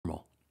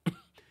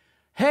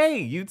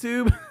Hey,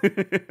 YouTube.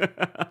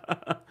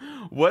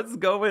 What's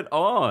going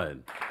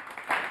on?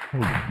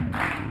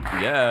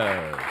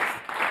 Yes.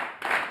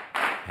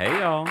 Hey,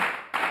 y'all.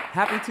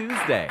 Happy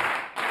Tuesday.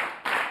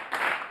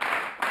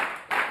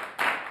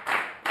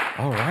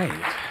 All right.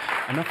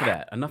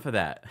 Enough of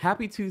that.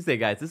 Happy Tuesday,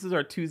 guys. This is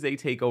our Tuesday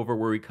takeover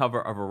where we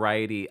cover a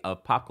variety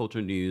of pop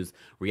culture news,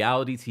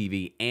 reality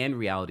TV, and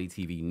reality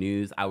TV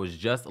news. I was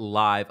just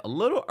live a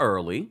little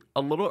early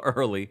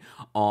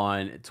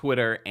on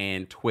Twitter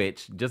and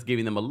Twitch, just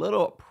giving them a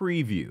little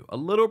preview.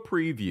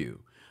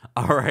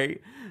 All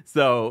right.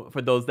 So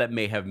for those that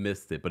may have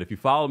missed it, but if you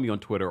follow me on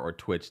Twitter or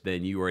Twitch,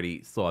 then you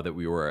already saw that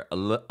we were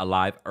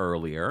alive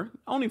earlier,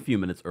 only a few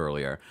minutes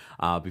earlier,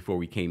 before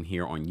we came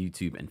here on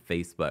YouTube and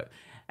Facebook.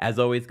 As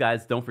always,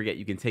 guys, don't forget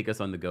you can take us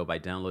on the go by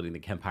downloading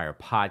the Kempire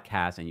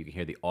podcast, and you can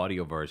hear the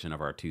audio version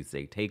of our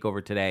Tuesday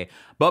takeover today.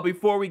 But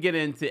before we get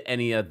into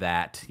any of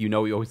that, you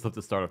know we always love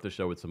to start off the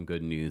show with some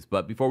good news.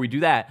 But before we do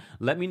that,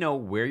 let me know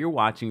where you're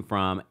watching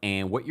from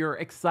and what you're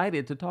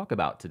excited to talk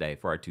about today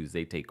for our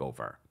Tuesday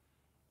takeover.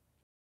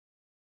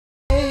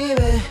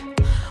 Baby,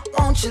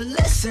 won't you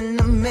listen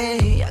to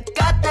me? I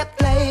got that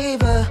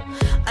flavor.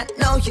 I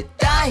know you're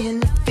dying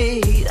to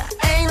feed.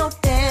 I ain't no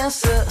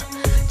dancer,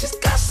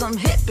 just got some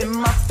hip in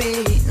my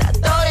feet. Now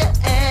throw your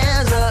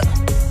hands up.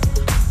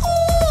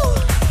 Ooh,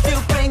 you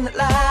bring the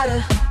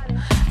lighter.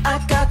 I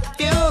got the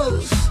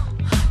fuse.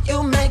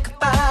 You make a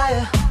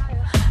fire.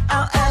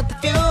 I'll add the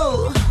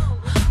fuel.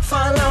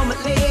 Follow my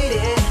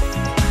lead.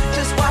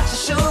 Just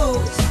watch your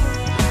shoes.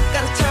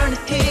 Gotta turn the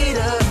heat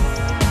up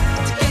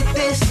to get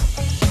this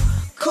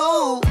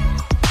cool.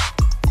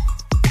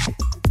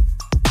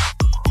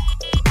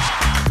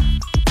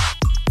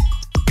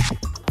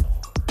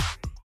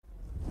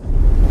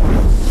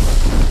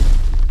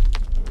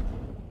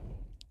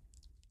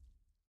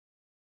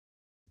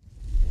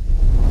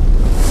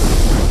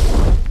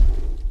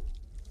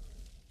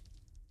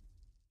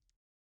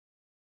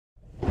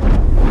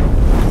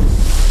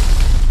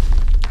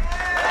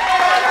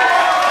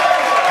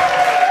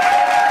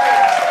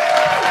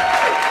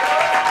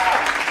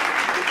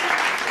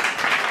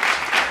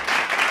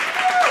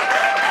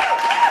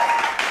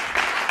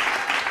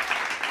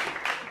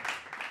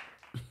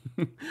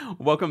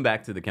 Welcome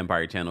back to the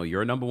Kempire channel,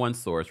 your number one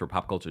source for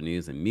pop culture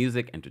news and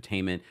music,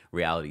 entertainment,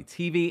 reality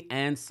TV,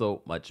 and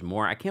so much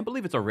more. I can't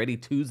believe it's already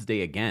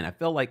Tuesday again. I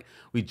feel like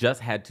we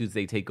just had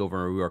Tuesday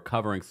Takeover and we were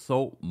covering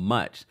so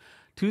much.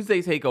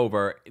 Tuesday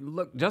Takeover,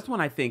 look, just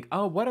when I think,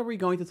 oh, what are we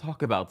going to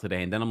talk about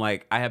today? And then I'm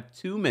like, I have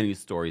too many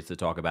stories to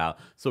talk about,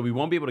 so we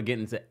won't be able to get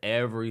into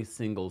every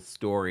single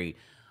story.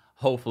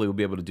 Hopefully, we'll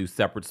be able to do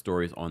separate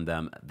stories on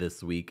them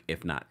this week,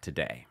 if not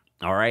today.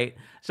 All right.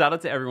 Shout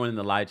out to everyone in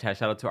the live chat.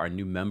 Shout out to our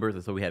new members.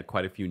 And so we had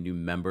quite a few new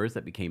members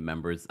that became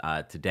members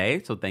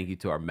today. So thank you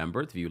to our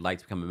members. If you'd like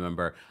to become a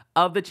member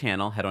of the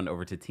channel, head on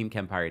over to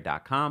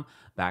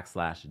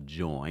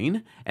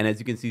teamkempire.com/join. And as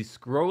you can see,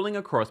 scrolling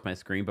across my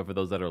screen, but for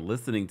those that are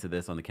listening to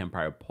this on the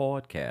Kempire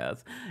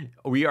podcast,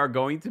 we are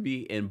going to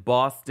be in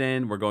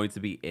Boston. We're going to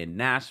be in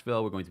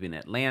Nashville. We're going to be in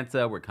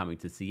Atlanta. We're coming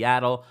to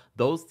Seattle.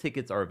 Those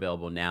tickets are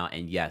available now.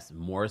 And yes,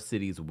 more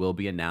cities will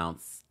be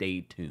announced.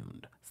 Stay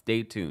tuned.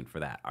 Stay tuned for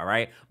that, all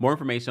right? More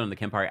information on the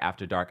Kempire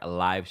After Dark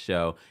live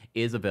show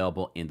is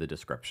available in the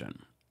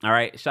description. All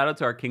right, shout out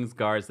to our King's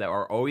Guards that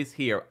are always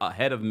here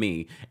ahead of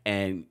me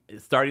and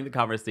starting the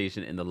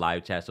conversation in the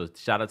live chat. So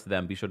shout out to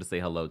them. Be sure to say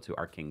hello to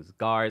our King's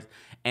Guards.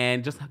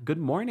 And just good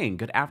morning,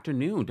 good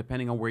afternoon,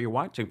 depending on where you're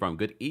watching from.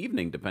 Good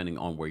evening, depending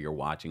on where you're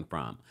watching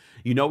from.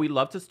 You know, we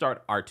love to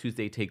start our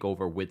Tuesday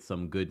takeover with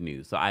some good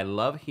news. So I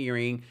love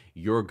hearing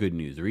your good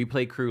news.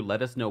 Replay crew,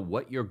 let us know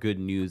what your good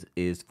news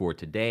is for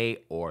today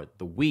or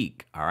the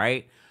week, all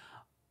right?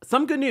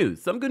 Some good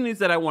news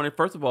that I wanted.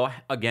 First of all,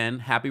 again,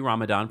 happy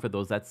Ramadan for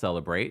those that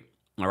celebrate.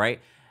 All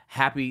right.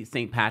 Happy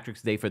St.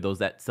 Patrick's Day for those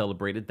that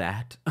celebrated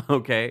that.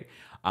 Okay.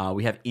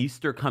 We have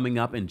Easter coming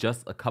up in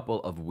just a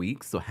couple of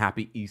weeks. So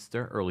happy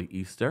Easter, early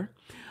Easter.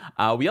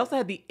 We also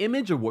had the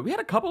Image Award. We had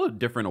a couple of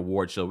different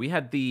award shows. We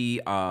had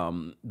the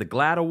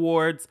GLAAD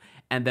Awards,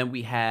 and then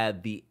we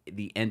had the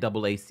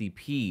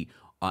NAACP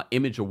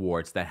Image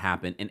Awards that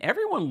happened, and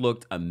everyone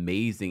looked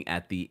amazing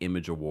at the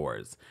Image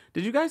Awards.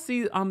 Did you guys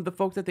see the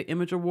folks at the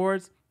Image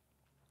Awards?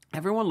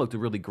 Everyone looked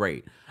really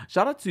great.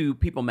 Shout out to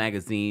People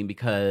Magazine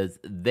because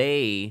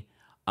they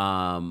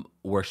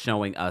were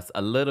showing us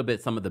a little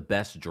bit some of the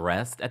best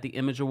dressed at the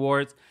Image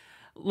Awards.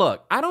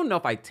 Look, I don't know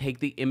if I take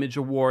the Image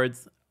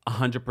Awards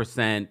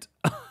 100%.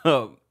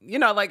 You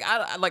know,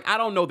 I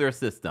don't know their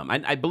system.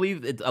 I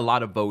believe it's a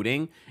lot of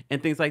voting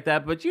and things like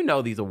that, but you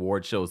know, these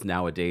award shows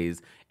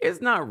nowadays,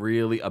 it's not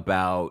really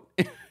about,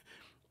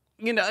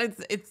 you know,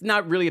 it's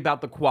not really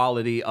about the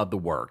quality of the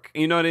work.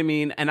 You know what I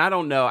mean? And I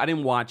don't know. I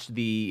didn't watch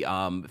the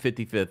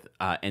 55th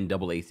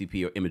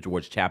NAACP or Image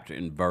Awards chapter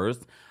and verse,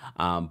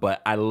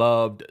 but I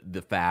loved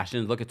the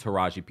fashions. Look at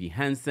Taraji P.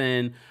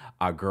 Henson.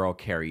 Our girl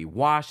Kerry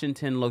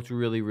Washington looked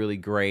really, really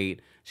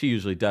great. She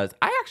usually does.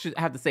 I actually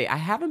have to say, I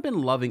haven't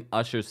been loving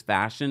Usher's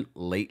fashion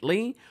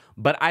lately,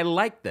 but I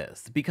like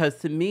this because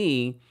to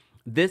me,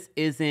 this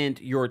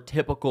isn't your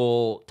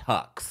typical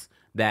tux.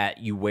 that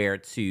you wear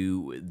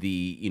to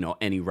the,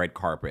 any red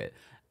carpet.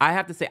 I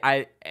have to say,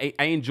 I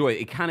enjoy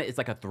it. It's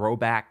like a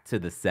throwback to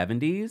the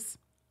 70s.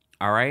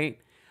 All right.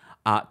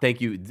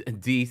 Thank you.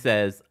 D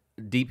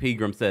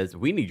Pegram says,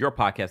 we need your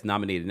podcast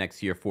nominated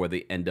next year for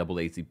the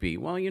NAACP.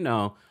 Well,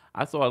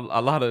 I saw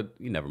a lot of,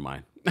 never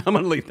mind. I'm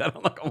going to leave that.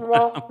 I'm not going to.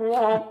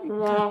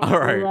 All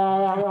right.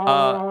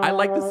 I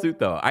like the suit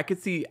though. I could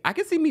see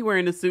me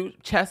wearing the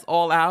suit, chest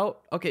all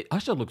out. Okay.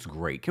 Usher looks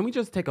great. Can we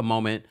just take a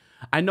moment?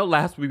 I know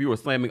last week we were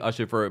slamming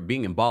Usher for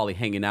being in Bali,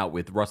 hanging out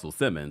with Russell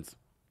Simmons.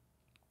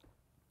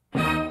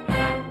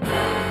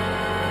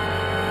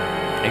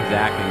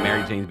 Exactly.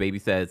 Mary Jane's baby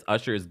says,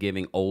 Usher is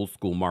giving old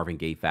school Marvin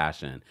Gaye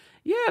fashion.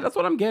 Yeah, that's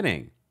what I'm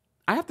getting.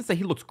 I have to say,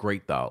 he looks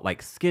great, though.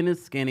 Like, skin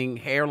is skinning,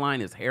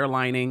 hairline is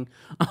hairlining.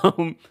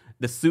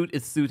 The suit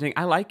is suiting.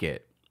 I like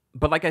it.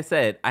 But like I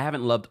said, I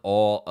haven't loved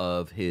all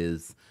of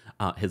his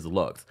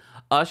looks.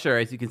 Usher,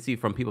 as you can see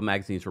from People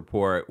Magazine's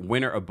report,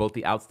 winner of both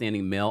the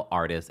Outstanding Male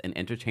Artist and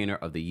Entertainer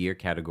of the Year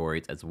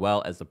categories, as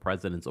well as the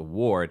President's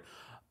Award,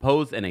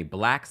 posed in a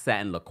black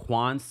satin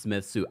Laquan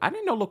Smith suit. I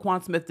didn't know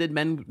Laquan Smith did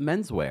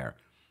menswear.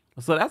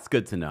 So that's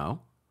good to know.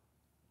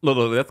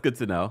 Look, that's good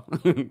to know.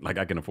 Like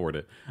I can afford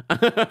it.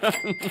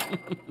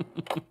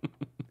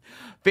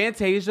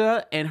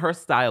 Fantasia and her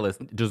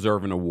stylist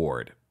deserve an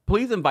award.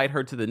 Please invite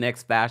her to the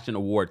next fashion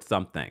award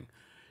something.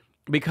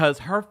 Because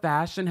her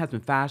fashion has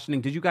been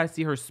fashioning. Did you guys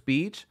see her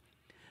speech?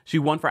 She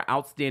won for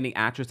Outstanding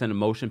Actress in a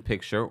Motion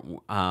Picture,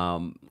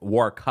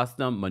 wore a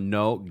custom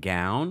Minot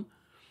gown,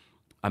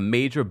 a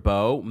major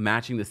bow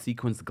matching the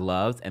sequins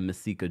gloves, and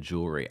Masika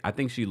jewelry. I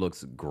think she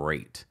looks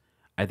great.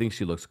 All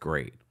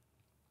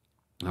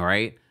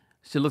right.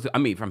 She looks,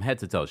 from head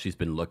to toe, she's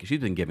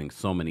been giving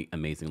so many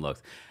amazing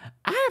looks.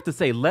 I have to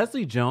say,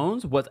 Leslie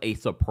Jones was a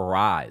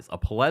surprise, a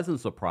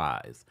pleasant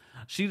surprise.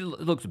 She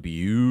looks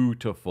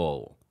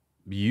beautiful.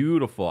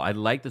 Beautiful. I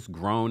like this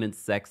grown and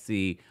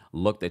sexy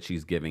look that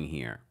she's giving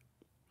here.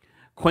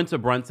 Quinta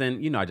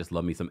Brunson, I just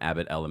love me some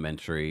Abbott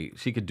Elementary.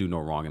 She could do no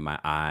wrong in my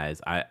eyes.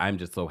 I'm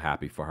just so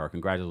happy for her.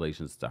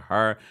 Congratulations to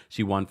her.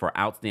 She won for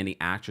Outstanding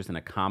Actress in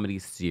a Comedy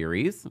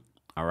Series.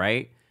 All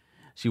right.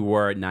 She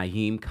wore a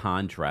Naeem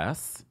Khan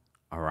dress.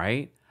 All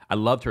right. I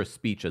loved her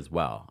speech as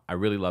well. I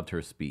really loved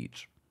her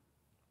speech.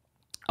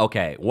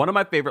 Okay. One of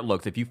my favorite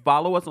looks, if you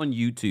follow us on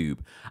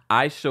YouTube,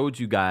 I showed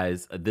you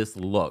guys this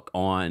look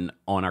on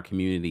our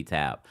community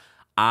tab.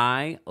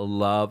 I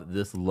love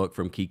this look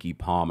from Keke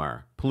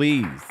Palmer.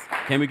 Please,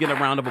 can we get a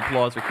round of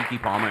applause for Keke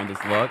Palmer in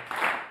this look?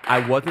 I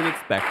wasn't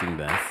expecting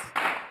this.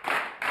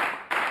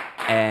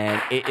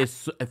 And it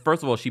is,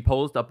 first of all, she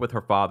posed up with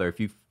her father. If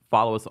you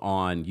follow us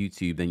on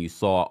YouTube, then you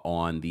saw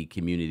on the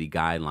community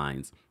tab,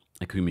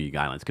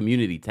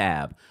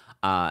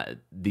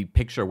 the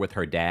picture with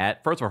her dad.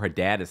 First of all, her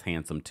dad is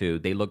handsome too.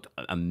 They looked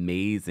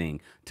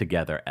amazing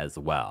together as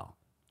well.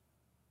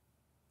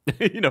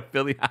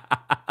 Philly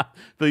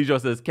Joe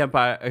says,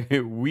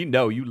 Kempire, we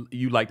know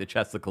you like the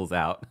chesticles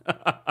out.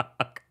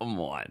 Come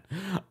on.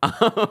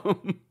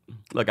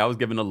 Look, I was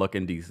giving a look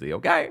in DC,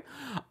 okay?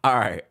 All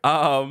right.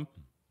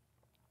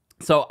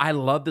 So I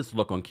love this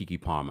look on Keke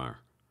Palmer.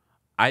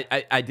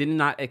 I did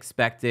not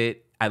expect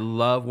it. I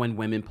love when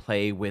women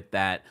play with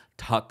that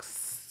tux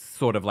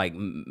sort of like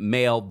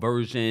male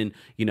version,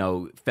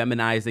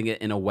 feminizing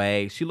it in a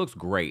way. She looks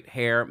great.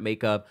 Hair,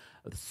 makeup,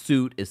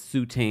 suit is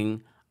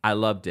suiting. I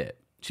loved it.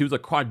 She was a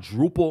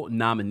quadruple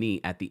nominee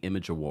at the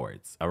Image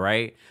Awards, all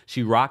right?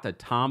 She rocked a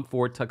Tom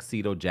Ford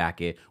tuxedo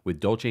jacket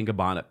with Dolce &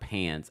 Gabbana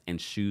pants and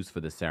shoes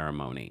for the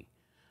ceremony.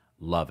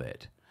 Love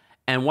it.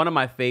 And one of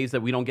my faves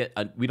that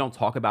we don't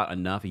talk about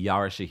enough,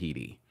 Yara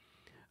Shahidi.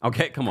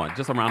 Okay, come on,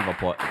 just a round of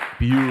applause.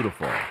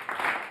 Beautiful.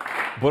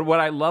 But what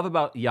I love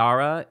about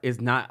Yara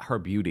is not her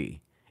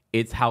beauty.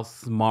 It's how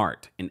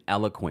smart and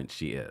eloquent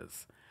she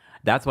is.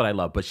 That's what I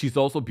love. But she's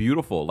also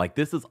beautiful. Like,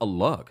 this is a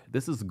look.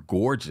 This is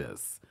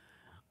gorgeous.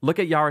 Look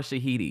at Yara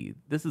Shahidi.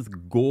 This is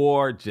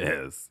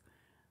gorgeous.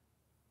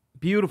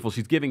 Beautiful.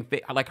 She's giving,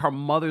 like, her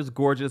mother's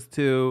gorgeous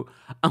too.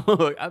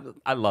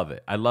 I love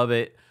it. I love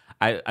it.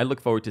 I look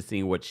forward to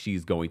seeing what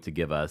she's going to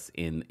give us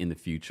in the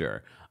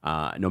future,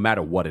 no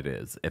matter what it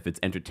is. If it's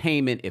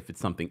entertainment, if it's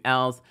something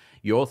else.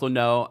 You also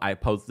know I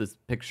post this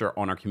picture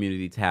on our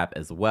community tab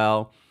as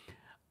well.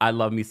 I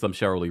love me some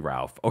Cheryl Lee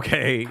Ralph,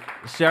 okay?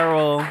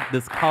 Cheryl,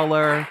 this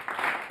color.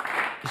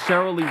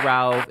 Cheryl Lee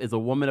Ralph is a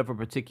woman of a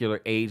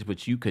particular age,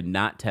 but you could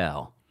not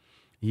tell.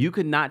 You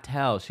could not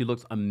tell. She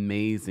looks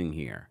amazing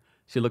here.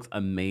 She looks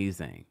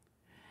amazing.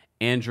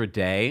 Andra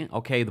Day,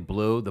 okay, the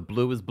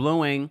blue is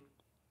bluing.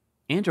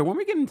 Andrew, when are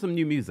we getting some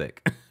new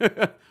music?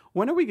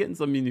 When are we getting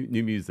some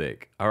new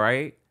music? All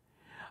right.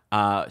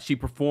 She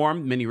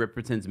performed Minnie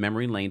Riperton's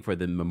Memory Lane for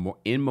the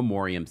In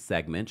Memoriam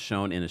segment,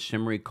 shown in a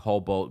shimmery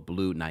cobalt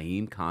blue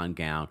Naeem Khan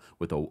gown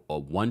with a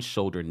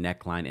one-shoulder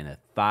neckline and a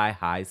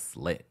thigh-high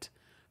slit.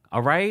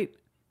 All right.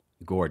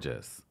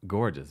 Gorgeous.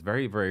 Gorgeous.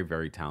 Very, very,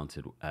 very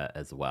talented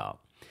as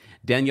well.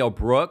 Danielle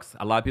Brooks.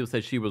 A lot of people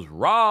said she was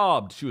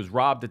robbed. She was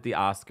robbed at the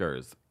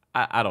Oscars.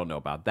 I don't know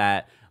about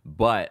that,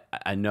 But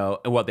I know,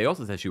 well, they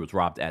also said she was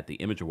robbed at the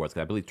Image Awards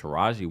because I believe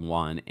Taraji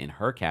won in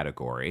her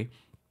category.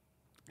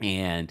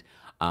 And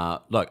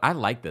look, I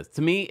like this.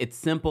 To me, it's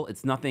simple.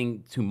 It's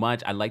nothing too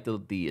much. I like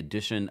the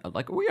addition of,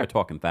 like, we are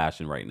talking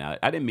fashion right now.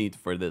 I didn't mean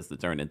for this to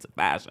turn into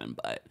fashion,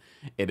 but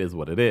it is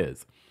what it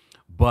is.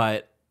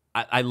 But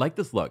I like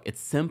this look.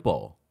 It's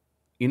simple.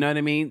 You know what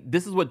I mean?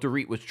 This is what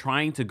Dorit was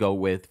trying to go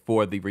with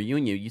for the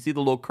reunion. You see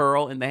the little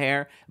curl in the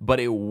hair, but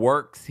it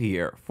works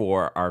here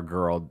for our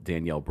girl,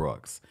 Danielle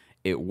Brooks.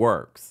 It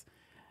works.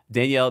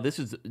 Danielle, this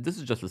is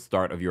just the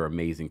start of your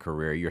amazing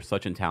career. You're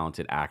such a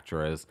talented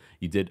actress.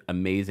 You did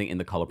amazing in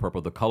The Color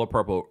Purple. The Color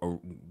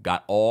Purple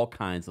got all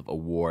kinds of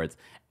awards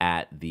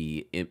at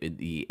the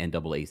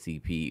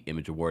NAACP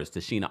Image Awards.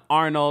 Tashina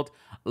Arnold,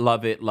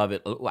 love it, love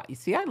it. You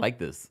see, I like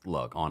this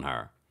look on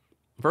her.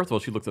 First of all,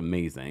 she looks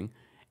amazing.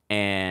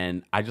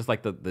 And I just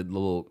like the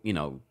little,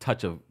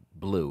 touch of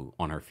blue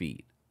on her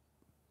feet.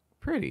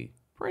 Pretty,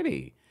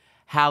 pretty.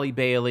 Halle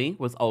Bailey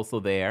was also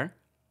there,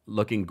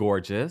 looking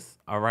gorgeous.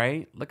 All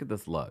right, look at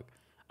this look.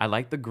 I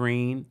like the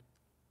green.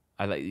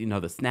 I like,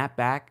 the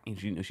snapback. And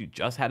she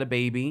just had a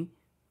baby.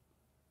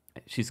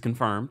 She's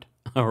confirmed.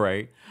 All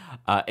right.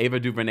 Ava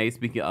DuVernay,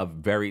 speaking of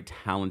very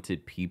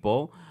talented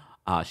people,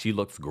 she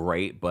looks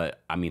great,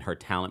 but I mean, her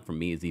talent for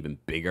me is even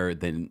bigger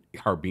than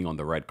her being on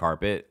the red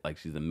carpet. Like,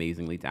 she's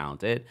amazingly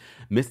talented.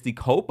 Misty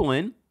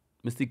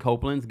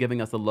Copeland's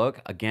giving us a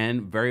look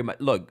again, very much.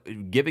 Look,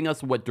 giving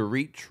us what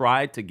Dorit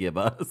tried to give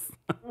us.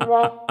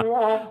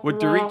 What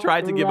Dorit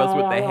tried to give us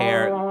with the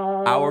hair.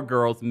 Our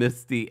girls,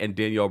 Misty and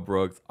Danielle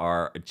Brooks,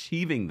 are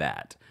achieving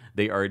that.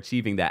 They are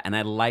achieving that, and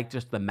I like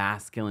just the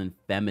masculine,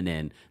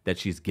 feminine that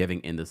she's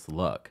giving in this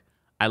look.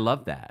 I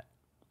love that.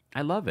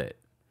 I love it.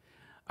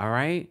 All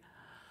right.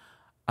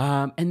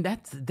 And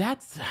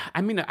that's,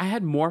 I mean, I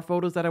had more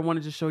photos that I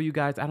wanted to show you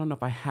guys. I don't know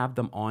if I have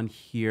them on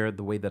here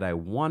the way that I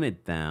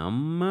wanted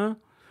them.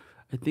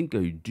 I think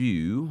I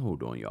do.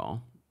 Hold on,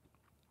 y'all.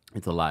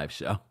 It's a live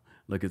show.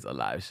 Look, it's a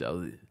live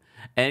show.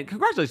 And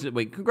congratulations.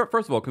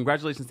 First of all,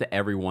 congratulations to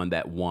everyone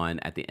that won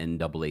at the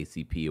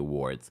NAACP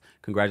Awards.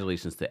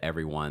 Congratulations to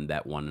everyone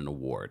that won an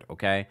award,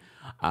 okay?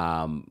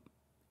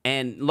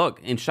 And look,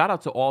 and shout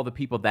out to all the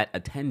people that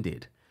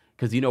attended.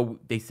 Because,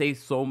 they say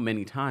so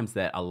many times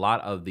that a lot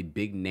of the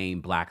big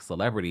name black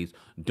celebrities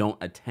don't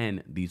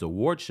attend these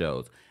award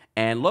shows.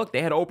 And look,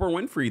 they had Oprah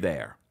Winfrey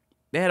there.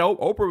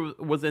 Oprah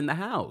was in the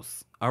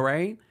house. All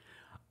right.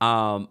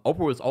 Oprah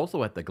was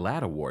also at the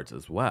GLAAD Awards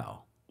as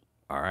well.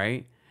 All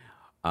right.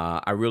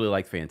 I really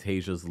liked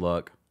Fantasia's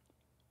look.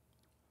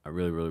 I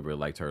really, really, really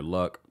liked her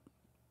look.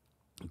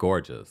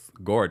 Gorgeous.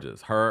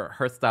 Gorgeous.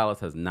 Her stylist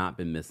has not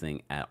been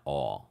missing at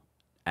all.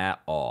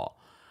 At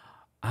all.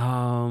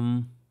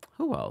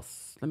 Who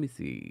else? Let me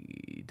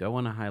see. Do I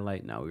want to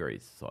highlight? No, we already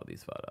saw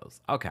these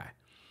photos. Okay.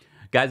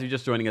 Guys, if you're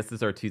just joining us, this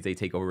is our Tuesday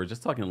Takeover. We're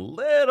just talking a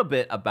little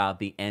bit about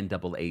the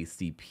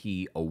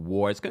NAACP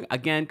Awards.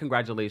 Again,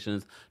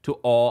 congratulations to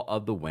all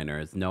of the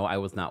winners. No, I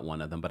was not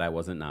one of them, but I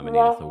wasn't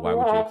nominated, so why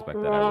would you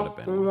expect that I would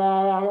have been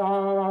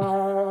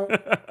one?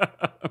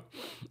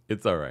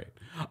 It's all right.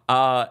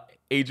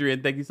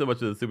 Adrian, thank you so much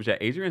for the super chat.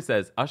 Adrian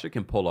says, Usher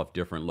can pull off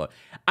different look.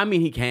 I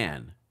mean, he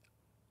can.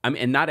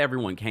 And not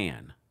everyone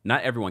can.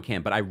 Not everyone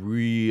can, but I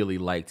really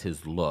liked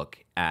his look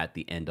at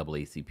the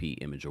NAACP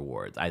Image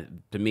Awards.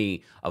 To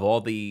me, of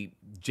all the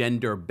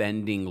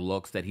gender-bending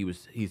looks that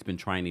he's been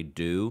trying to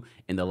do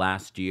in the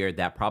last year,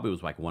 that probably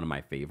was like one of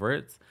my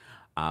favorites.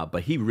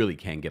 But he really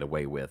can get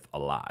away with a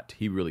lot.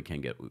 He really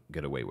can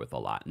get away with a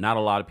lot. Not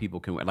a lot of people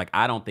can wear. Like,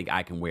 I don't think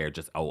I can wear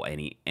just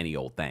any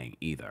old thing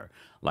either.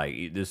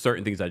 Like, there's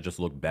certain things that just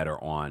look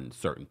better on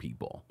certain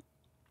people.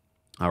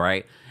 All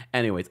right.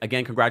 Anyways,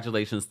 again,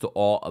 congratulations to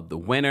all of the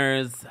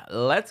winners.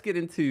 Let's get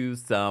into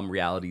some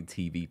reality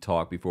TV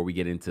talk before we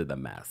get into the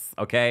mess.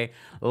 Okay.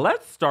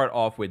 Let's start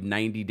off with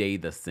 90 Day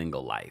The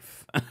Single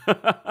Life.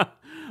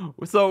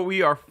 So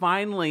we are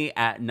finally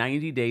at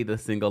 90 Day The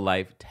Single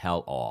Life Tell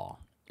All.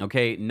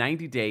 Okay.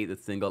 90 Day The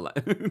Single Life.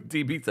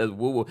 DB says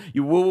woo woo.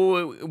 You woo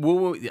woo woo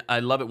woo. I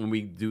love it when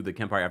we do the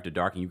Kempire After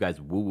Dark and you guys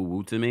woo woo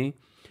woo to me.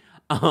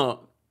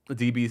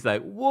 DB's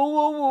like, whoa,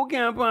 whoa, whoa,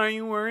 Kempire,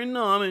 you weren't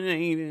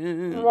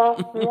nominated. It's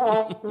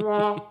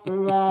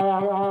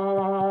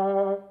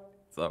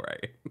all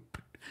right.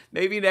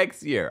 Maybe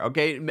next year,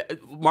 okay?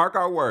 Mark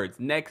our words,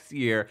 next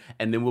year,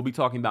 and then we'll be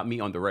talking about me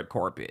on the red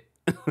carpet.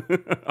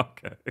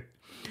 Okay.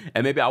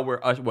 And maybe I'll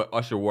wear what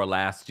Usher wore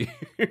last year,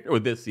 or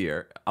this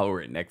year. I'll wear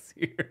it next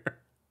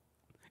year.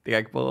 Think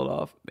I can pull it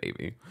off?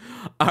 Maybe.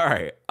 All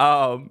right.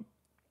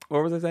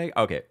 What was I saying?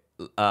 Okay.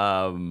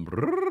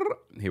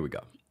 Here we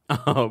go.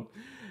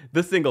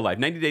 The Single Life,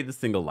 90 Day The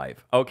Single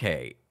Life.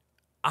 Okay,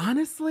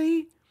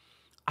 honestly,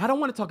 I don't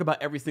want to talk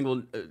about every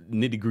single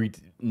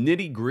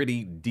nitty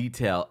gritty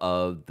detail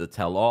of the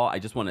tell-all. I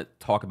just want to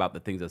talk about the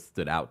things that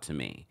stood out to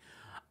me.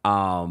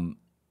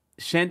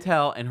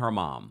 Chantel and her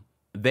mom,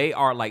 they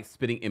are like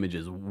spitting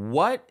images.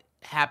 What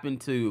happened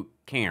to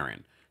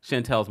Karen,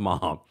 Chantel's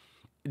mom?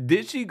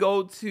 Did she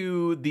go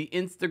to the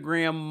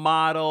Instagram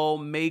model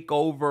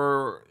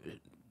makeover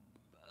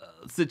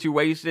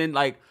situation?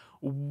 Like,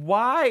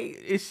 why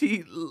is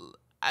she...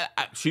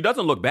 she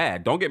doesn't look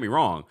bad, don't get me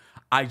wrong.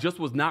 I just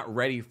was not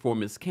ready for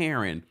Miss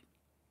Karen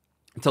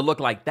to look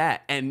like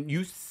that. And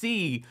you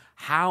see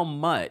how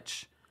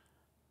much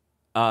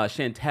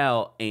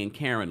Chantel and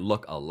Karen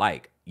look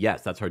alike.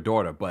 Yes, that's her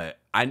daughter, but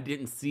I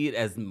didn't see it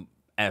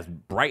as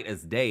bright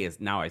as day as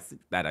now I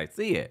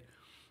see it.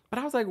 But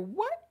I was like,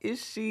 what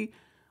is she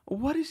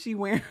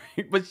wearing?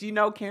 But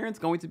Karen's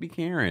going to be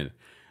Karen.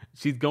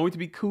 She's going to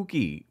be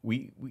kooky.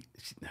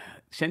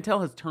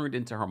 Chantel has turned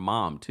into her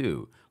mom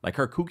too. Like,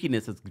 her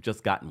kookiness has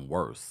just gotten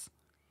worse.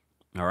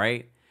 All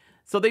right.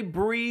 So they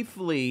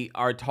briefly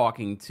are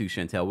talking to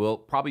Chantel. We'll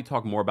probably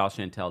talk more about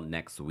Chantel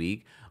next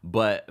week.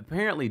 But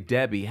apparently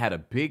Debbie had a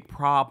big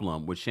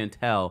problem with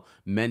Chantel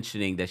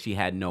mentioning that she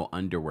had no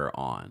underwear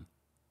on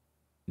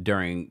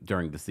during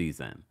the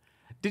season.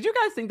 Did you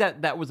guys think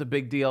that was a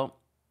big deal?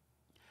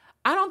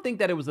 I don't think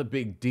that it was a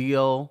big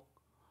deal.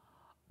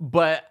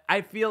 But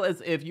I feel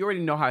as if you already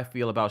know how I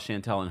feel about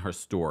Chantel and her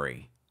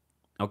story.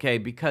 Okay,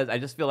 because I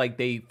just feel like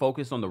they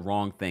focus on the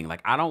wrong thing.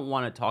 Like, I don't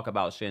want to talk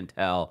about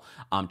Chantel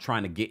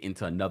trying to get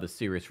into another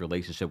serious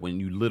relationship when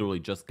you literally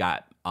just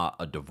got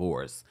a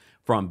divorce,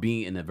 from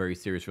being in a very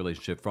serious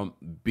relationship, from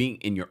being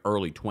in your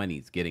early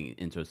 20s, getting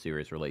into a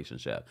serious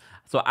relationship.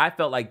 So I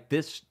felt like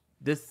this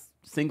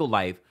single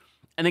life,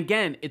 and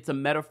again, it's a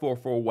metaphor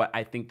for what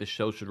I think the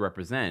show should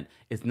represent.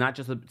 It's not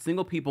just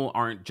single people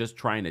aren't just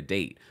trying to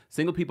date.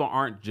 Single people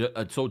aren't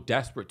so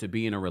desperate to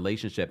be in a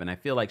relationship. And I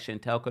feel like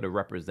Chantel could have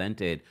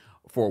represented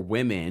for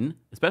women,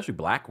 especially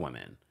Black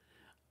women,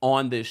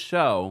 on this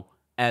show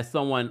as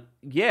someone,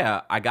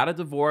 yeah, I got a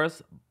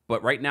divorce,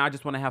 but right now I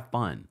just want to have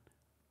fun.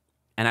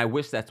 And I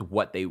wish that's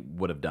what they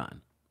would have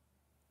done.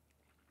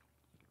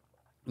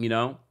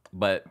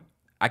 But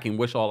I can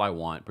wish all I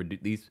want.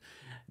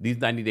 These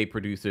 90-day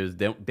producers,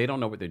 they don't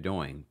know what they're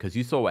doing, because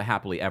you saw what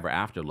Happily Ever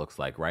After looks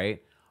like,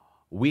 right?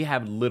 We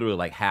have literally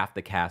like half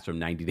the cast from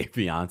 90 Day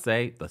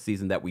Fiancé, the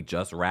season that we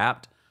just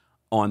wrapped,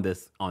 on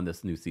this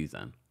new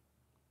season.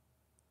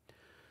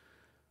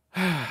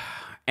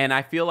 And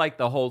I feel like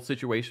the whole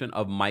situation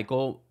of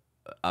Michael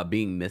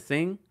being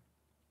missing,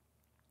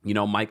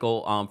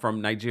 Michael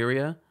from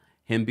Nigeria,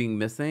 him being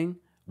missing,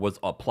 was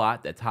a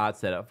plot that Todd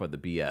set up for the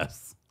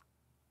BS.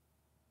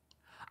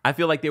 I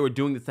feel like they were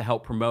doing this to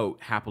help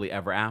promote Happily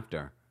Ever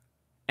After.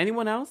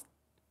 Anyone else?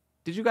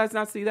 Did you guys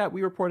not see that?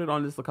 We reported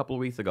on this a couple of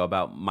weeks ago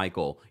about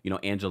Michael,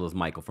 Angela's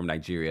Michael from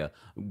Nigeria,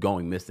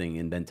 going missing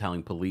and then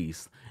telling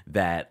police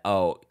that,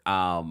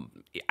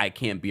 I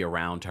can't be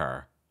around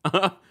her.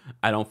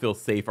 I don't feel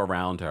safe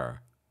around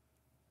her.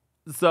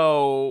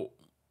 So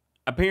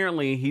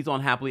apparently he's on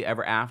Happily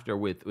Ever After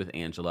with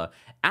Angela.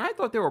 I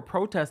thought there were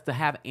protests to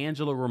have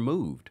Angela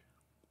removed.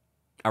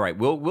 All right,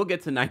 we'll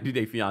get to 90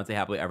 Day Fiancé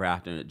Happily Ever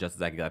After in just a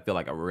second. I feel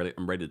like I'm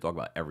ready to talk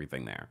about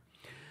everything there.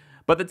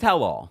 But the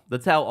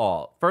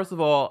tell-all. First of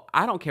all,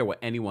 I don't care what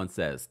anyone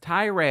says.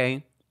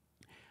 Tyrae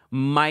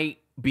might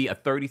be a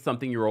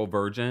 30-something-year-old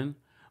virgin,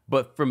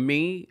 but for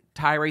me,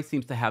 Tyrae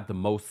seems to have the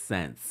most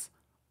sense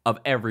of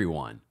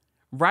everyone,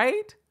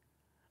 right?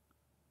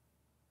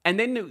 And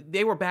then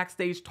they were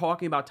backstage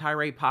talking about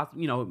Tyrae,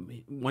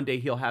 one day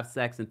he'll have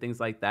sex and things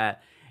like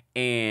that.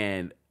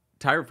 And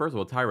Tyrae, first of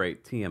all, Tyrae,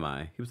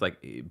 TMI, he was like,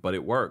 but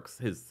it works.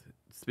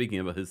 Speaking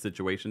of his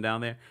situation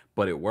down there,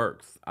 but it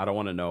works. I don't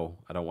want to know.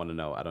 I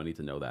don't need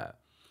to know that.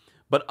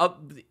 But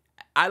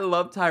I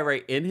love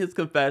Tyrae in his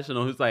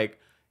confessional. Who's like,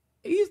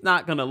 he's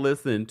not going to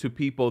listen to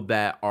people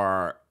that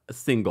are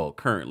single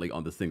currently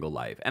on the single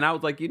life. And I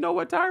was like, you know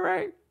what,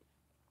 Tyrae?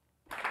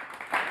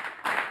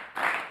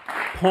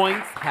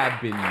 Points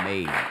have been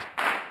made.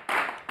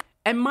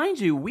 And mind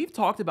you, we've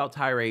talked about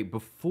Tyrae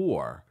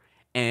before.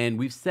 And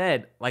we've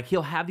said, like,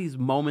 he'll have these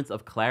moments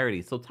of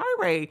clarity. So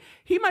Tyrae,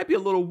 he might be a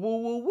little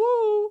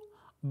woo-woo-woo.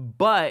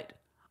 But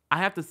I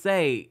have to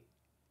say,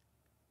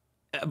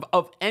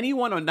 of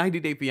anyone on 90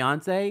 Day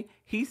Fiancé,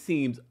 he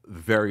seems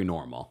very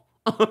normal.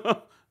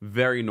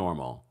 Very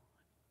normal.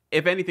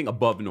 If anything,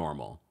 above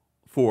normal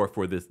for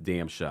this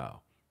damn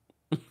show.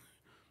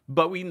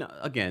 But we know,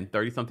 again,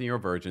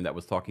 30-something-year-old virgin that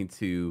was talking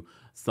to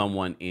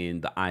someone in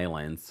the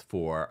islands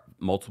for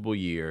multiple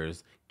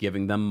years,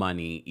 giving them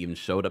money, even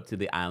showed up to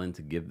the island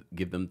to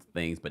give them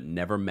things, but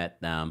never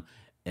met them,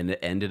 and it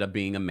ended up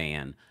being a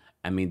man.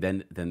 I mean,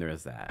 then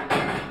there's that.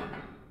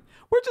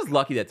 We're just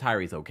lucky that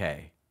Tyrae's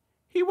okay.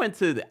 He went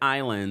to the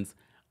islands,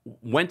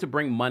 went to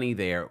bring money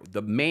there.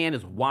 The man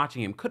is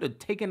watching him, could have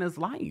taken his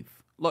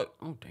life. Look,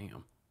 oh,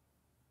 damn.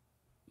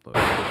 Look.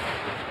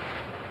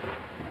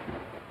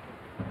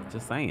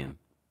 Just saying.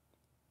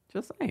 Who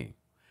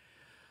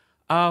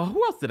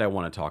else did I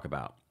want to talk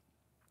about?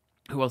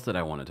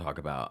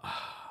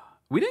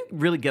 We didn't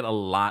really get a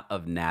lot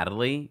of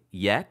Natalie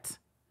yet.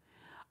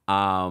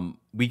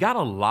 We got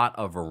a lot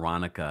of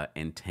Veronica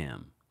and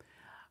Tim.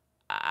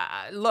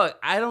 Look,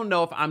 I don't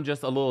know if I'm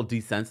just a little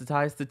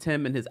desensitized to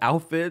Tim and his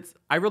outfits.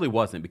 I really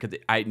wasn't, because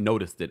I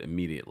noticed it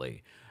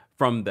immediately.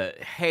 From the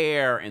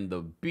hair and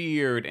the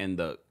beard and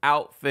the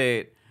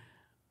outfit.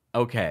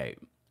 Okay.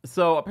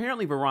 So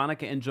apparently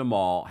Veronica and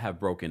Jamal have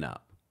broken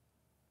up.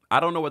 I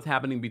don't know what's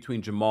happening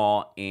between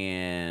Jamal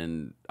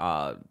and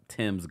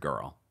Tim's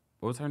girl.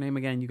 What was her name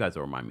again? You guys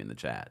will remind me in the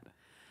chat.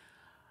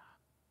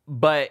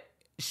 But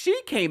she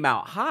came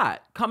out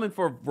hot coming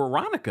for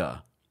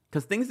Veronica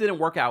because things didn't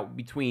work out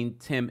between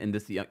Tim and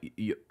this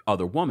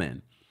other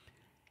woman.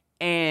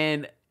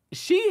 And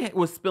she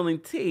was spilling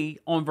tea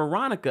on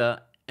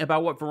Veronica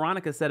about what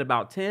Veronica said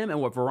about Tim and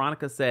what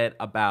Veronica said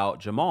about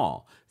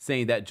Jamal,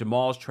 saying that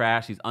Jamal's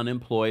trash, he's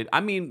unemployed.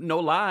 I mean, no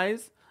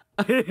lies.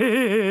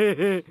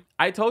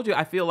 I told you,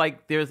 I feel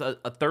like there's a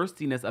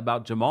thirstiness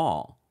about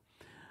Jamal.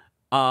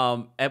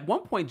 At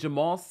one point,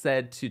 Jamal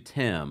said to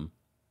Tim,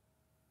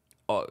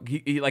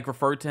 he like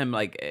referred to him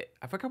like,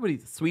 I forgot what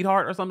he's,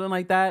 sweetheart or something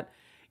like that.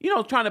 You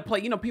know, trying to play,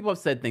 you know, people have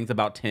said things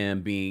about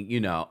Tim being,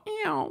 look,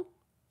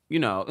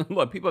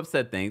 people have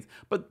said things,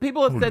 but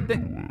people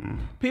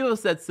have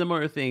said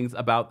similar things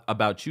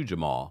about you,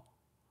 Jamal.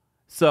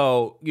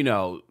 So, you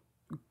know,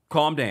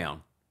 calm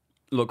down.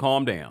 Look,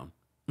 calm down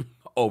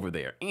over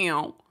there.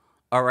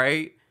 All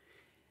right.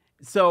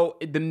 So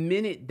the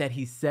minute that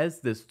he says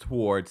this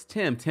towards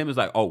Tim, Tim is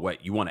like, oh,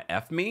 what, you want to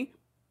F me?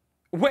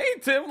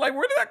 Wait, Tim, like,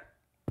 where did that...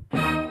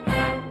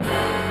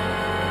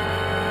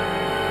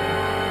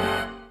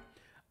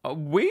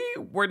 we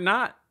were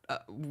not...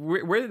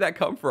 where did that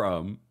come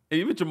from? And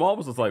even Jamal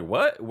was just like,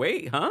 what?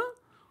 Wait, huh?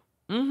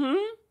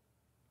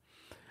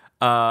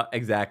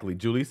 Exactly.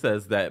 Julie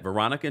says that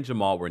Veronica and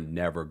Jamal were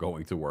never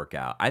going to work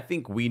out. I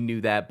think we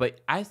knew that,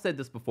 but I said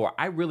this before.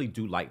 I really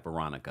do like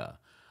Veronica.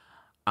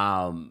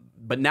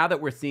 But now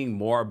that we're seeing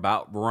more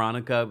about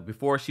Veronica,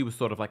 before she was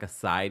sort of like a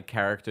side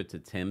character to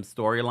Tim's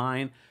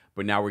storyline,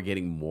 but now we're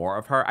getting more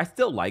of her. I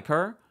still like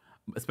her,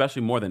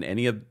 especially more than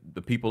any of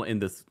the people in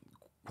this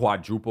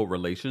quadruple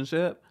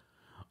relationship.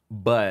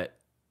 But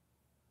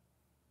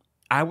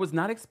I was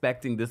not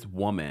expecting this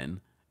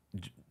woman,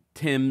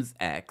 Tim's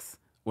ex,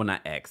 well,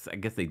 not ex, I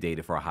guess they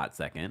dated for a hot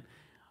second,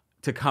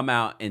 to come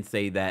out and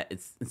say that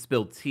it's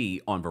spilled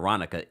tea on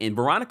Veronica. And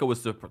Veronica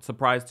was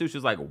surprised too.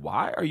 She's like,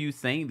 why are you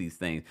saying these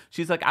things?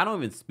 She's like, I don't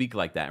even speak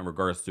like that in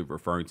regards to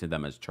referring to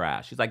them as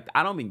trash. She's like,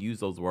 I don't even use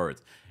those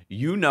words.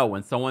 You know,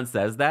 when someone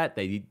says that,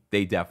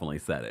 they definitely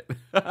said it.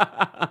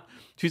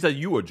 She said,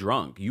 you were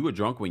drunk. You were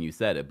drunk when you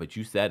said it, but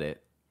you said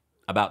it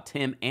about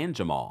Tim and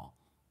Jamal.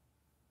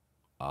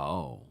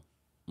 Oh,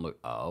 look,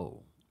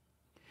 oh.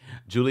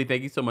 Julie,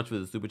 thank you so much for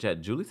the super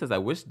chat. Julie says, I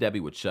wish Debbie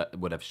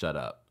would have shut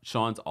up.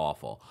 Sean's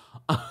awful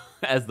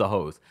as the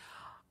host.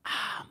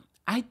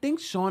 I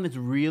think Sean is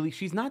really,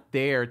 she's not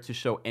there to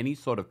show any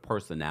sort of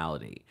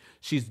personality.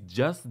 She's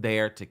just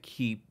there to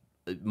keep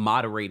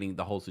moderating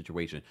the whole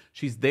situation.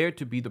 She's there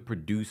to be the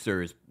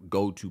producer's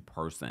go-to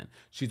person.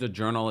 She's a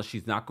journalist.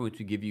 She's not going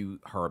to give you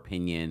her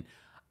opinion.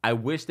 I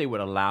wish they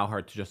would allow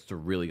her to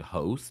really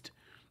host,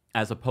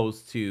 as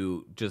opposed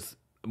to just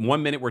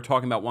 1 minute we're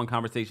talking about one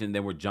conversation,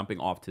 then we're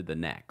jumping off to the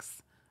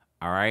next.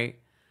 All right.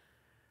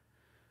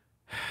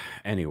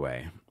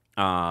 Anyway,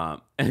 and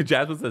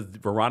Jasmine says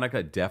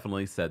Veronica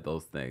definitely said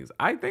those things.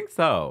 I think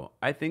so.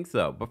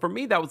 But for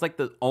me, that was like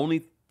the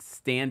only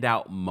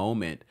standout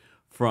moment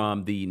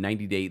from the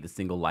 90 Day The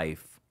Single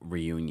Life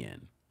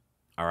reunion.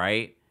 All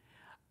right.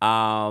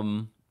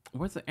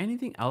 Was there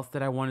anything else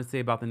that I want to say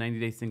about the 90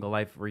 Day Single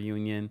Life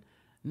reunion?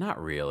 Not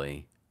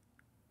really.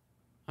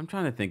 I'm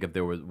trying to think if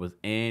there was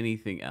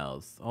anything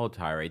else. Oh,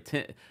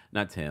 Tyra,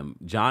 not Tim.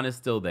 John is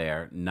still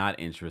there, not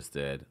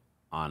interested,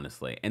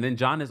 honestly. And then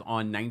John is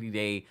on 90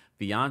 Day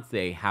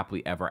Fiancé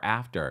Happily Ever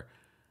After.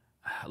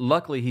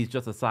 Luckily, he's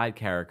just a side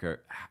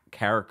character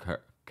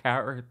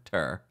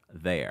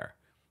there.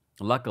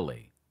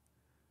 Luckily.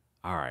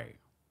 All right.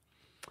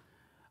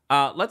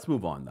 Let's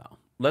move on, though.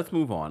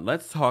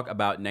 Let's talk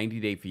about 90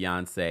 Day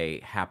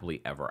Fiancé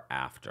Happily Ever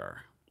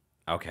After.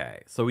 Okay,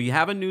 so we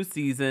have a new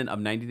season of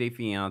 90 Day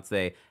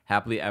Fiancé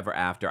Happily Ever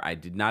After. I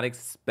did not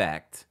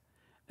expect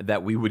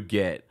that we would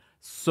get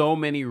so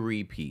many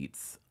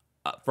repeats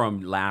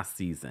from last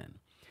season.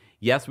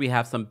 Yes, we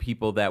have some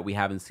people that we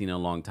haven't seen in a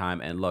long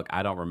time. And look,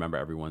 I don't remember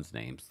everyone's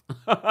names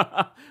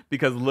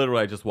because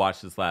literally I just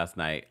watched this last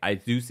night. I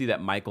do see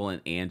that Michael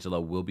and Angela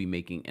will be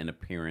making an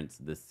appearance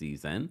this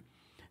season.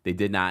 They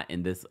did not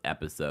in this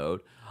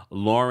episode.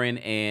 Lauren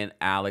and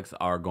Alex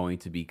are going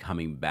to be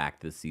coming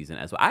back this season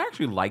as well. I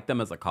actually like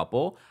them as a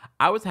couple.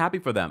 I was happy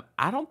for them.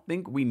 I don't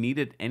think we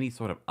needed any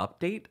sort of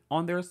update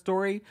on their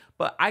story,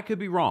 but I could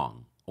be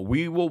wrong.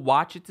 We will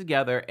watch it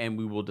together and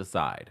we will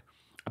decide.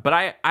 But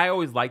I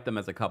always liked them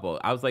as a couple.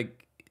 I was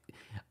like,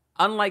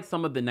 unlike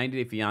some of the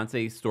 90 Day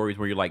Fiancé stories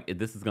where you're like,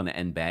 this is going to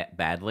end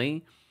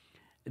badly,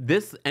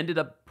 this ended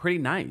up pretty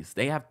nice.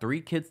 They have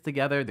 3 kids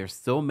together. They're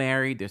still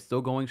married. They're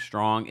still going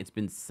strong. It's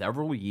been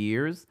several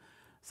years.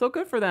 So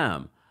good for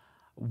them.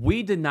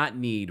 We did not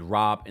need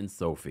Rob and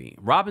Sophie.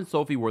 Rob and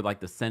Sophie were like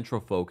the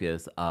central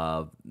focus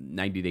of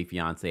 90 Day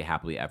Fiancé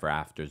Happily Ever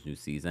After's new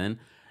season.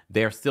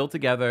 They're still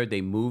together.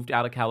 They moved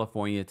out of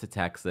California to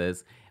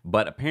Texas,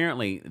 but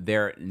apparently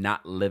they're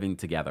not living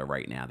together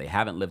right now. They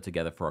haven't lived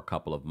together for a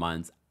couple of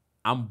months.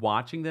 I'm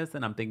watching this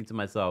and I'm thinking to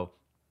myself,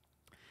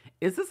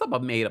 is this a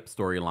made-up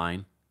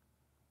storyline?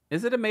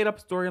 Is it a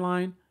made-up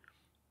storyline?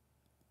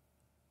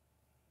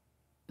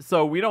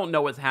 So we don't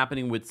know what's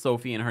happening with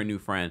Sophie and her new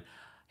friend.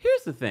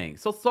 Here's the thing.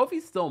 So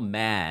Sophie's still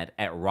mad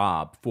at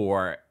Rob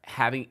for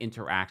having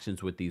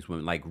interactions with these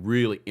women, like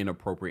really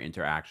inappropriate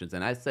interactions.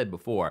 And I said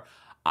before,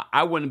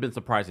 I wouldn't have been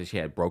surprised if she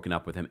had broken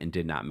up with him and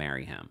did not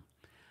marry him.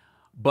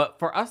 But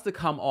for us to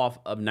come off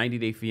of 90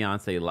 Day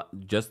Fiance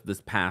just this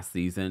past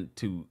season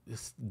to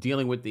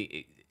dealing with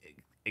the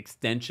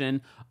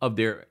extension of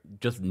their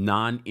just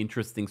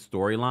non-interesting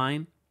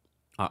storyline,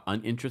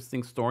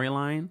 uninteresting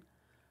storyline,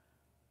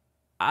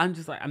 I'm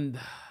just like, and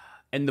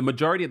the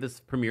majority of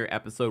this premiere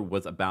episode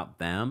was about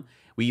them.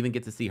 We even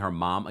get to see her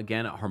mom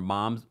again. Her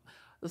mom's,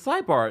 the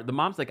sidebar, the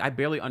mom's like, I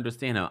barely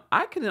understand him.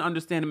 I couldn't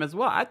understand him as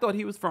well. I thought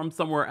he was from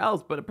somewhere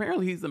else, but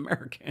apparently he's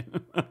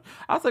American.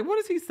 I was like, what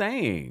is he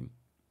saying?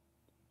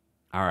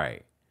 All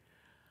right.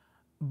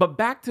 But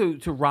back to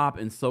Rob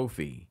and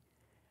Sophie.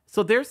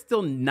 So they're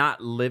still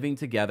not living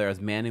together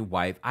as man and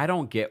wife. I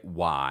don't get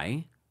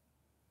why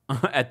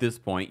at this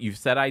point. You've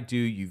said I do.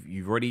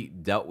 You've already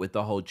dealt with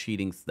the whole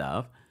cheating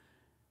stuff.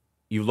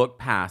 You look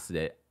past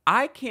it.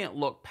 I can't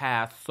look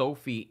past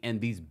Sophie and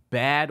these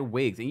bad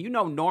wigs. And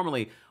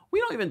normally we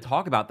don't even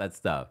talk about that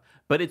stuff,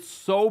 but it's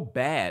so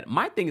bad.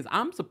 My thing is,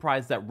 I'm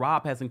surprised that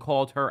Rob hasn't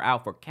called her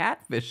out for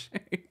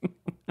catfishing.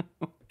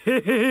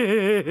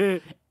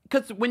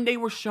 Because when they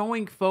were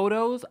showing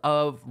photos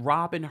of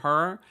Rob and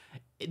her,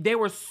 they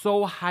were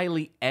so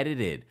highly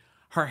edited.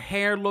 Her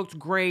hair looked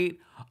great.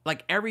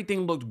 Like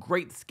everything looked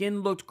great.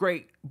 Skin looked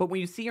great. But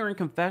when you see her in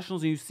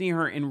confessionals and you see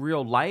her in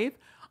real life,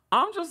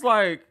 I'm just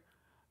like,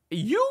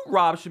 you,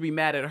 Rob, should be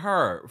mad at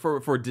her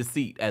for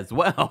deceit as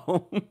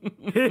well.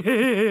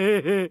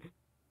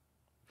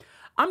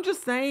 I'm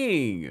just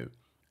saying,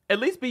 at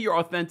least be your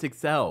authentic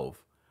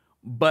self.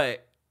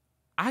 But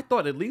I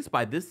thought at least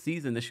by this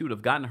season that she would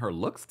have gotten her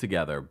looks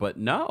together. But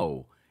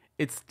no,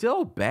 it's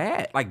still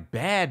bad. Like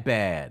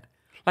bad.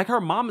 Like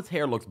her mama's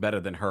hair looks better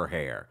than her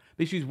hair.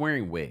 But she's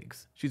wearing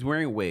wigs.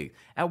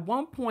 At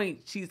one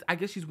point, I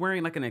guess she's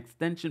wearing like an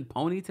extension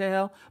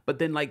ponytail. But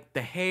then like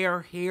the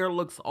hair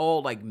looks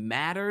all like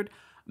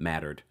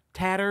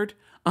tattered.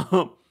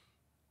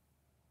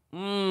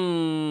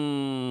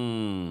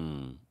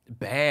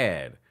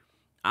 Bad.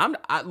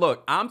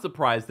 I'm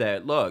surprised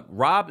that,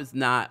 Rob is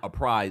not a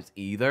prize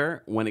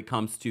either when it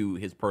comes to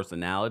his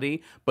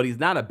personality, but he's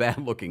not a bad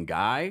looking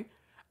guy.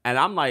 And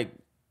I'm like,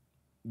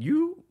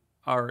 you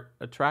are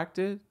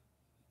attracted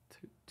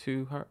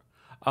to her?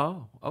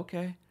 Oh,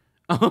 okay.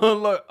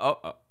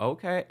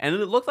 Okay. And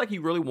it looks like he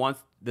really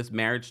wants this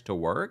marriage to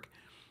work,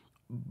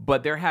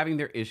 but they're having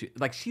their issues.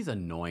 Like, she's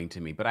annoying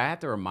to me, but I have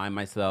to remind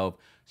myself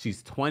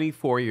she's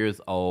 24 years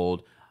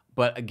old.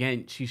 But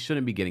again, she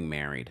shouldn't be getting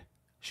married.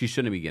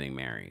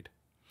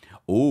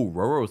 Oh,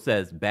 Roro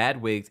says,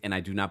 bad wigs, and I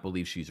do not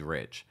believe she's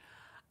rich.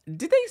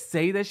 Did they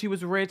say that she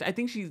was rich? I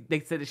think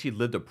they said that she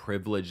lived a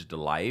privileged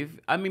life.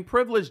 I mean,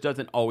 privilege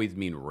doesn't always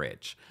mean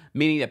rich,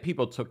 meaning that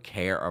people took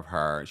care of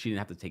her. She didn't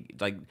have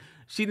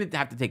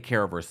to take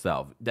care of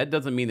herself. That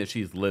doesn't mean that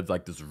she's lived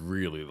like this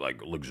really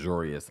like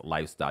luxurious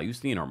lifestyle. You've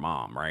seen her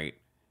mom, right?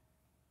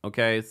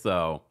 Okay,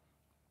 so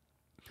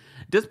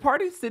does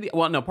Party City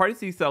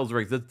sells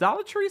wigs. Does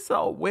Dollar Tree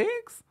sell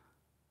wigs?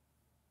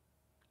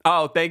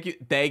 Oh,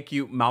 thank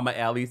you. Mama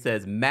Allie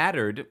says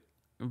mattered,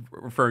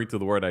 referring to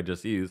the word I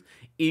just used,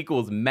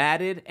 equals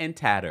matted and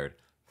tattered.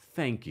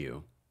 Thank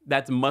you.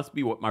 That must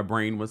be what my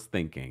brain was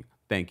thinking.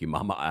 Thank you,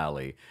 Mama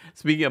Allie.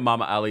 Speaking of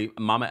Mama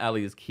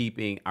Allie is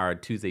keeping our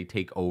Tuesday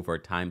Takeover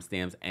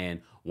timestamps,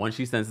 and once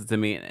she sends it to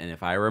me, and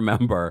if I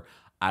remember,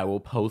 I will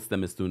post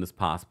them as soon as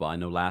possible. I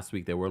know last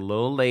week they were a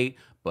little late,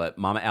 but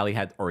Mama Allie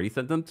had already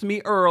sent them to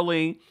me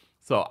early.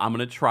 So I'm going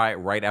to try it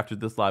right after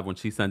this live. When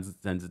she sends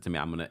it to me,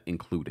 I'm going to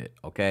include it,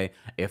 okay?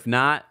 If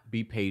not,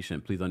 be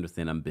patient. Please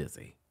understand I'm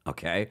busy,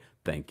 okay?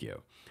 Thank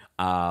you.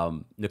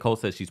 Nicole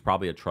says she's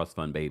probably a trust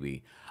fund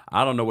baby.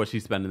 I don't know what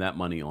she's spending that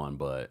money on,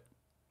 but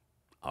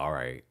all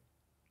right.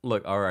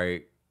 Look, all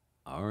right,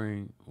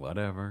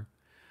 whatever.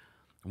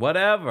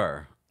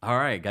 All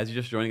right, guys, you're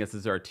just joining us.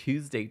 This is our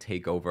Tuesday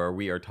Takeover.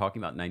 We are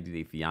talking about 90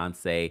 Day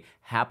Fiancé,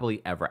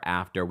 Happily Ever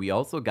After. We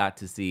also got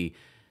to see...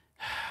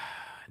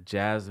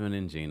 Jasmine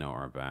and Gina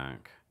are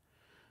back.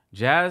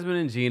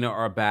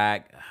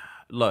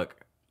 Look,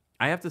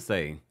 I have to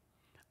say,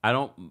 I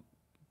don't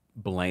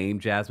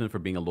blame Jasmine for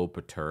being a little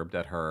perturbed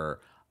that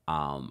her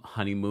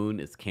honeymoon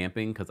is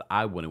camping, because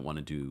I wouldn't want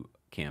to do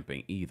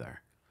camping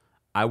either.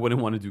 I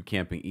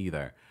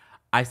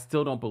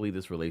still don't believe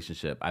this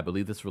relationship. I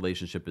believe this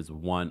relationship is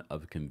one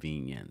of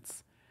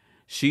convenience.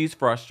 She's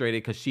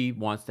frustrated because she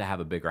wants to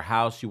have a bigger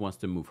house. She wants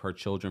to move her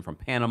children from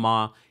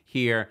Panama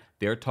here.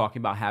 They're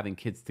talking about having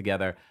kids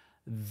together.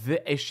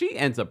 If she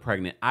ends up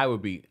pregnant, I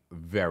would be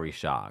very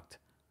shocked.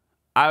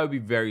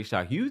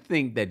 You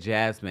think that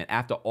Jasmine,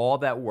 after all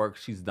that work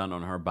she's done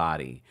on her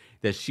body,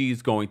 that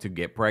she's going to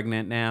get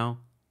pregnant now?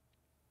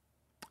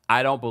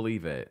 I don't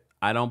believe it.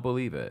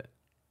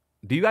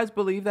 Do you guys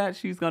believe that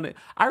she's going to?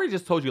 I already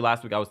just told you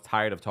last week I was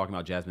tired of talking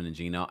about Jasmine and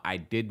Gino. I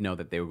did know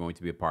that they were going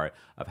to be a part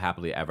of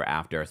Happily Ever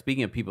After.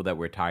 Speaking of people that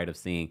we're tired of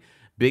seeing,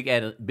 Big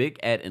Ed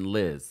and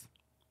Liz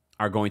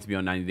are going to be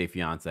on 90 Day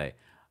Fiancé.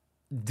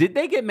 Did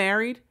they get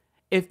married?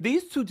 If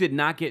these two did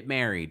not get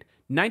married,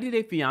 90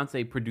 Day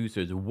Fiancé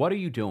producers, what are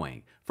you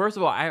doing? First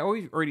of all, I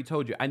already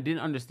told you, I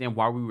didn't understand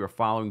why we were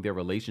following their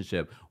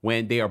relationship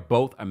when they are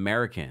both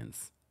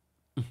Americans.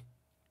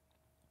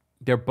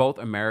 They're both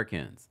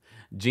Americans.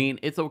 Jean,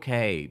 it's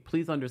okay.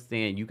 Please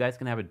understand, you guys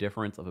can have a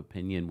difference of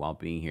opinion while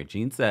being here.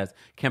 Jean says,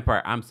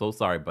 Kempire, I'm so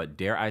sorry, but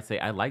dare I say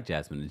I like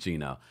Jasmine and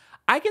Gino.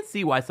 I can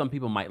see why some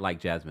people might like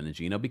Jasmine and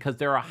Gino because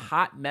they're a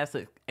hot mess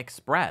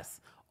express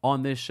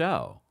on this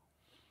show.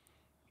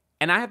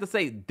 And I have to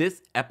say,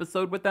 this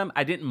episode with them,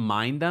 I didn't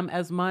mind them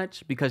as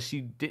much because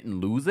she didn't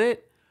lose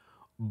it.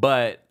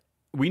 But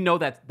we know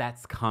that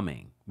that's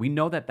coming. We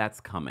know that that's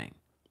coming.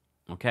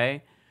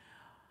 Okay?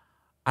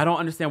 I don't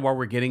understand why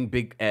we're getting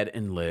Big Ed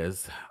and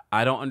Liz.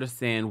 I don't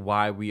understand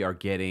why we are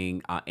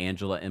getting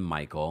Angela and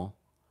Michael.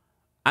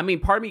 I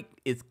mean, part of me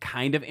is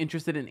kind of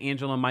interested in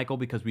Angela and Michael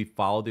because we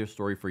followed their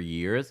story for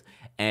years.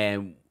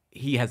 And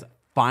he has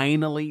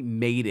finally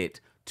made it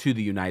to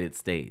the United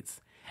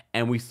States.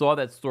 And we saw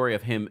that story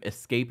of him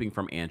escaping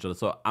from Angela.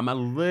 So I'm a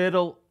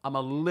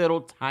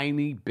little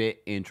tiny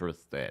bit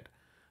interested.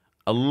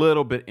 A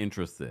little bit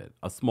interested.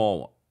 A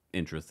small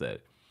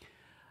interested.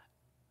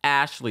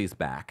 Ashley's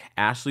back.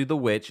 Ashley the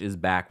witch is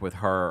back with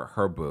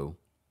her boo.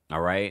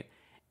 All right.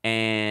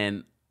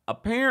 And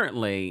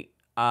apparently,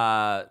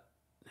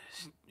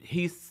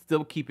 he's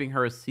still keeping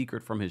her a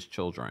secret from his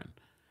children.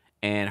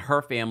 And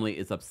her family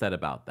is upset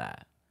about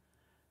that.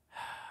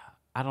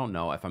 I don't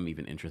know if I'm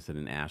even interested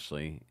in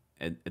Ashley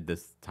at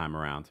this time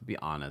around, to be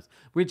honest.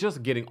 We're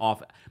just getting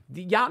off.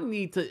 Y'all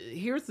need to,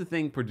 here's the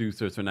thing,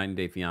 producers for 90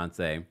 Day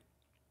Fiancé.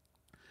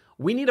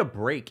 We need a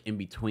break in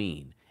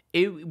between.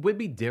 It would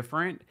be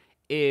different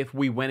if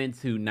we went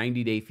into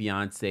 90 Day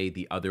Fiancé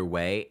the other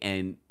way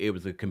and it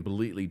was a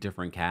completely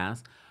different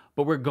cast.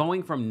 But we're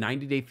going from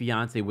 90 Day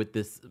Fiancé with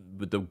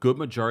the good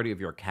majority of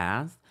your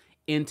cast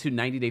into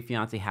 90 Day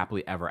Fiancé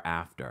Happily Ever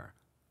After.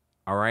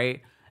 All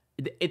right?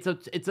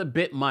 It's a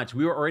bit much.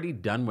 We were already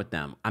done with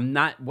them.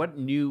 What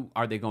new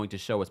are they going to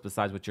show us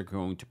besides what you're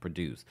going to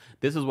produce?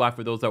 This is why,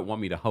 for those that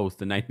want me to host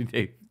the 90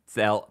 Day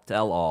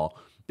Tell-All,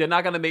 they're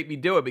not going to make me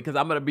do it because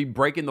I'm going to be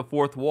breaking the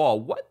fourth wall.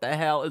 What the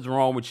hell is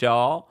wrong with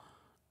y'all?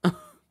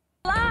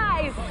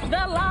 Lies!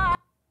 The lie!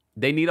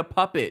 They need a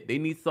puppet. They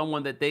need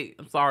someone that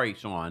I'm sorry,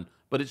 Sean,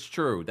 but it's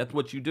true. That's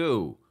what you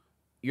do.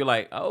 You're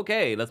like,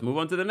 okay, let's move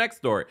on to the next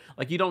story.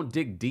 Like, you don't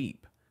dig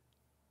deep.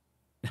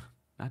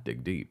 Not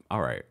dig deep.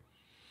 All right.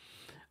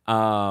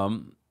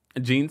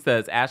 Jean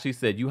says, Ashley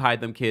said, you hide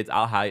them kids,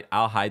 I'll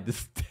hide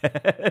this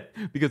debt.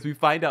 Because we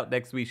find out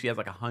next week she has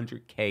like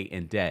 $100K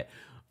in debt.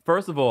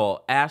 First of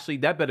all, Ashley,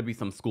 that better be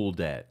some school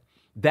debt.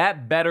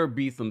 That better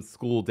be some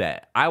school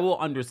debt. I will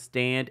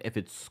understand if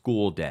it's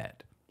school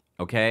debt,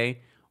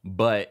 okay?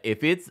 But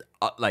if it's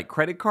like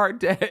credit card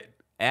debt,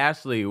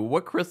 Ashley,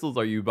 what crystals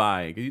are you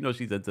buying? Because you know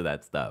she's into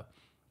that stuff.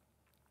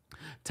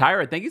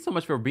 Tyra, thank you so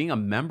much for being a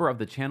member of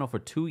the channel for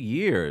 2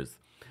 years.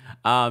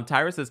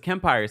 Tyra says,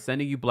 Kempire,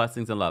 sending you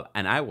blessings and love.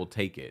 And I will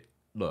take it.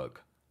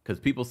 Look, because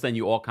people send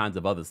you all kinds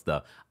of other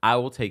stuff. I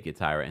will take it,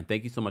 Tyra. And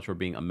thank you so much for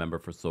being a member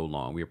for so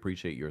long. We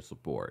appreciate your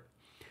support.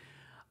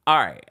 All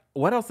right.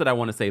 What else did I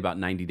want to say about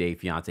 90 Day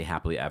Fiancé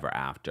Happily Ever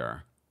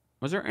After?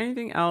 Was there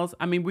anything else?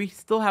 I mean, we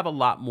still have a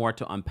lot more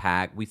to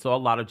unpack. We saw a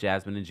lot of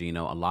Jasmine and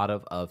Gino, a lot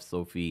of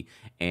Sophie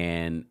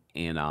and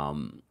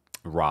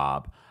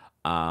Rob.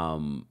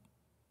 And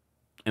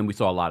we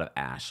saw a lot of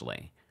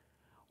Ashley.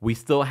 We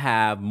still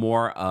have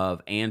more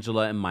of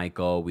Angela and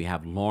Michael. We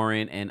have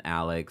Lauren and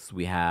Alex.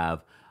 We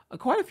have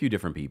quite a few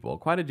different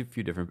people.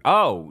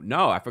 Oh,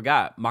 no, I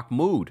forgot.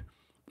 Mahmoud.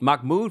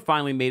 Mahmoud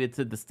finally made it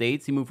to the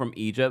States. He moved from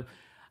Egypt.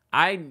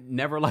 I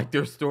never liked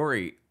their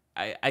story.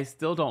 I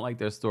still don't like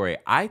their story.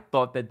 I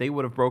thought that they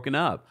would have broken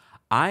up.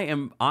 I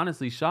am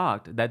honestly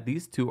shocked that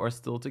these two are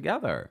still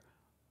together.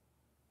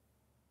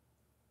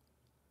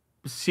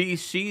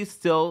 She's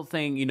still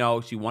saying, you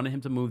know, she wanted him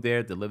to move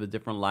there to live a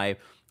different life.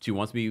 She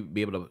wants to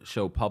be able to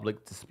show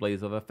public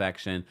displays of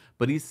affection.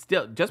 But he's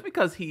still, just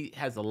because he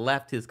has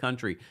left his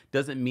country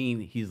doesn't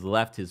mean he's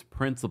left his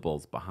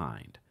principles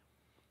behind.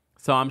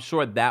 So I'm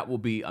sure that will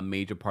be a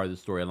major part of the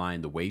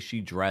storyline. The way she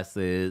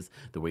dresses,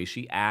 the way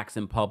she acts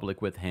in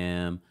public with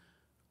him.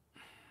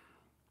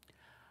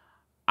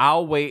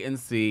 I'll wait and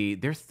see.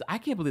 I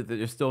can't believe that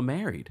they're still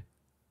married.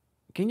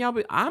 Can y'all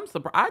be? I'm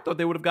surprised. I thought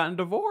they would have gotten a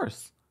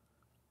divorce.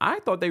 I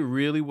thought they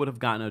really would have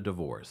gotten a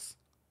divorce.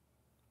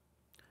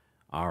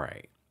 All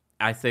right.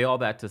 I say all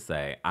that to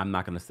say, I'm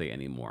not going to say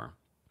anymore.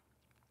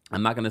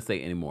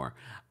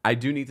 I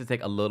do need to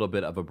take a little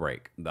bit of a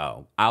break,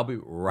 though. I'll be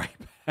right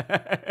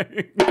back.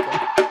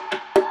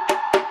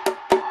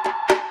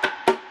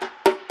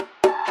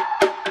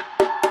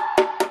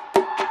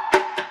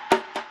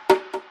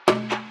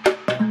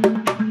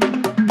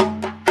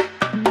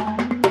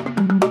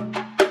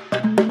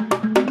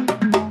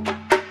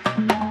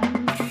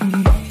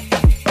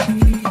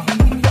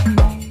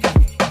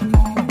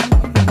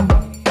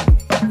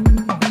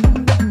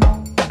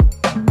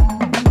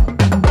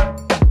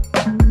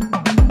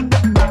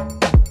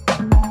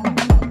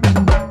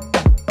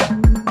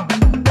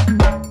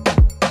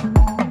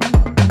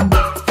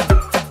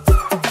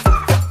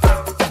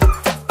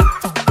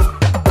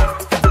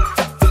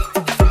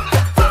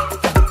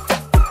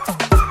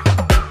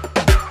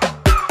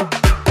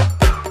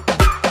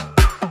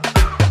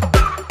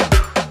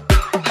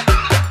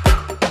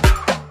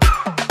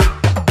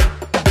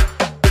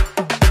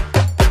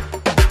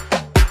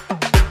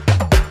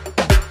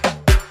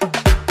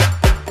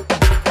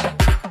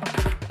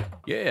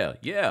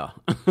 Yeah.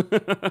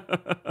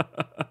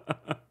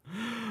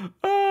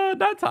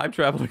 Not time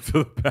traveling to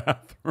the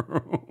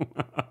bathroom.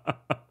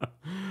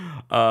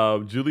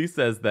 Julie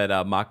says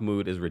that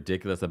Mahmoud is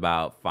ridiculous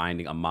about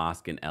finding a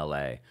mosque in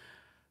LA.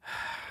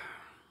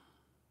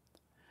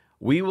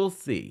 We will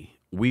see.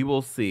 We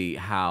will see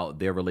how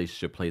their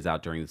relationship plays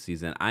out during the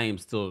season. I am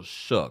still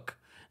shook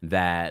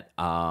that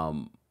they're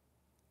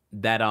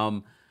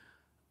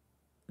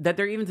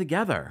even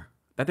together.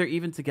 That they're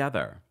even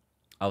together.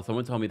 Oh,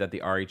 someone told me that the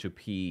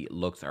RHOP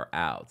looks are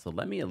out. So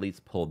let me at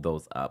least pull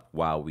those up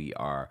while we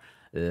are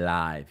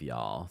live,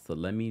 y'all. So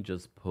let me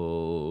just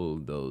pull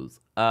those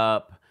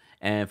up.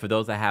 And for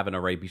those that haven't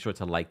already, be sure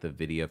to like the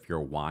video if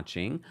you're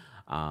watching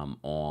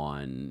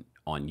on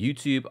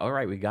YouTube. All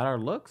right, we got our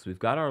looks. We've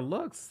got our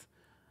looks.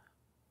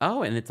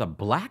 Oh, and it's a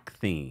black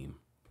theme.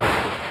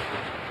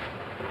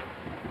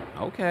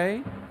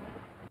 Okay.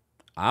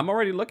 I'm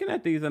already looking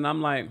at these and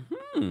I'm like,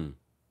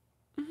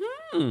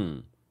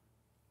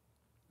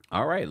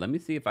 All right, let me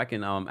see if I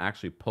can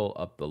actually pull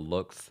up the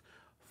looks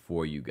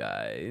for you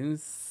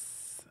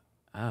guys.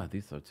 Ah,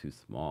 these are too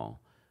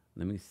small.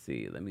 Let me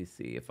see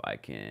if I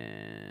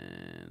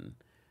can.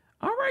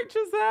 All right,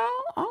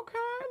 Giselle. Okay,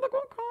 look,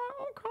 okay.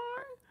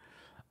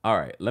 All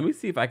right, let me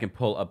see if I can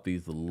pull up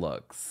these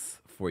looks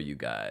for you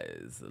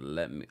guys.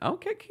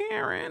 Okay,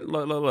 Karen.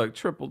 Look,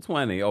 triple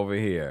 20 over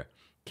here.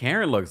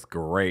 Karen looks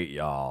great,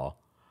 y'all.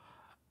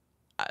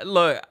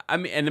 Look, I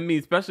mean,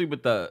 especially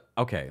with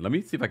okay, let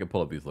me see if I can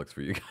pull up these looks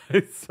for you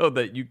guys so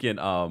that you can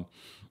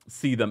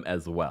see them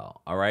as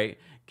well. All right,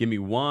 give me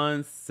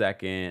 1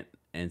 second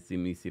and see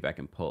if I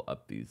can pull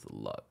up these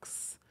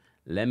looks.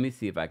 Let me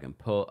see if I can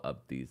pull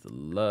up these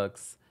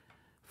looks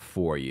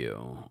for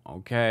you.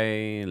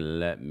 Okay,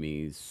 let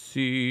me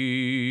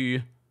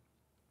see.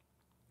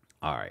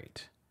 All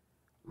right,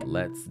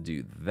 let's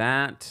do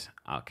that.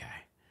 Okay,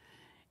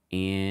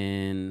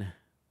 and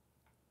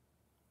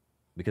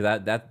because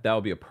that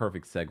would be a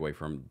perfect segue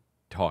from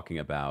talking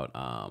about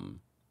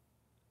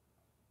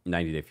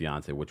 90 Day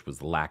Fiancé, which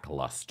was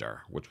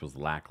lackluster.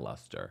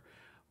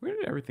 Where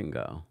did everything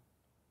go?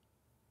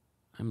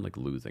 I'm like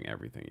losing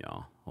everything,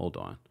 y'all. Hold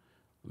on.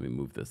 Let me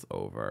move this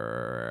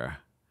over.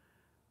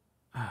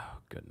 Oh,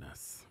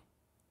 goodness.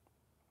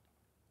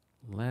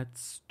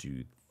 Let's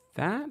do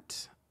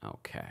that.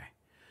 Okay.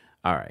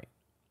 All right.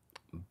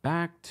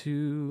 Back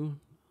to...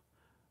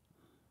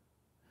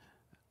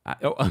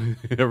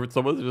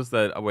 someone just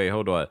said, oh, wait,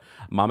 hold on.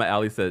 Mama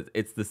Allie says,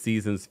 it's the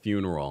season's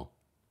funeral.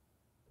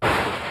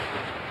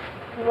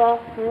 Well,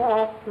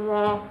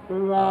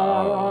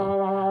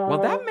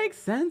 that makes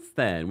sense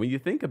then. When you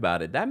think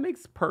about it, that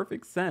makes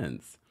perfect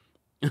sense.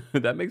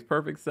 That makes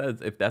perfect sense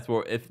if that's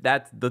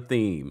the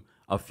theme,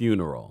 a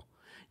funeral.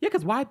 Yeah,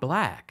 because why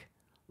black?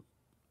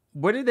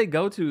 Where did they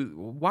go to?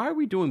 Why are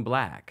we doing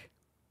black?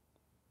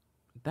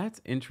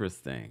 That's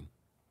interesting.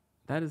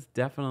 That is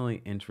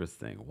definitely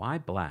interesting. Why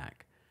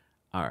black?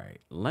 All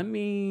right,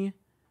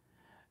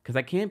 because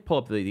I can't pull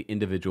up the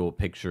individual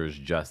pictures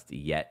just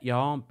yet,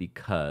 y'all,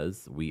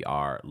 because we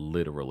are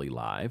literally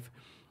live.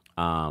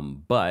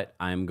 But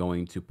I'm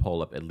going to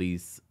pull up at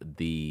least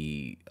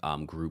the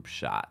group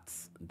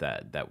shots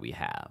that we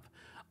have.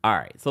 All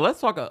right, so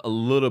let's talk a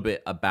little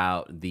bit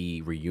about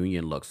the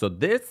reunion look. So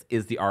this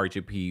is the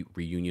RHOP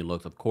reunion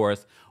looks. Of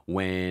course,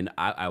 when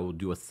I will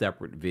do a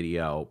separate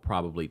video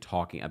probably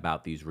talking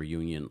about these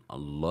reunion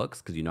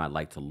looks, because, I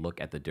like to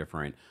look at the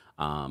different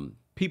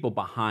people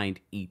behind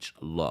each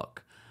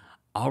look.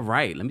 All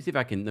right, let me see if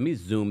let me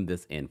zoom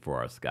this in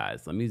for us,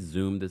 guys. Let me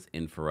zoom this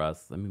in for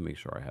us. Let me make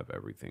sure I have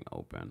everything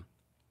open.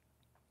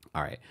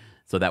 All right,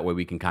 so that way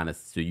we can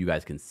so you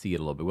guys can see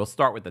it a little bit. We'll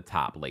start with the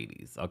top,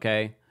 ladies,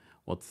 okay?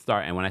 We'll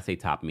start, and when I say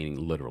top,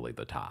 meaning literally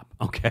the top,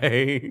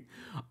 okay?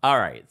 All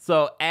right,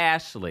 so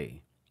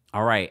Ashley.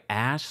 All right,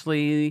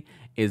 Ashley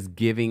is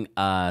giving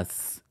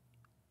us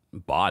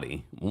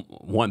body.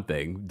 One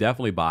thing,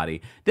 definitely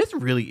body. This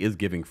really is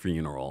giving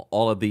funeral.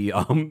 All of the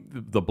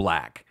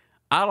black.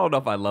 I don't know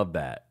if I love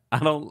that. I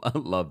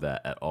don't love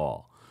that at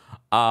all.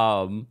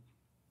 I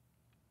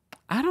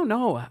don't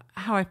know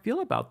how I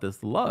feel about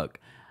this look.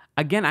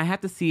 Again, I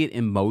have to see it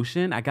in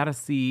motion. I got to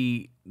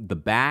see the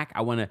back.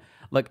 I want to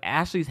look.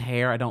 Ashley's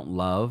hair I don't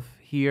love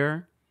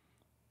here.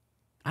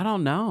 I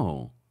don't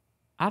know.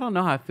 I don't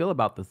know how I feel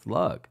about this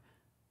look.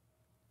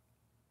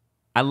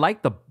 I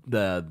like the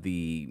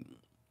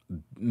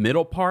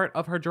middle part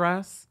of her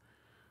dress.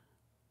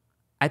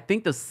 I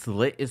think the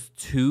slit is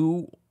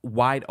too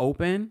wide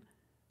open.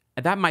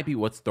 And that might be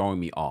what's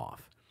throwing me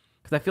off.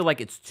 Because I feel like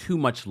it's too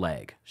much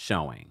leg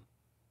showing.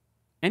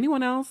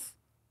 Anyone else?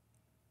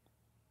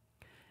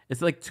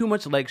 It's like too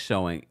much leg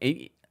showing.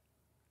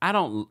 I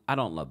don't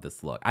love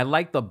this look. I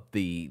like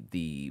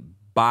the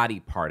body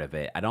part of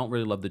it. I don't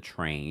really love the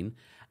train.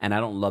 And I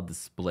don't love the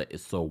split.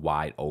 It's so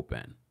wide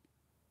open.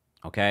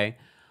 Okay?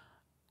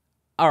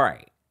 All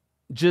right.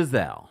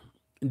 Giselle.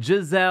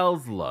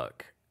 Giselle's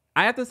look.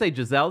 I have to say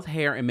Giselle's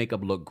hair and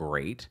makeup look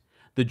great.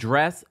 The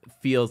dress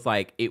feels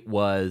like it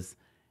was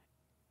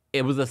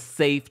a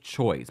safe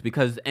choice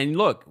because, and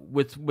look,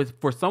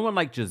 for someone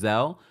like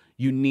Giselle,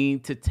 you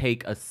need to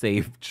take a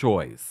safe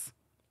choice.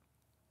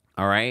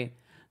 All right?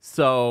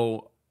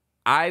 So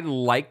I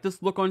like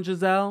this look on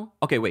Giselle.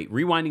 Okay, wait,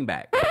 rewinding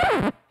back.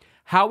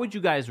 How would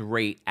you guys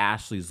rate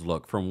Ashley's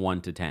look from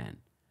 1 to 10?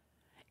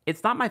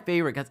 It's not my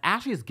favorite because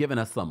Ashley has given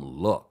us some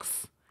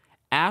looks.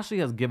 Ashley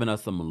has given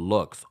us some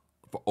looks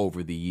for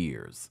over the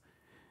years.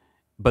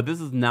 But this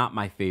is not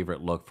my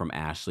favorite look from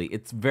Ashley.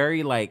 It's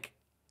very like,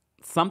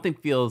 something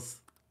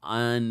feels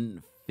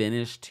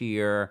unfinished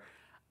here.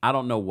 I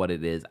don't know what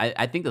it is.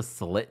 I think the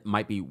slit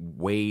might be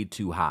way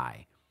too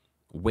high.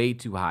 Way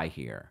too high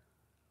here.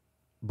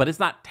 But it's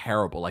not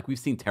terrible. Like, we've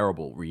seen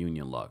terrible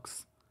reunion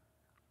looks.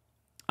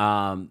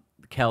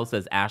 Kel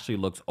says Ashley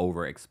looks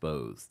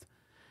overexposed.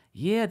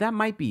 Yeah, that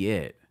might be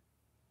it.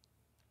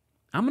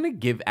 I'm going to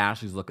give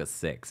Ashley's look a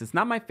 6. It's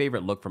not my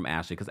favorite look from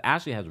Ashley because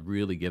Ashley has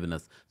really given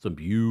us some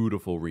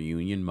beautiful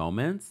reunion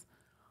moments.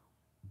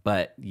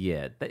 But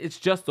yeah, it's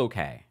just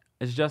okay.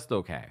 It's just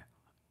okay.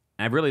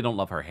 And I really don't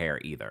love her hair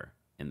either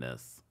in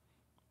this.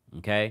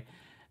 Okay?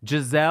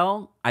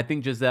 Giselle, I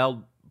think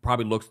Giselle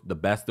probably looks the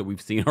best that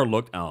we've seen her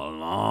look in a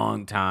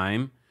long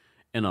time.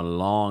 In a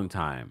long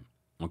time.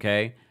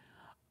 Okay?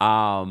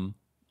 How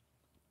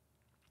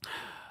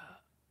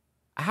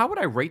would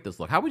I rate this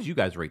look? How would you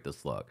guys rate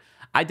this look?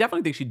 I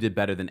definitely think she did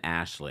better than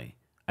Ashley.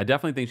 I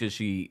definitely think that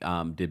she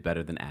did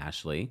better than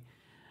Ashley.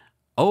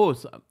 Oh,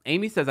 so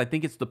Amy says, I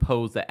think it's the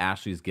pose that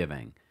Ashley's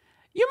giving.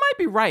 You might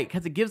be right,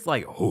 because it gives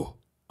like, oh.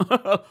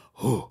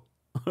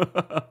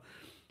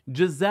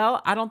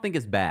 Giselle, I don't think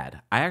it's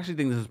bad. I actually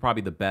think this is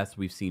probably the best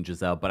we've seen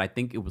Giselle, but I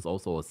think it was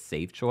also a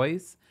safe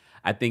choice.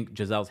 I think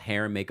Giselle's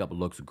hair and makeup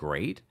looks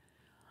great.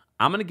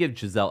 I'm going to give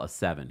Giselle a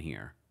 7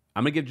 here.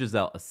 I'm going to give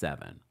Giselle a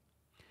 7.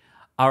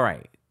 All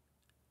right.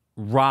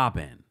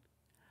 Robin.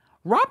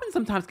 Robin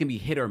sometimes can be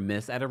hit or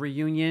miss at a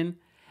reunion.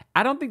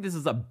 I don't think this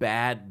is a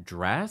bad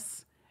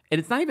dress. And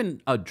it's not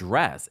even a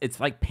dress. It's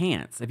like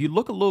pants. If you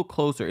look a little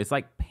closer, it's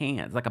like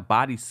pants, like a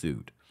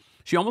bodysuit.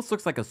 She almost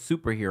looks like a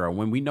superhero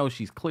when we know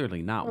she's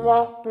clearly not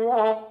one.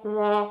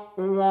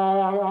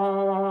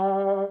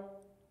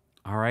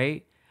 All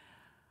right.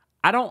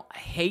 I don't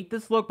hate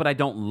this look, but I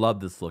don't love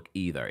this look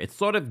either. It's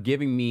sort of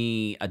giving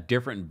me a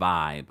different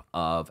vibe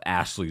of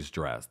Ashley's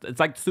dress. It's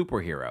like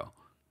superhero.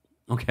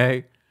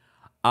 Okay.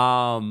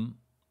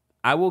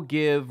 I will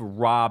give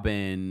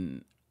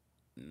Robin,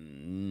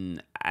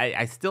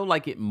 I still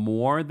like it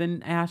more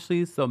than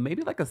Ashley's, so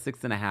maybe like a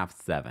 6.5,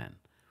 7.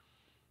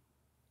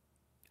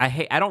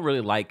 I don't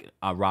really like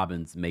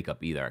Robin's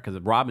makeup either, because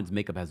Robin's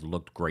makeup has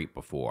looked great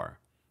before.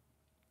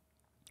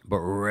 But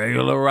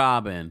regular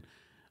Robin,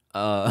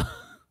 I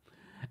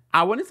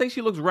wouldn't say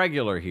she looks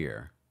regular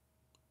here.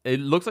 It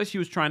looks like she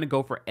was trying to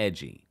go for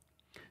edgy.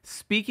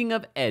 Speaking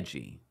of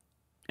edgy,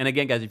 and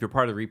again, guys, if you're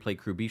part of the replay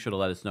crew, be sure to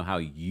let us know how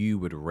you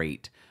would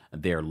rate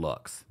their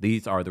looks.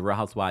 These are the Real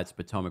Housewives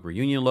Potomac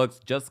reunion looks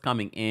just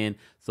coming in.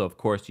 So, of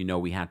course, you know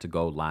we had to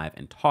go live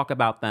and talk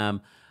about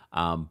them.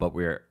 But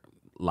we're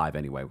live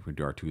anyway. We're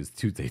doing our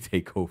Tuesday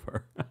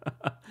takeover.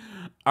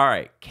 All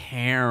right,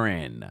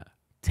 Karen.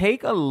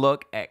 Take a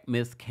look at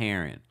Miss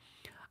Karen.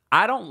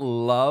 I don't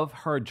love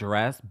her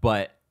dress,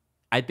 but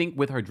I think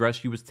with her dress,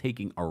 she was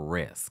taking a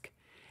risk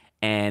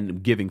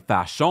and giving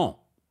fashion.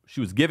 She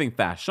was giving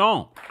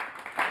fashion.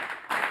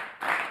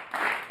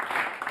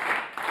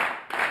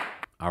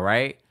 All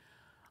right.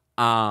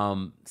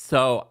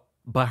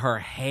 But her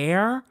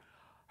hair,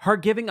 her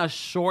giving us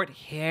short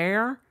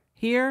hair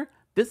here,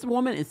 this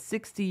woman is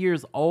 60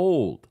 years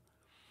old.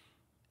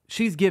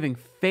 She's giving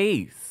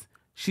face.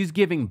 She's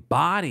giving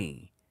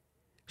body.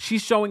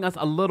 She's showing us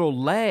a little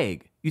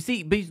leg. You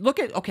see, but look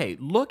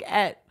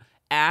at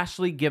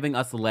Ashley giving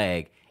us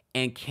leg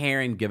and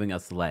Karen giving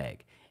us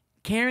leg.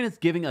 Karen is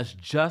giving us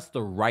just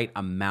the right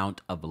amount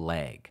of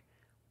leg.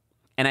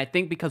 And I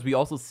think because we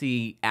also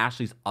see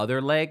Ashley's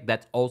other leg,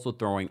 that's also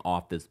throwing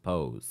off this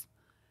pose.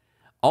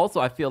 Also,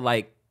 I feel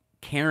like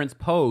Karen's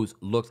pose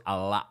looks a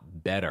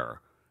lot better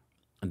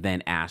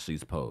than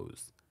Ashley's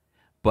pose.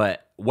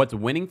 But what's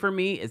winning for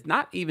me is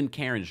not even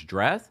Karen's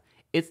dress.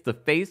 It's the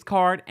face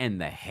card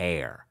and the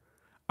hair.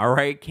 All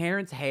right?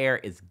 Karen's hair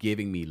is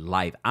giving me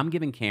life. I'm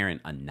giving Karen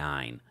a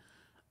 9.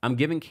 I'm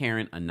giving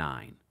Karen a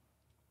 9.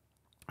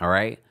 All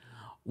right?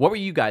 What were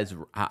you guys,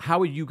 how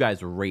would you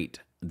guys rate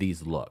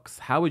these looks?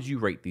 How would you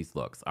rate these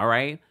looks? All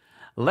right?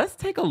 Let's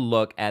take a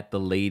look at the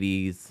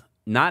ladies,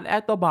 not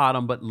at the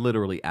bottom, but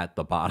literally at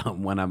the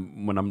bottom when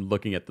I'm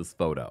looking at this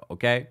photo,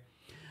 okay?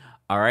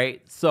 All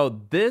right?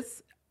 So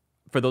this,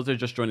 for those that are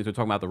just joining us, we're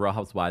talking about the Real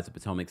Housewives of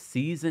Potomac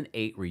Season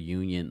 8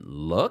 reunion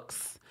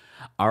looks.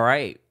 All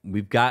right.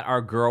 We've got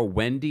our girl,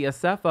 Wendy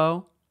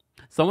Asefo.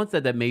 Someone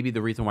said that maybe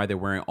the reason why they're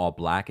wearing all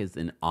black is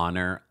in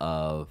honor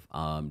of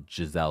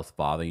Giselle's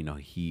father. You know,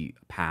 he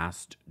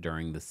passed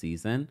during the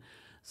season.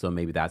 So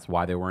maybe that's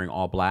why they're wearing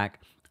all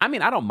black. I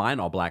mean, I don't mind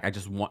all black. I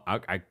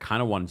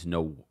kind of wanted to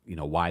know,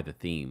 why the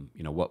theme,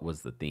 what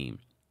was the theme?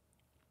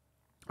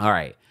 All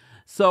right.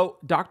 So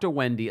Dr.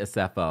 Wendy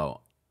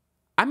Asefo,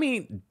 I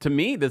mean, to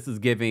me, this is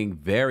giving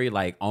very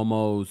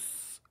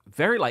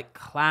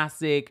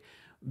classic,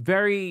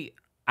 very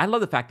I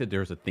love the fact that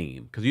there's a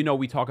theme because,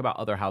 we talk about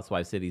other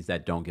housewife cities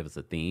that don't give us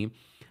a theme.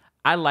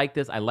 I like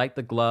this. I like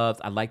the gloves.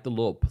 I like the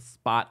little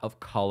spot of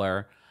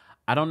color.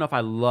 I don't know if I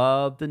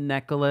love the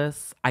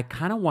necklace. I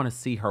kind of want to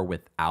see her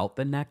without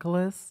the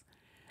necklace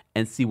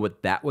and see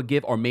what that would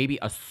give, or maybe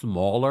a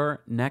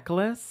smaller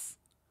necklace.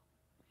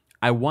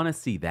 I want to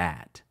see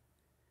that.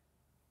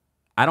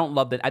 I don't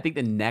love that. I think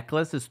the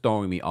necklace is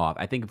throwing me off.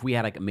 I think if we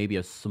had like maybe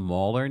a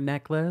smaller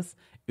necklace,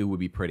 it would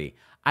be pretty.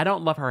 I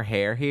don't love her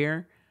hair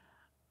here.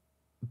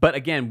 But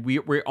again,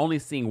 we're only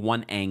seeing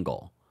one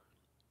angle.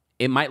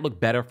 It might look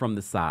better from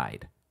the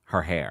side,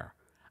 her hair.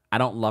 I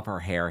don't love her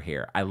hair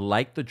here. I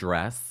like the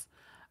dress.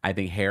 I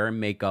think hair and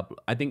makeup.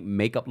 I think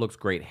makeup looks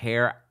great.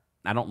 Hair,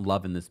 I don't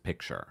love in this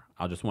picture.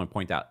 I'll just want to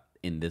point out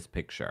in this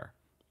picture.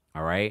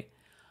 All right?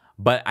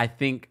 But I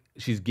think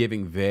she's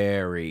giving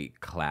very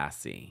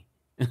classy.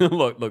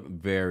 look,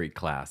 very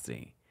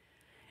classy.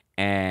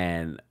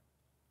 And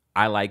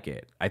I like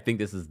it. I think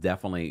this is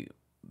definitely,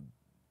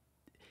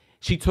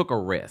 she took a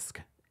risk.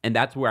 And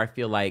that's where I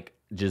feel like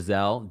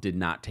Giselle did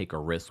not take a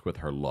risk with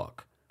her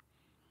look.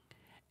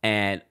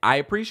 And I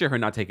appreciate her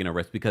not taking a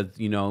risk because,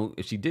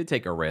 if she did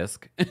take a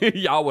risk,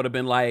 y'all would have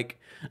been like,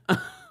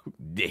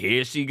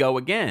 here she go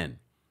again.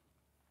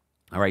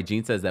 All right,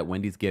 Jean says that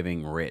Wendy's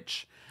giving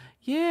rich.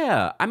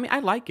 Yeah, I mean, I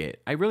like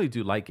it. I really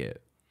do like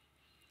it.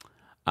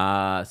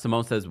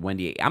 Simone says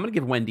Wendy 8. I'm going to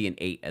give Wendy an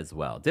 8 as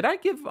well. Did I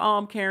give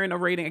Karen a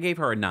rating? I gave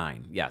her a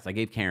 9. Yes, I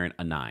gave Karen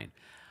a 9.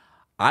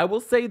 I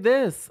will say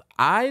this.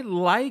 I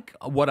like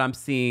what I'm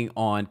seeing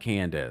on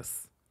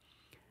Candace.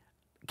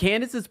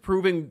 Candace is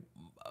proving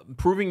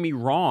me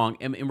wrong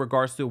in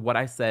regards to what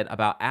I said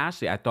about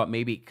Ashley. I thought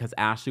maybe because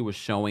Ashley was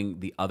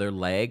showing the other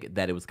leg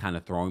that it was kind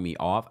of throwing me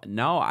off.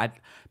 No,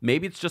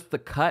 maybe it's just the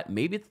cut.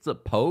 Maybe it's the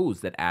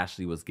pose that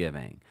Ashley was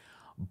giving.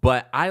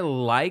 But I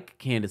like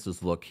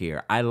Candace's look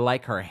here. I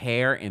like her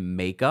hair and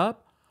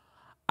makeup.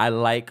 I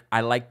like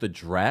the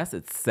dress.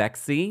 It's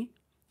sexy.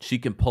 She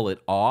can pull it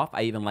off.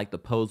 I even like the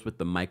pose with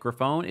the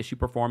microphone. Is she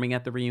performing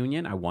at the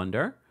reunion? I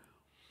wonder.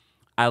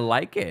 I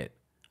like it.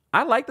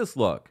 I like this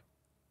look.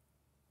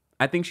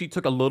 I think she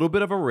took a little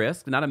bit of a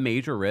risk, not a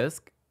major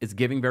risk. It's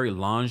giving very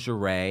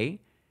lingerie.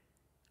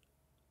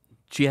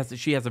 She has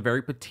a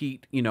very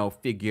petite,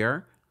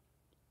 figure.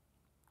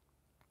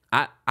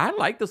 I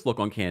like this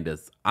look on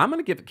Candace. I'm going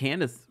to give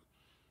Candace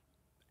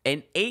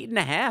an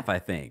 8.5, I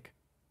think.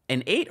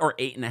 An 8 or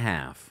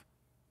 8.5.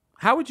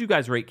 How would you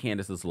guys rate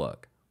Candace's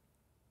look?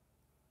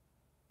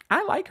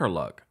 I like her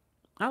look.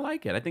 I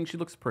like it. I think she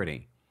looks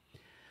pretty.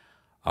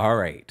 All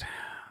right.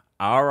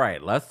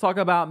 Let's talk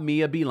about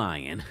Mia be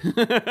lying.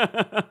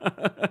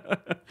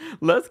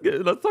 Let's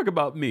talk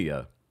about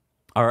Mia.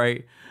 All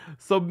right.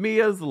 So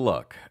Mia's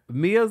look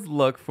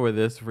for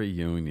this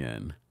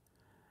reunion.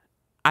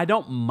 I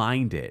don't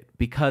mind it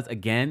because,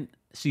 again,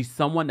 she's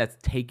someone that's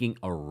taking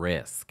a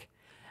risk.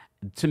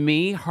 To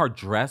me, her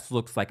dress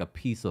looks like a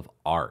piece of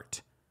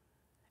art,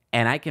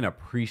 and I can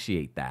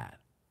appreciate that.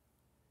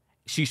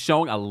 She's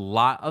showing a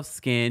lot of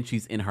skin.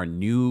 She's in her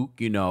new,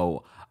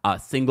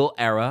 single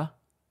era.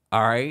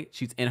 All right.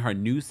 She's in her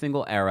new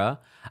single era.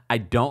 I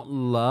don't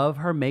love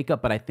her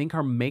makeup, but I think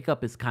her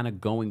makeup is kind of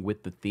going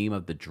with the theme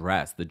of the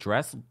dress. The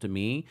dress, to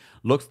me,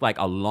 looks like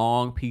a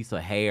long piece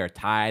of hair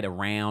tied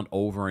around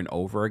over and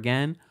over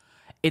again.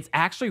 It's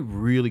actually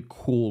really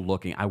cool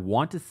looking. I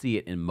want to see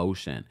it in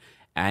motion.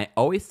 And I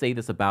always say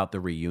this about the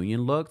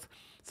reunion looks.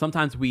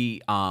 Sometimes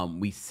we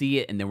see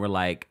it and then we're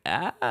like,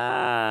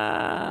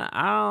 I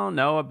don't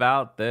know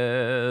about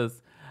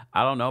this.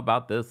 I don't know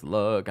about this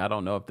look. I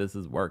don't know if this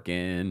is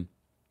working.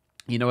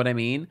 You know what I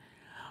mean?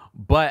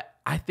 But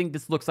I think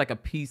this looks like a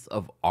piece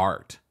of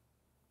art.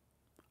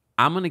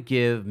 I'm going to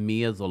give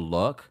Mia's a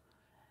look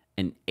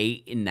an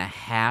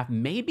 8.5,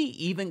 maybe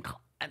even.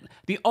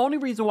 The only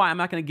reason why I'm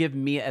not going to give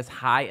Mia as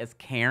high as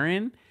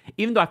Karen,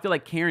 even though I feel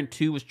like Karen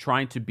too was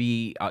trying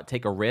to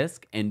take a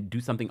risk and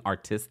do something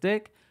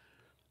artistic.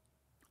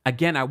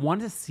 Again, I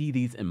want to see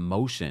these in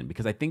motion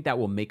because I think that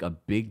will make a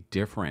big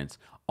difference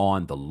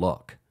on the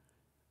look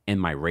in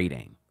my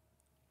rating.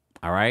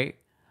 All right?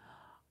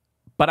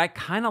 But I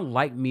kind of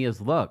like Mia's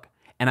look.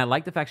 And I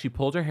like the fact she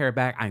pulled her hair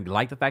back. I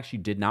like the fact she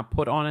did not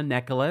put on a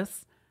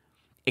necklace.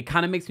 It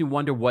kind of makes me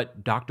wonder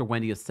what Dr.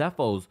 Wendy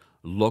Acefo's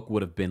look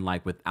would have been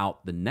like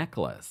without the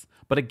necklace.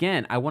 But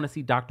again, I want to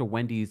see Dr.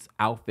 Wendy's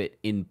outfit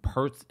in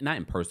person, not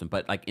in person,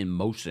 but like in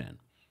motion.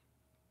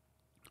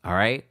 All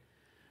right?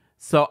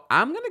 So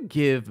I'm going to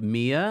give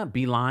Mia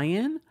Be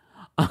Lion.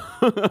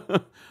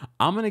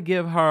 I'm going to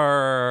give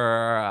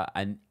her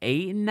an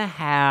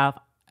 8.5.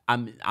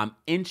 I'm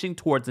inching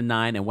towards a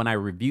 9. And when I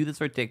review this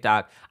for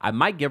TikTok, I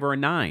might give her a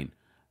 9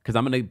 because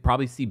I'm going to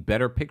probably see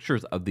better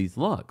pictures of these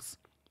looks.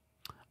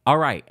 All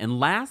right.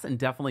 And last and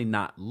definitely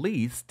not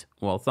least,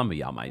 well, some of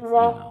y'all might,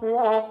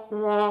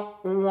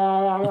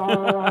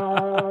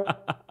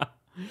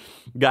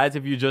 Guys,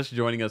 if you're just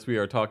joining us, we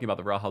are talking about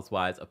the Real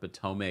Housewives of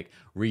Potomac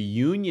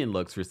reunion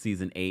looks for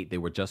season 8. They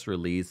were just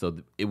released, so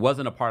it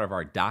wasn't a part of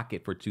our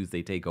docket for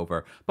Tuesday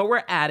Takeover, but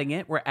we're adding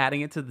it. We're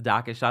adding it to the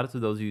docket. Shout out to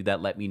those of you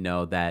that let me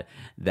know that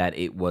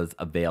it was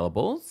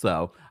available.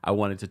 So I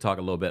wanted to talk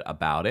a little bit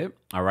about it.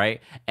 All right.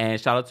 And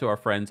shout out to our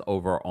friends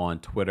over on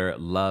Twitter.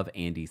 Love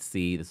Andy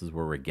C. This is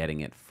where we're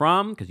getting it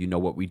from, because you know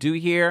what we do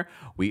here.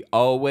 We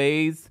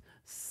always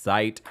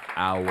cite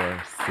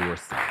our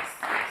sources.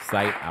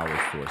 Cite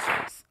our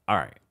sources. All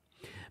right.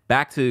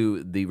 Back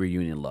to the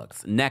reunion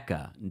looks.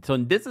 Nneka. So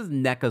this is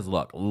Nneka's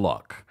look.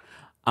 Look.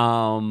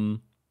 I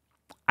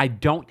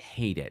don't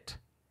hate it.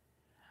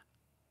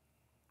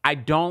 I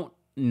don't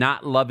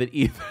not love it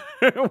either.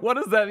 What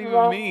does that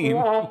even mean?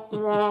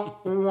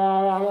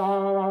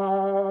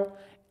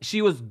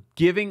 She was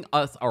giving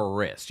us a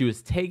risk. She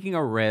was taking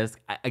a risk.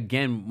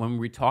 Again, when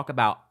we talk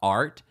about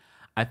art,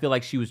 I feel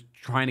like she was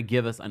trying to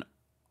give us an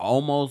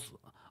almost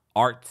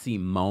artsy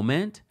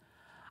moment.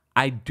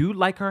 I do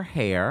like her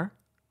hair.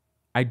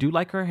 I'm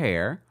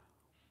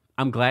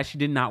glad she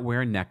did not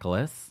wear a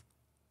necklace.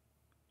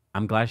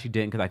 I'm glad she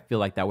didn't, because I feel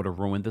like that would have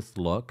ruined this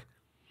look.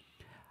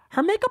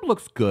 Her makeup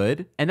looks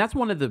good, and that's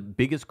one of the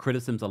biggest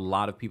criticisms a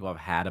lot of people have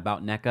had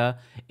about Nneka,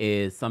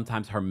 is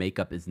sometimes her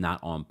makeup is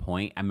not on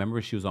point. I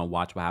remember she was on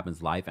Watch What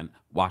Happens Live, and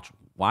Watch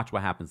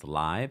What Happens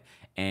Live,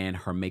 and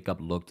her makeup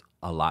looked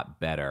a lot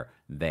better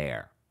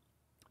there.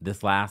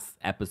 This last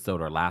episode,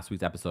 or last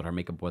week's episode, her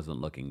makeup wasn't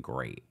looking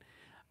great.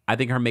 I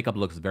think her makeup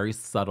looks very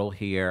subtle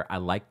here. I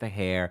like the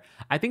hair.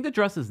 I think the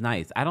dress is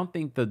nice. I don't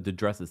think the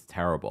dress is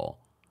terrible.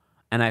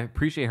 And I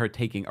appreciate her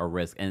taking a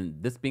risk.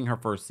 And this being her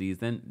first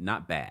season,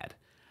 not bad.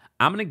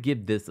 I'm going to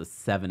give this a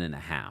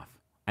 7.5.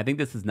 I think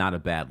this is not a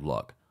bad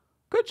look.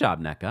 Good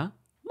job, Nneka.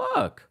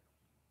 Look.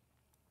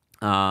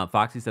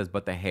 Foxy says,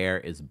 but the hair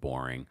is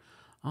boring.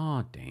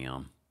 Oh,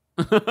 damn.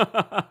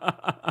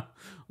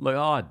 Look,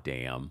 oh,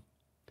 damn.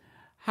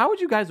 How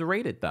would you guys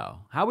rate it, though?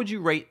 How would you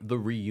rate the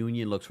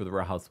reunion looks for the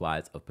Real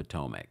Housewives of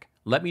Potomac?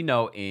 Let me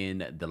know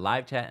in the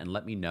live chat, and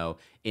let me know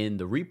in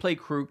the Replay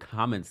Crew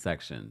comment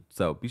section.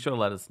 So be sure to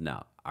let us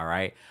know, all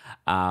right?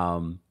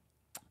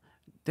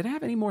 Did I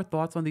have any more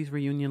thoughts on these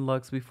reunion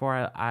looks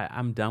before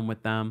I'm done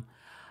with them?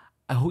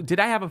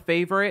 Did I have a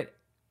favorite?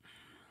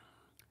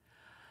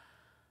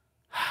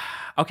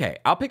 Okay,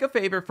 I'll pick a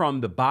favorite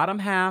from the bottom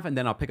half, and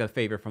then I'll pick a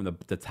favorite from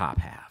the top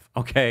half,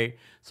 okay?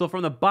 So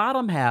from the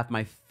bottom half,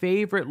 my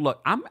favorite look,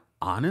 I'm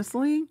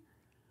honestly,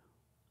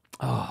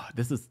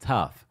 this is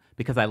tough,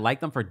 because I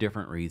like them for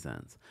different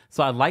reasons.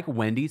 So I like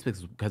Wendy's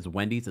because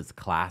Wendy's is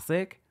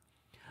classic,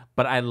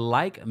 but I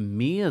like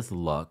Mia's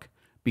look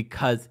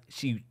because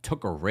she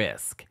took a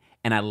risk.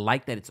 And I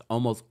like that it's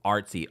almost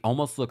artsy,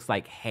 almost looks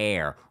like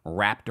hair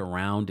wrapped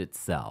around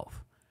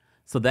itself.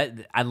 So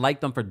that I like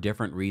them for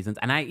different reasons.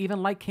 And I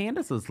even like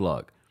Candace's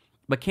look.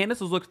 But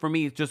Candace's look for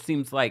me, it just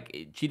seems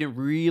like she didn't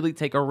really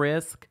take a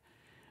risk.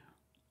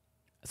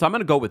 So I'm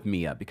going to go with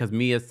Mia because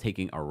Mia's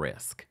taking a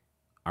risk.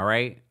 All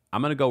right? I'm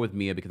going to go with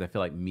Mia because I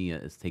feel like Mia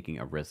is taking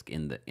a risk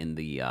in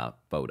the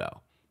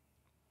photo.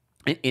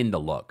 In the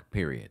look,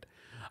 period.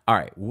 All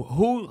right.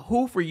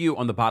 Who for you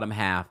on the bottom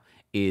half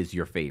is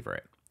your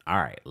favorite? All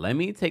right. Let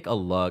me take a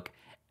look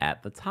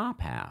at the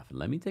top half.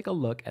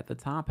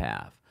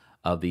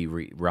 Of the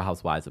Real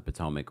Housewives of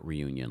Potomac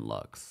reunion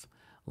looks.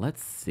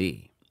 Let's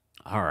see.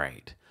 All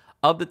right.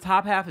 Of the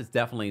top half is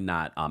definitely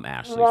not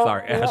Ashley.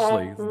 Sorry,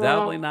 Ashley. It's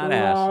definitely not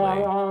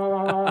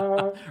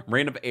Ashley.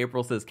 Rain of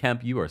April says,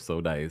 Kemp, you are so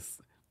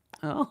nice.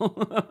 Oh.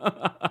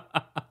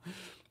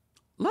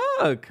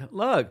 Look.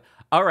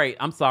 All right,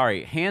 I'm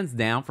sorry. Hands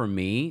down for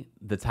me,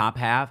 the top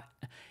half.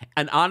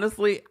 And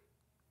honestly,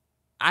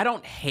 I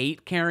don't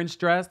hate Karen's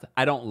dress.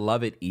 I don't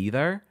love it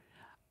either.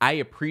 I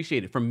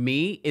appreciate it. For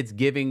me, it's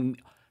giving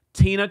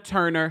Tina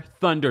Turner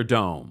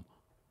Thunderdome.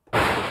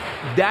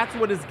 That's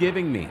what it's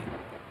giving me.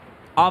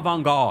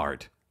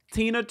 Avant-garde.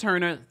 Tina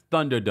Turner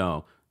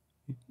Thunderdome.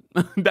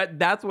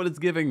 That's what it's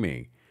giving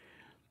me.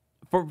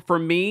 For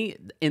me,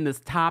 in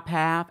this top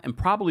half, and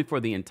probably for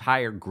the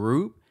entire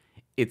group,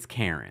 it's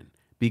Karen.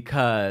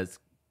 Because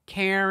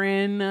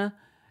Karen,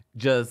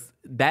 just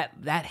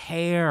that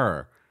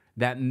hair,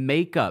 that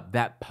makeup,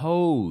 that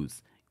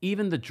pose,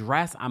 even the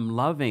dress I'm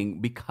loving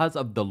because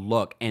of the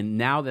look. And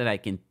now that I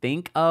can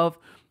think of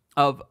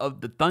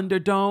the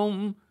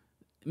Thunderdome,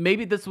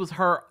 maybe this was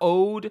her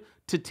ode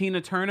to Tina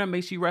Turner.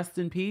 May she rest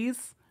in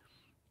peace.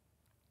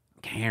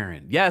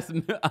 Karen. Yes.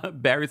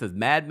 Barry says,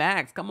 Mad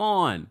Max. Come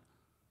on.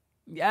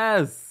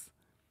 Yes.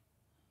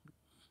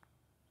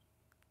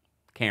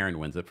 Karen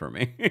wins it for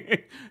me.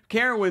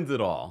 Karen wins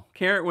it all.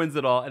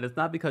 And it's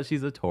not because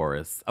she's a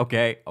Taurus.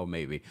 Okay. Oh,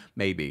 maybe.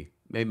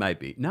 It might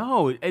be.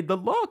 No, the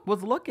look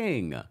was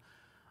looking.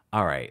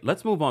 All right,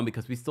 let's move on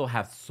because we still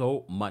have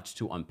so much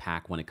to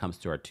unpack when it comes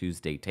to our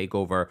Tuesday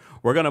takeover.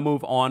 We're going to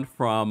move on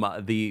from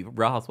the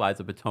Real Housewives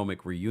of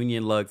Potomac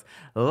reunion looks.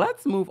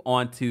 Let's move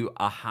on to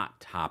a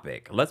hot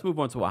topic.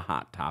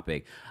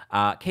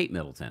 Kate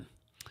Middleton.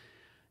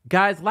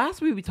 Guys, last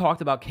week we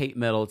talked about Kate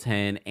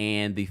Middleton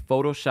and the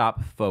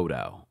Photoshop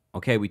photo.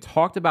 Okay, we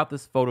talked about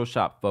this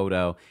Photoshop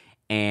photo,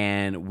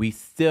 and we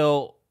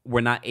still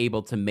were not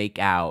able to make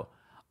out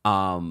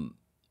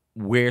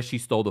where she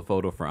stole the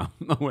photo from.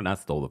 Well, not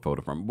stole the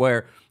photo from.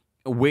 Where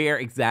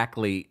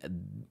exactly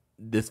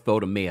this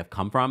photo may have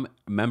come from.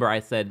 Remember, I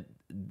said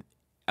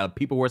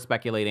people were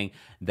speculating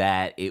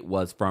that it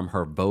was from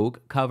her Vogue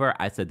cover.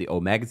 I said the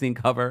O Magazine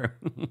cover.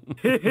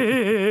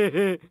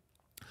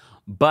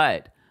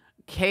 But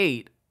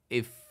Kate,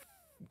 if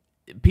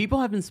people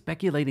have been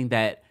speculating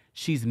that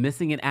she's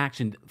missing in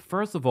action,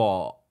 first of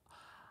all,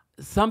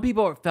 some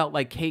people felt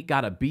like Kate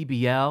got a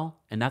BBL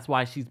and that's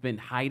why she's been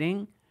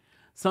hiding.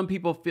 Some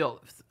people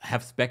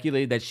have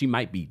speculated that she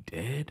might be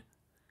dead.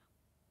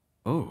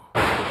 Oh.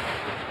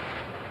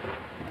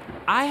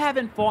 I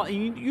haven't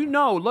fallen,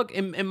 look,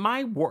 in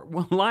my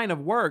line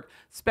of work,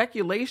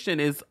 speculation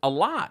is a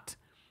lot.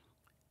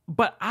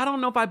 But I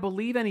don't know if I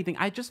believe anything.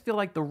 I just feel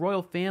like the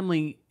royal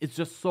family is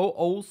just so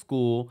old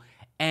school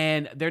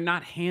and they're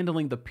not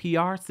handling the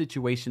PR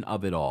situation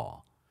of it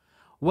all.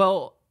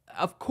 Well,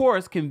 of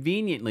course,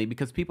 conveniently,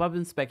 because people have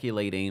been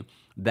speculating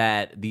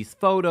that these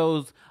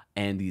photos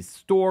and these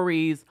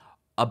stories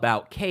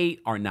about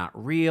Kate are not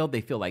real.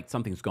 They feel like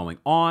something's going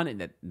on and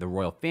that the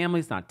royal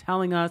family's not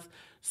telling us.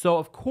 So,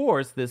 of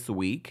course, this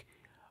week,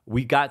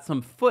 we got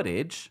some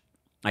footage.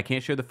 I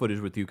can't share the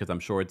footage with you because I'm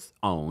sure it's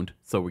owned,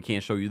 so we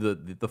can't show you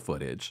the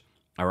footage,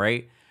 all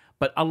right?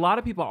 But a lot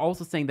of people are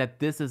also saying that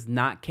this is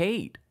not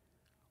Kate.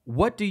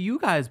 What do you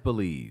guys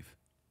believe?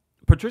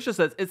 Patricia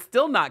says, it's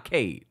still not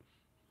Kate.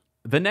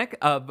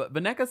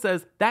 Vaneka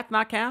says, that's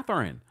not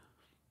Catherine.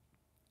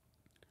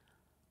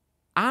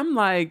 I'm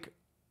like,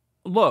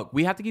 look,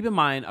 we have to keep in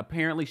mind,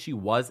 apparently she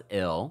was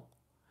ill,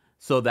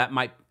 so that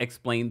might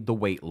explain the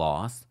weight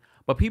loss.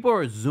 But people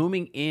are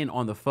zooming in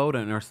on the photo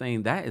and are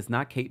saying that is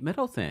not Kate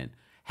Middleton.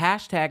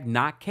 Hashtag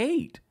not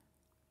Kate.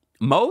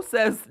 Mo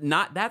says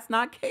that's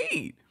not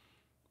Kate.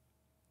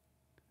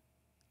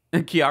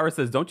 And Kiara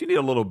says, don't you need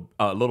a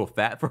little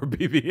fat for a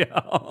BBL?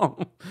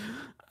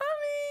 I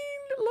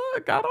mean,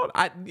 look,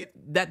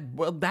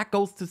 that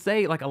goes to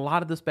say, like, a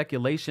lot of the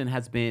speculation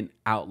has been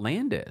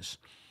outlandish.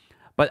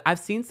 But I've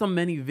seen so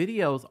many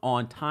videos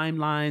on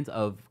timelines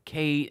of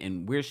Kate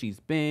and where she's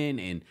been,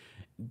 and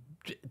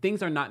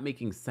things are not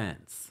making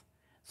sense.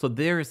 So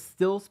there is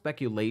still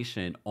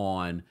speculation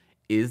on,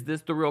 is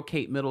this the real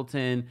Kate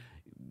Middleton?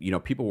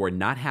 People were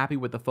not happy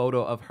with the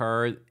photo of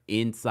her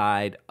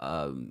inside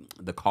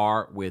the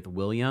car with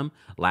William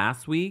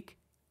last week.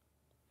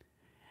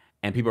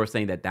 And people are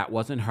saying that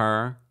wasn't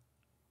her.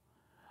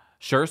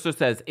 Scherster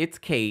says it's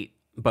Kate,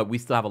 but we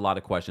still have a lot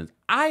of questions.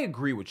 I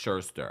agree with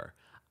Scherster.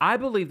 I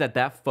believe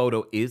that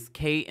photo is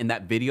Kate, and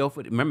that video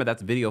footage, remember,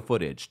 that's video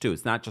footage too.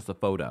 It's not just a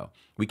photo.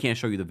 We can't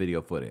show you the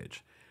video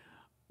footage.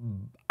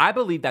 I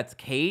believe that's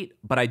Kate,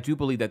 but I do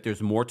believe that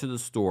there's more to the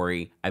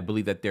story. I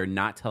believe that they're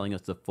not telling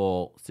us the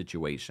full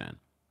situation.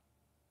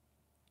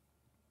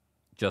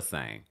 Just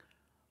saying.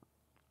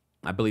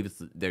 I believe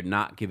they're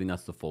not giving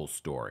us the full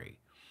story.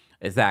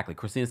 Exactly.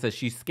 Christina says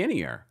she's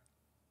skinnier.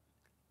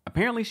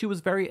 Apparently she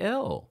was very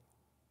ill.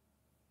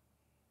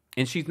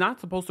 And she's not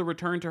supposed to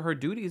return to her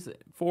duties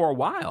for a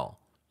while.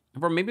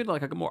 For maybe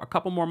like a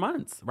couple more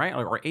months, right?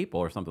 Or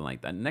April or something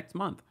like that, next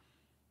month.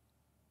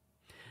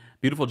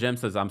 Beautiful Gem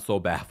says, I'm so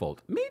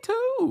baffled. Me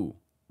too.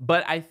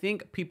 But I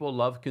think people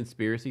love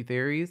conspiracy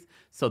theories,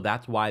 so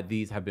that's why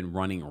these have been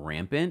running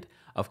rampant.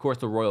 Of course,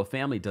 the royal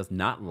family does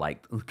not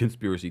like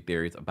conspiracy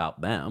theories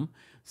about them.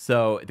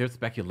 So there's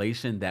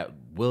speculation that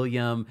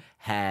William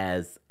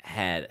has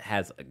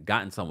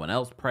gotten someone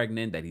else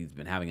pregnant, that he's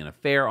been having an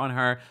affair on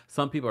her.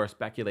 Some people are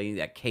speculating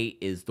that Kate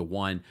is the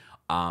one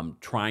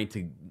trying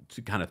to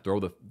kind of throw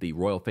the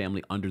royal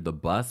family under the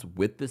bus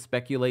with this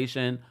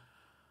speculation.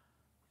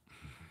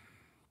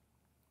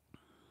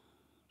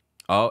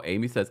 Oh,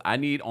 Amy says, I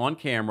need on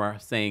camera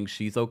saying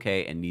she's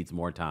okay and needs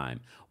more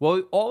time.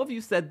 Well, all of you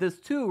said this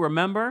too,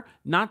 remember?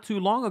 Not too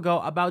long ago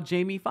about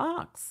Jamie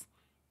Foxx.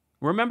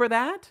 Remember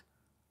that?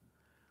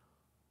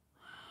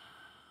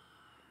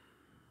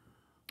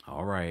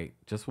 All right.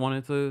 Just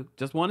wanted to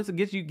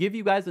give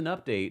you guys an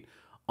update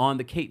on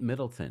the Kate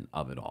Middleton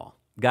of it all.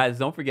 Guys,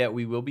 don't forget,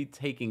 we will be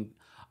taking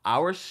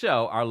our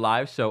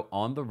live show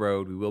on the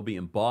road. We will be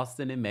in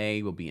Boston in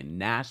May. We'll be in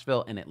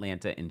Nashville and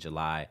Atlanta in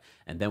July.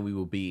 And then we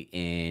will be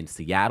in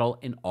Seattle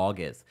in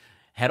August.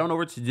 Head on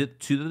over to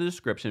the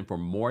description for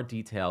more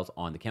details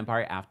on the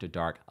Kempire After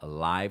Dark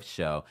live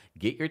show.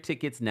 Get your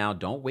tickets now.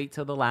 Don't wait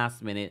till the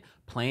last minute.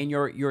 Plan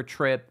your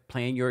trip.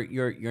 Plan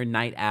your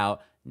night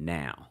out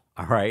now.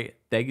 All right.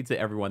 Thank you to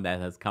everyone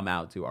that has come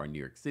out to our New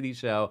York City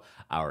show,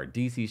 our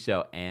DC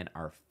show, and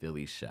our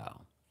Philly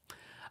show.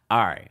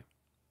 All right.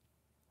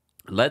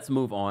 Let's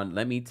move on.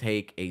 Let me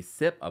take a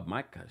sip of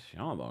my Cachon.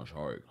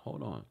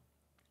 Hold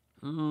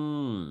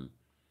on.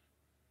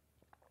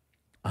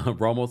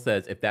 Romo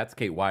says, if that's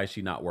Kate, why is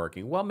she not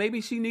working? Well, maybe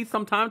she needs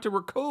some time to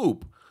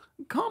recoup.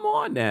 Come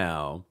on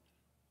now.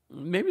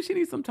 Maybe she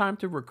needs some time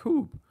to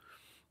recoup.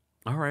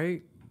 All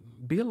right.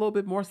 Be a little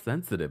bit more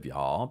sensitive,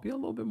 y'all. Be a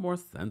little bit more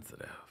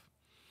sensitive.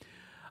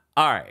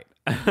 All right.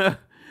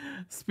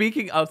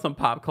 Speaking of some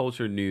pop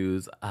culture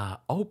news,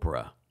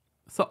 OPRAH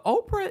So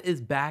Oprah is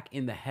back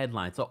in the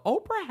headlines. So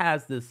Oprah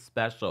has this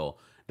special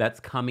that's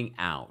coming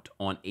out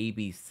on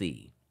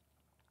ABC.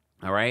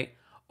 All right.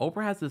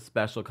 Oprah has this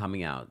special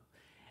coming out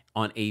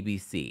on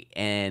ABC.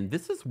 And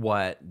this is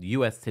what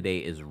US Today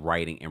is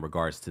writing in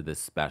regards to this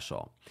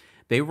special.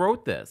 They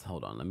wrote this.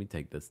 Hold on. Let me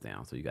take this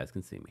down so you guys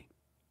can see me.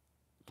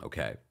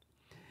 Okay.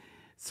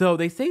 So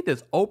they say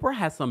this: Oprah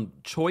has some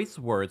choice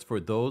words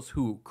for those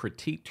who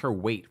critiqued her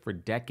weight for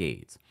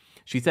decades.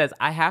 She says,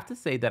 I have to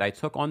say that I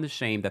took on the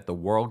shame that the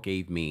world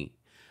gave me.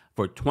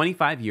 For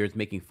 25 years,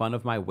 making fun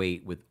of my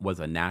weight was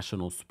a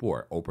national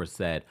sport, Oprah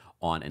said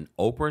on an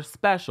Oprah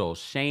special,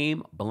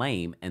 Shame,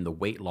 Blame, and the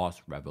Weight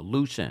Loss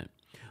Revolution,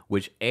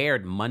 which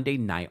aired Monday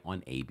night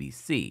on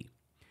ABC.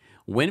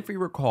 Winfrey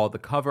recalled the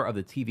cover of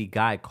the TV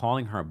Guide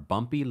calling her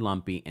bumpy,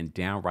 lumpy, and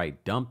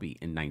downright dumpy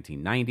in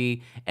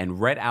 1990 and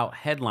read out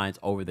headlines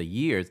over the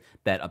years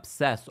that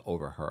obsessed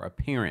over her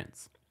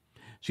appearance.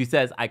 She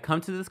says, I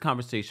come to this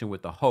conversation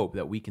with the hope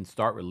that we can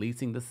start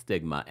releasing the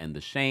stigma and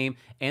the shame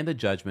and the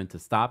judgment to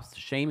stop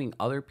shaming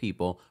other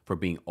people for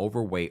being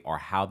overweight or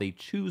how they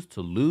choose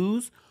to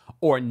lose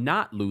or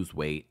not lose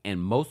weight,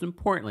 and most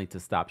importantly, to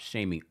stop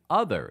shaming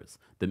others,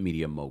 the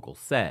media mogul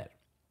said.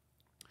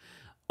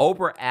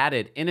 Oprah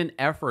added, in an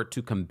effort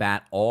to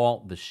combat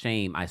all the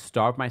shame, I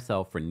starved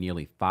myself for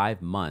nearly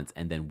 5 months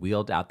and then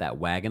wheeled out that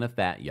wagon of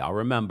fat. Y'all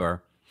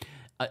remember.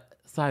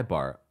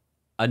 Sidebar.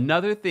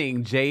 Another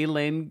thing,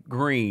 Jalen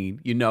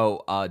Green,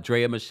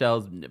 Drea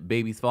Michelle's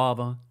baby's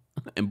father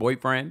and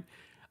boyfriend.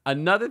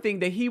 Another thing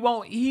that he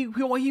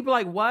be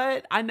like,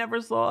 what? I never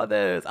saw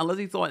this, unless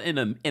he saw it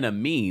in a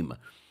meme.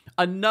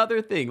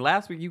 Another thing,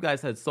 last week you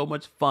guys had so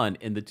much fun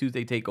in the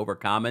Tuesday Takeover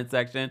comment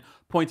section,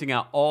 pointing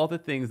out all the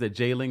things that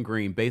Jalen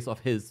Green, based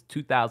off his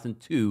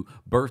 2002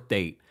 birth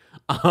date,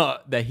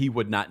 that he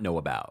would not know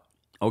about.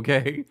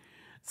 Okay?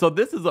 So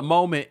this is a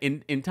moment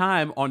in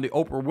time on the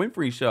Oprah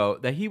Winfrey show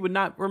that he would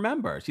not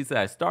remember. She said,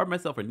 I starved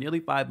myself for nearly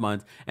 5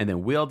 months and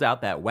then wheeled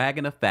out that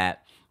wagon of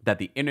fat that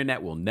the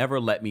internet will never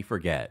let me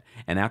forget.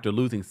 And after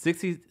losing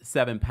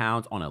 67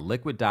 pounds on a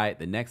liquid diet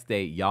the next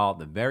day, y'all,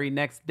 the very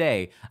next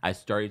day, I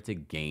started to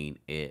gain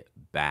it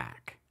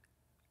back.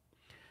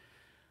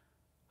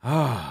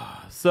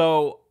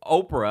 So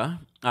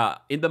Oprah,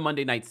 in the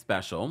Monday night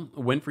special,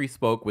 Winfrey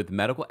spoke with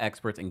medical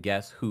experts and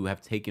guests who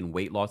have taken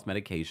weight loss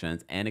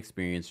medications and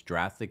experienced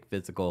drastic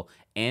physical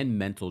and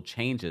mental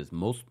changes,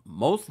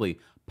 mostly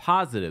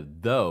positive,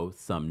 though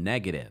some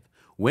negative.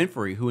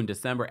 Winfrey, who in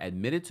December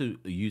admitted to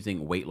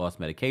using weight loss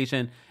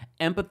medication,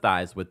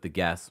 empathized with the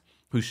guests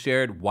who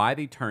shared why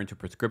they turned to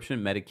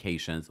prescription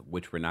medications,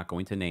 which we're not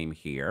going to name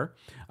here,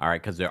 all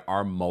right, because there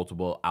are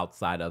multiple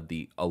outside of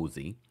the OZ.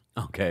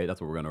 Okay, that's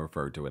what we're going to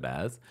refer to it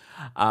as.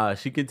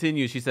 She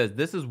continues, she says,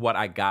 this is what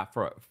I got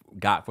for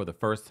the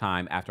first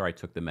time after I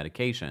took the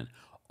medication.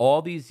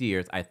 All these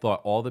years, I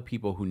thought all the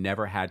people who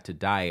never had to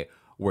diet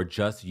were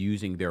just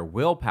using their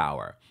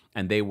willpower,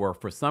 and they were,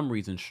 for some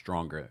reason,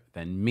 stronger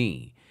than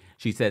me.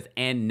 She says,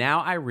 and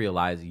now I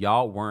realize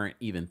y'all weren't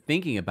even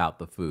thinking about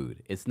the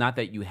food. It's not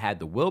that you had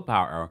the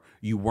willpower,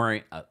 you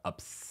weren't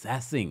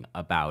obsessing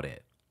about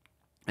it.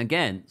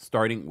 Again,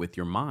 starting with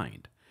your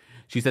mind.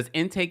 She says,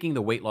 in taking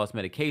the weight loss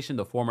medication,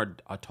 the former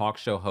talk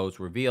show host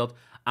revealed,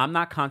 I'm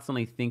not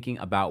constantly thinking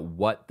about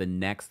what the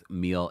next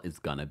meal is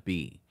going to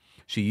be.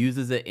 She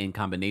uses it in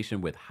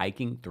combination with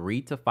hiking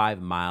 3 to 5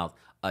 miles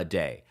a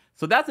day.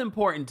 So that's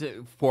important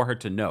for her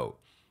to note,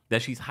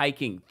 that she's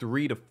hiking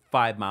 3 to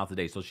 5 miles a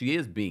day. So she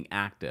is being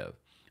active.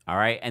 All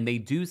right. And they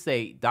do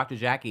say, Dr.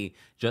 Jackie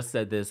just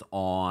said this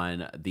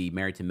on the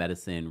Married to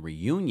Medicine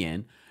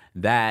reunion,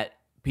 that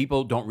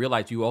people don't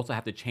realize you also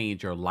have to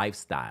change your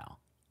lifestyle.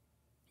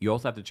 You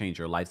also have to change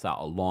your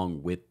lifestyle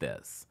along with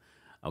this.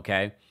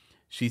 Okay.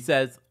 She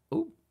says,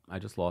 oh, I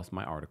just lost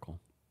my article.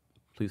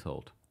 Please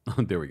hold.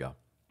 There we go.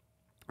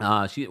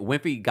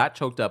 Winfrey got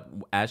choked up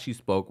as she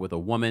spoke with a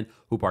woman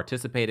who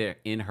participated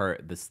in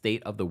the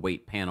State of the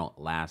Weight panel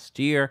last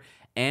year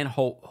and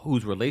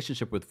whose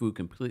relationship with food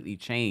completely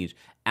changed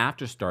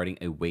after starting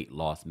a weight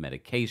loss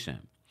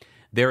medication.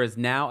 There is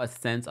now a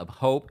sense of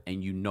hope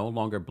and you no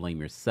longer blame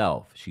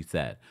yourself, she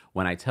said.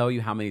 When I tell you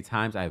how many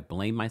times I have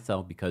blamed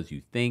myself because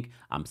you think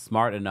I'm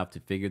smart enough to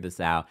figure this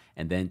out,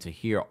 and then to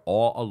hear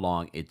all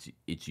along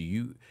it's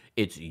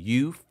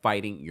you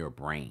fighting your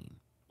brain.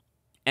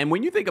 And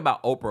when you think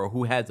about Oprah,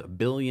 who has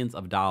billions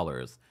of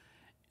dollars,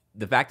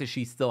 the fact that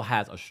she still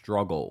has a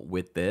struggle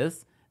with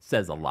this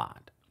says a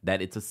lot.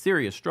 That it's a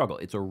serious struggle.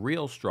 It's a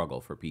real struggle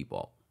for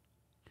people.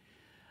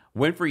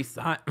 Winfrey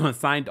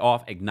signed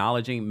off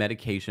acknowledging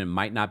medication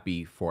might not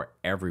be for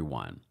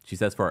everyone. She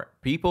says, for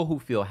people who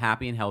feel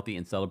happy and healthy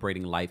and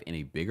celebrating life in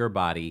a bigger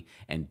body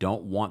and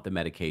don't want the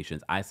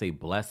medications, I say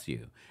bless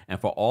you. And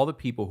for all the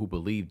people who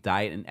believe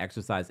diet and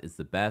exercise is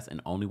the best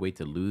and only way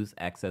to lose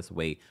excess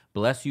weight,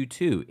 bless you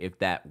too if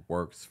that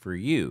works for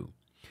you.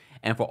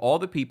 And for all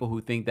the people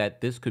who think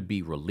that this could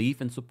be relief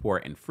and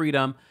support and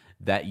freedom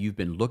that you've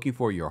been looking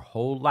for your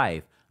whole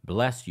life,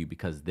 bless you,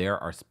 because there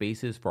are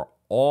spaces for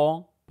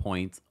all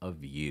points of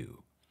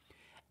view.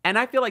 And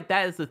I feel like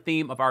that is the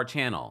theme of our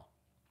channel.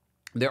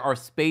 There are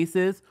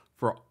spaces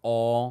for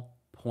all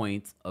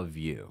points of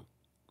view.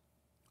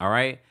 All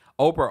right.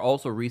 Oprah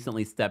also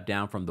recently stepped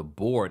down from the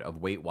board of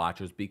Weight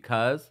Watchers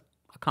because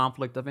a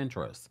conflict of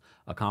interest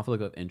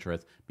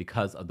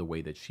because of the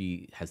way that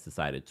she has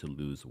decided to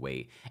lose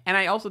weight. And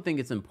I also think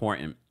it's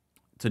important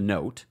to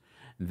note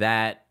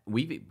that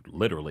we've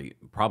literally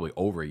probably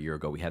over a year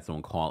ago, we had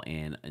someone call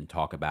in and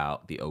talk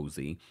about the OZ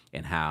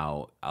and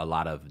how a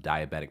lot of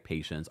diabetic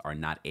patients are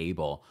not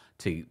able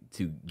to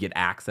get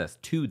access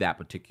to that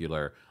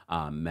particular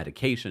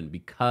medication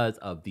because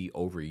of the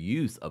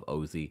overuse of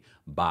OZ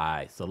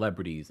by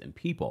celebrities and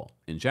people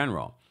in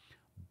general.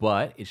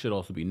 But it should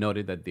also be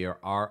noted that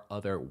there are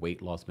other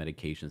weight loss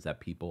medications that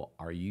people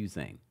are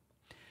using.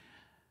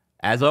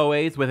 As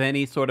always, with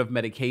any sort of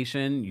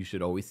medication, you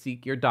should always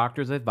seek your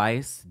doctor's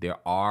advice. There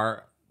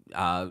are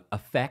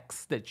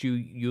effects that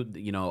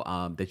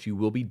you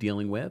will be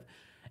dealing with.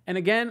 And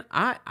again,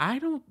 I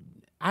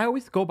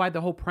always go by the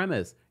whole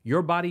premise: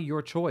 your body,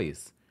 your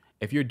choice.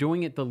 If you're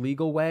doing it the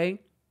legal way,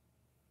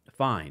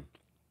 fine.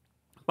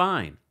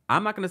 I'm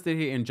not going to sit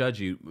here and judge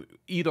you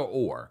either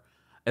or.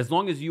 As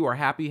long as you are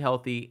happy,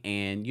 healthy,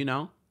 and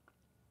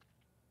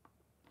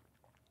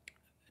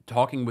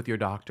talking with your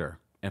doctor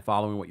and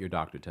following what your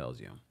doctor tells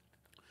you.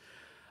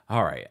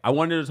 All right. I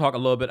wanted to talk a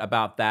little bit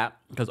about that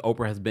because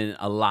Oprah has been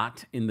a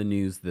lot in the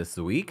news this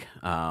week.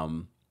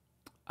 All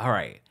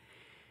right.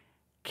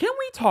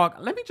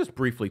 Let me just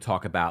briefly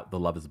talk about the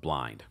Love is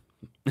Blind.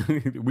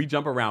 We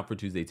jump around for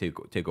Tuesday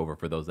Takeover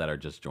for those that are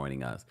just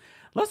joining us.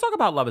 Let's talk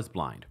about Love is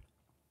Blind.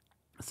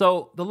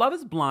 So the Love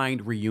is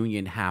Blind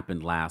reunion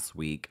happened last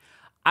week.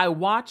 I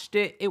watched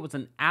it. It was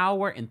an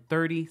hour and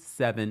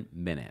 37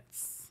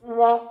 minutes. An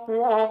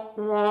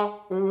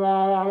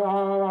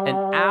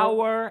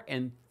hour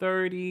and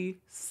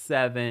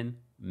 37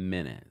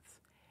 minutes.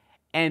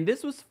 And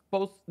this was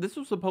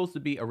supposed to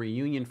be a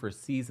reunion for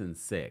season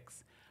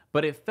 6.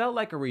 But it felt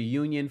like a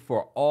reunion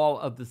for all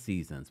of the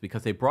seasons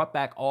because they brought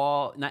back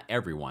not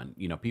everyone.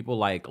 People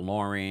like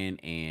Lauren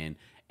and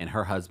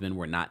her husband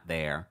were not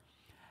there.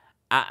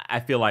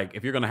 I feel like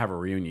if you're going to have a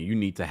reunion, you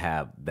need to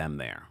have them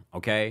there,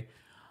 okay?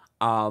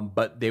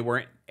 But they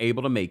weren't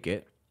able to make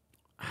it.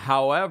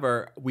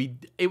 However,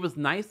 it was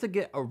nice to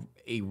get an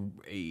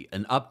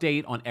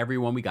update on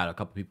everyone. We got a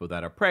couple people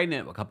that are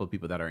pregnant, a couple of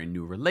people that are in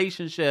new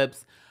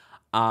relationships.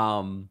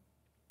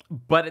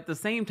 But at the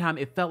same time,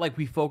 it felt like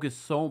we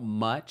focused so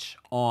much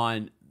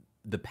on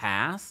the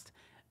past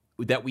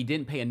that we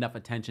didn't pay enough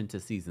attention to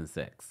season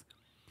 6.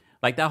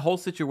 Like that whole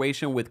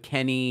situation with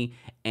Kenny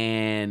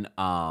and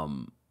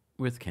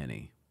where's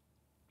Kenny?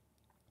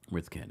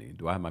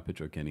 Do I have my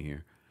picture of Kenny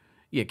here?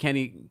 Yeah,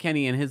 Kenny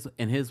and his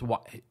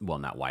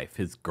not wife,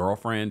 his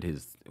girlfriend,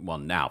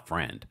 now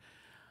friend.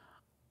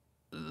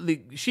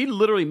 She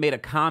literally made a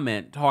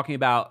comment talking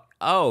about,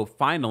 oh,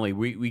 finally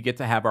we get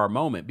to have our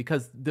moment,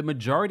 because the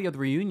majority of the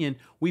reunion,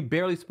 we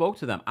barely spoke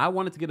to them. I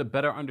wanted to get a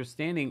better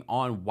understanding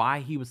on why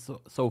he was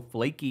so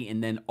flaky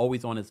and then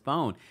always on his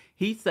phone.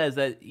 He says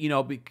that,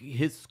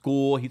 his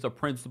school, he's a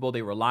principal,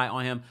 they rely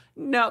on him.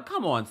 No,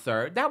 come on,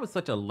 sir. That was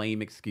such a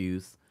lame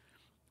excuse.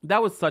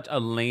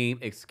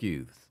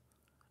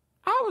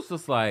 I was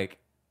just like,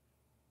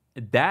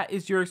 that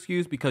is your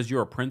excuse because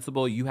you're a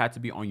principal, you had to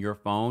be on your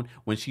phone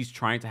when she's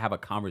trying to have a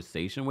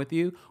conversation with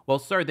you? Well,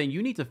 sir, then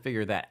you need to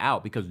figure that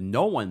out because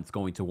no one's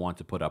going to want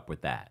to put up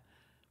with that.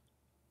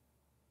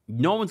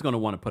 No one's going to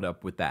want to put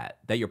up with that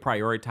you're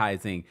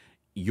prioritizing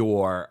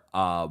your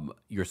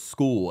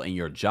school and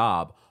your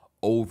job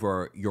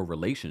over your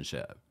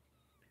relationship.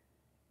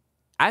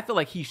 I feel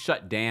like he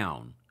shut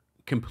down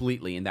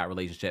completely in that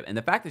relationship. And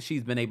the fact that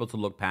she's been able to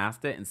look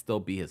past it and still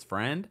be his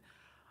friend,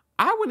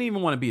 I wouldn't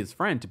even want to be his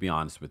friend, to be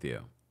honest with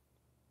you.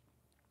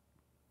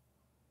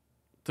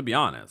 To be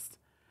honest.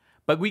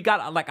 But we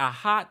got like a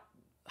hot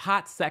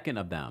second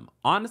of them.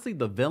 Honestly,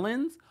 the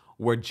villains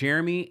were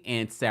Jeremy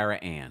and Sarah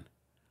Ann.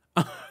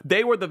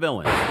 They were the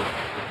villains.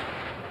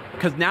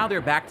 Because now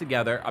they're back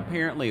together,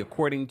 apparently,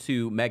 according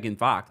to Megan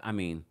Fox.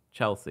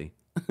 Chelsea.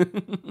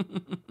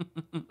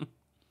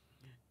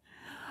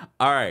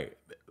 All right.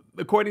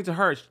 According to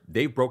her,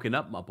 they've broken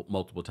up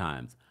multiple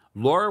times.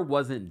 Laura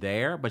wasn't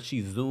there, but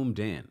she zoomed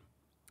in.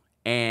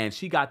 And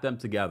she got them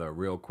together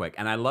real quick.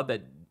 And I love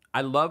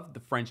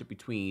the friendship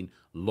between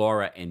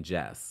Laura and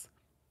Jess.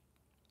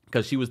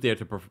 Because she was there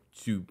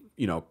to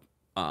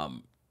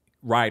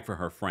ride for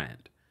her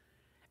friend.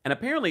 And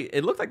apparently,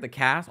 it looks like the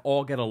cast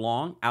all get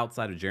along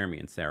outside of Jeremy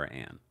and Sarah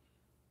Ann.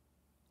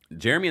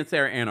 Jeremy and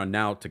Sarah Ann are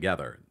now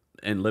together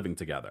and living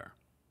together.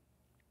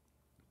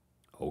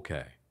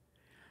 Okay.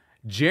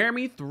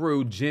 Jeremy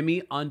threw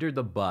Jimmy under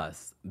the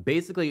bus,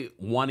 basically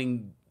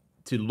wanting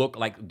to look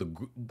like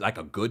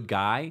a good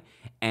guy,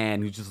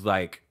 and he's just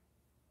like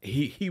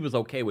he was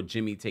okay with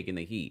Jimmy taking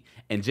the heat,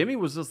 and Jimmy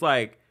was just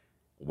like,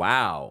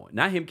 wow,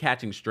 not him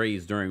catching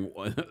strays during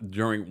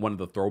one of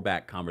the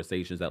throwback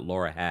conversations that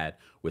Laura had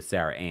with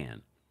Sarah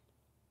Ann.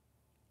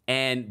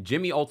 And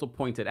Jimmy also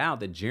pointed out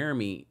that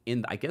Jeremy,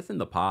 I guess in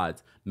the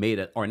pods, made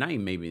a, or not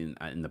even maybe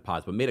in the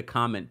pods, but made a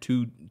comment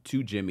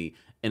to Jimmy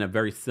in a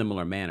very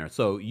similar manner.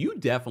 So you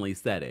definitely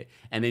said it.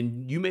 And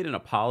then you made an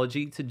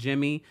apology to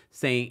Jimmy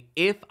saying,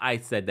 if I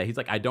said that, he's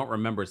like, I don't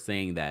remember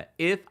saying that.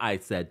 If I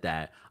said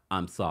that,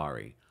 I'm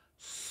sorry.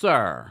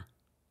 Sir,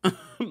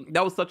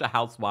 that was such a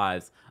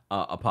housewives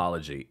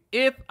apology.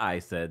 If I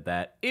said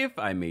that, if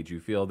I made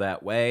you feel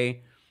that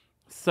way,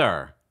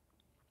 sir.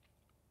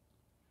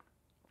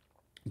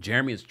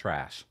 Jeremy is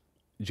trash.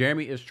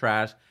 Jeremy is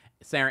trash.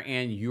 Sarah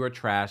Ann, you are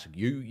trash.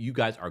 You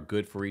guys are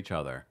good for each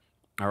other.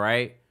 All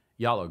right?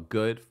 Y'all are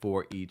good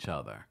for each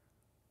other.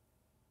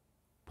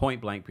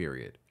 Point blank,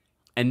 period.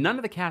 And none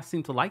of the cast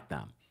seem to like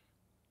them.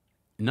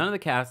 None of the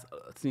cast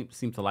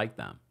seem to like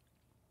them.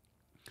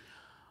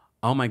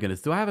 Oh my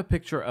goodness. Do I have a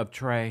picture of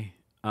Trevor?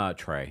 Let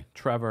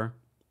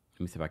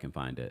me see if I can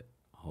find it.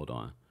 Hold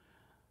on.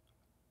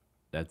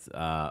 That's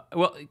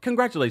well,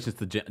 congratulations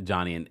to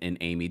Johnny and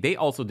Amy. They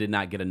also did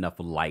not get enough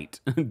light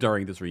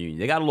during this reunion.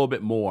 They got a little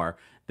bit more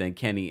than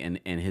Kenny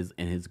and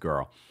his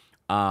girl.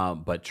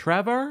 But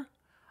Trevor,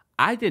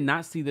 I did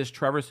not see this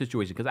Trevor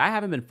situation because I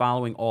haven't been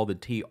following all the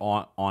tea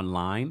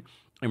online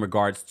in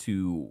regards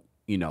to,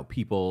 you know,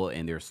 people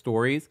and their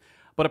stories.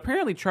 But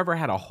apparently Trevor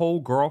had a whole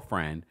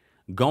girlfriend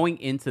going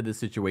into the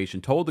situation,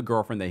 told the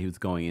girlfriend that he was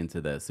going into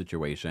the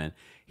situation.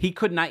 He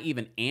could not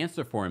even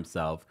answer for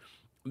himself.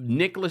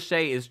 Nick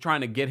Lachey is trying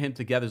to get him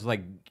together. It's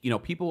like, you know,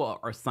 people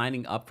are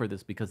signing up for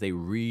this because they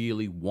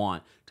really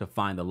want to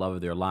find the love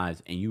of their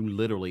lives, and you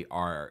literally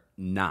are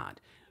not.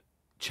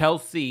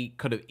 Chelsea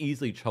could have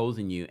easily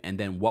chosen you, and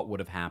then what would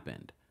have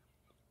happened?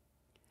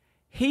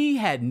 He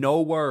had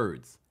no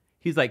words.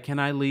 He's like, can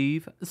I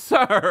leave?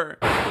 Sir!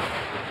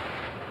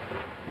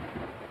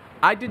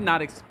 I did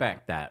not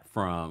expect that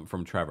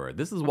from Trevor.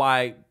 This is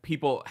why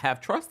people have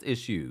trust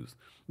issues.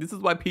 This is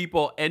why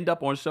people end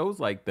up on shows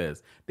like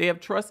this. They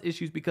have trust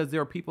issues because there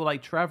are people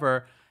like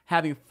Trevor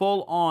having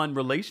full-on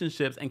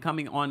relationships and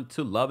coming on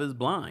to Love is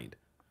Blind.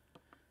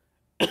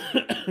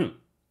 I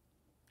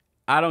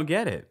don't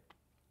get it.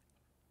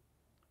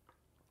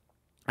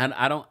 And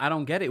I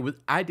don't get it.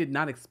 I did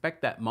not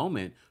expect that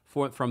moment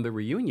from the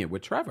reunion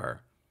with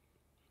Trevor.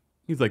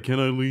 He's like, can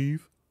I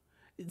leave?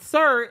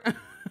 Sir.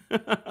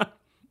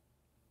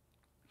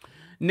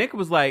 Nick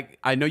was like,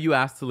 I know you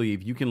asked to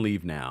leave. You can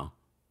leave now.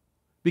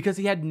 Because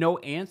he had no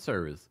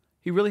answers.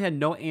 He really had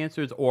no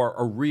answers or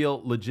a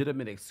real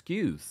legitimate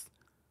excuse.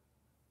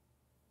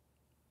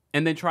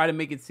 And then try to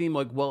make it seem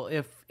like, well,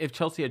 if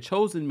Chelsea had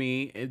chosen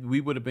me,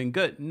 we would have been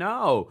good.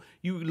 No,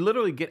 you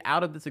literally get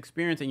out of this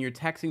experience and you're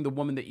texting the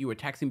woman that you were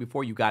texting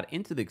before you got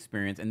into the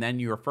experience. And then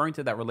you're referring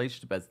to that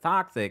relationship as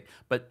toxic,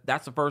 but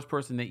that's the first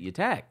person that you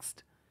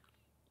text.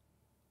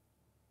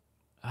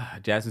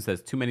 Jasmine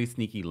says, too many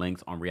sneaky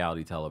links on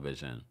reality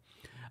television.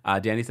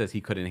 Danny says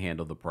he couldn't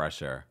handle the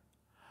pressure.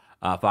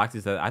 Foxy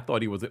says, I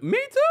thought he was... Me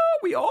too!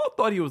 We all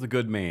thought he was a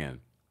good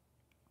man.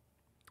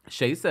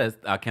 Shay says,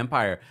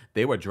 Kempire,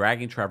 they were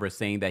dragging Trevor,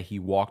 saying that he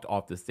walked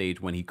off the stage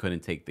when he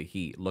couldn't take the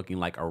heat, looking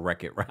like a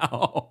Wreck-It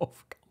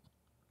Ralph.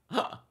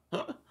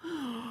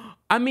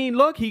 I mean,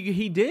 look,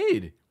 he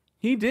did.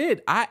 He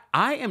did. I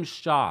am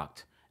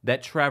shocked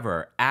that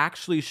Trevor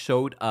actually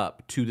showed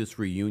up to this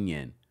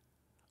reunion.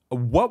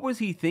 What was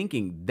he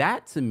thinking?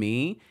 That, to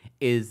me,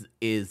 is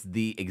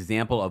the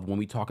example of when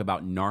we talk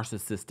about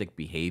narcissistic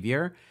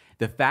behavior.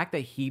 The fact that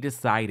he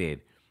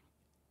decided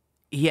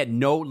he had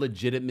no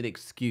legitimate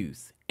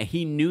excuse, and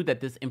he knew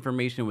that this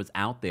information was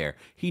out there.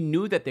 He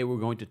knew that they were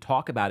going to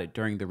talk about it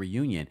during the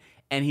reunion,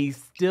 and he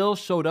still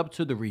showed up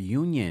to the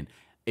reunion.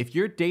 If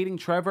you're dating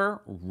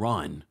Trevor,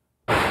 run.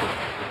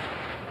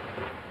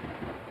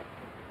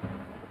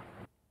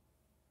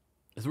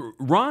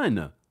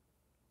 Run.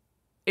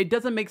 It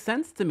doesn't make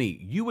sense to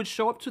me. You would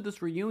show up to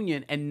this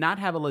reunion and not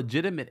have a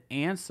legitimate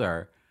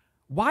answer.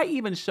 Why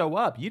even show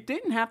up? You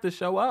didn't have to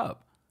show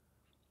up.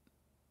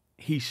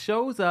 He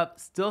shows up,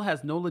 still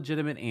has no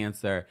legitimate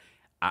answer.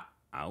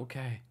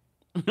 Okay.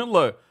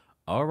 Look,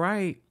 all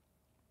right.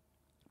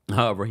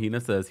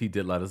 Rahina says he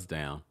did let us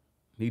down.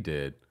 He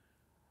did.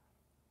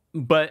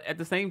 But at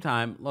the same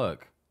time,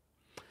 look.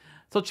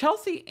 So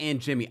Chelsea and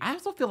Jimmy, I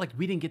also feel like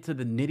we didn't get to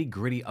the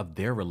nitty-gritty of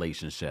their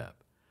relationship.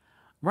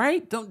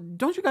 Right?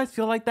 Don't you guys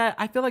feel like that?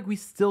 I feel like we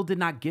still did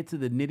not get to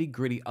the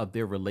nitty-gritty of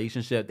their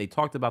relationship. They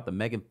talked about the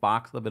Megan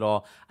Fox of it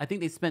all. I think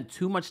they spent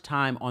too much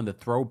time on the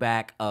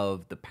throwback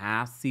of the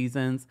past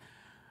seasons.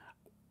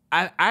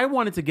 I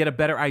wanted to get a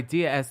better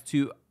idea as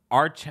to,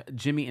 are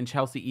Jimmy and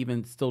Chelsea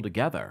even still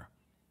together?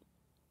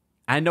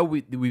 I know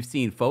we've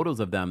seen photos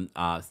of them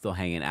still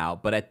hanging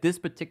out, but at this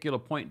particular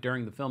point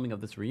during the filming of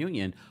this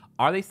reunion,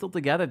 are they still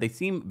together? They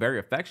seem very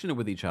affectionate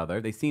with each other.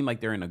 They seem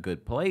like they're in a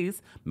good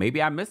place.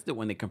 Maybe I missed it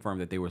when they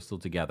confirmed that they were still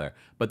together,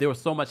 but there was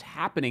so much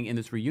happening in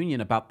this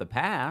reunion about the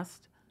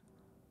past.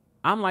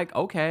 I'm like,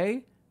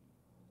 okay.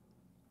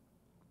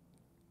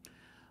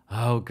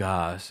 Oh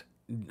gosh.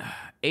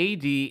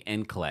 AD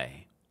and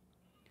Clay.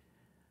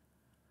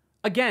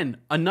 Again,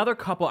 another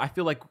couple, I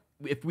feel like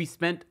if we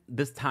spent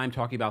this time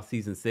talking about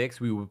season 6,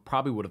 we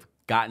would have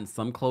gotten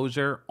some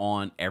closure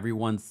on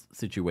everyone's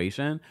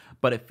situation,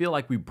 but it feel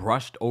like we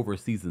brushed over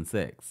season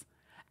 6.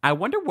 I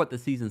wonder what the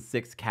season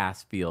 6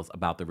 cast feels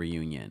about the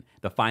reunion,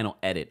 the final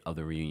edit of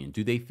the reunion.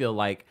 Do they feel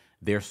like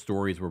their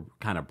stories were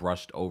kind of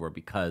brushed over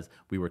because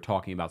we were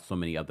talking about so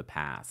many of the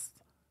past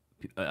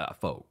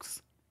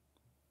folks?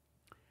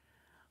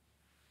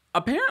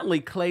 Apparently,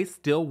 Clay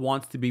still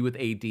wants to be with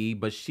AD,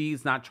 but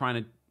she's not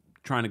trying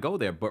to go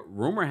there. But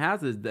rumor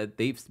has it that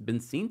they've been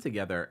seen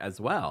together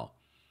as well.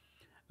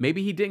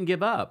 Maybe he didn't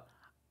give up.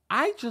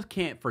 I just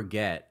can't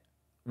forget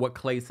what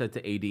Clay said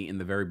to AD in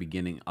the very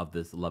beginning of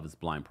this Love is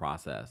Blind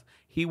process.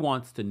 He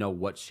wants to know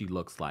what she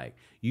looks like.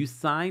 You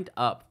signed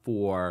up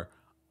for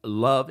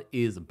Love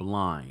is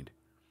Blind.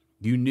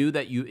 You knew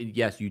that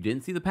yes, you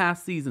didn't see the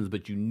past seasons,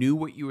 but you knew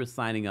what you were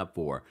signing up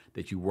for,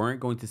 that you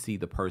weren't going to see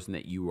the person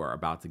that you were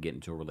about to get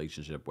into a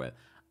relationship with.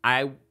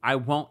 I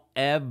won't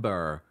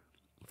ever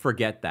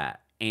forget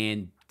that.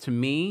 And to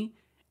me,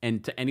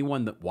 and to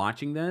anyone that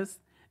watching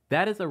this,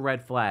 that is a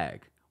red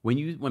flag.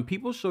 When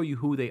people show you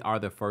who they are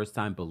the first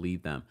time,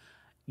 believe them.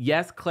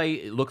 Yes, Clay,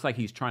 it looks like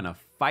he's trying to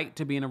fight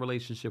to be in a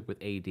relationship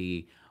with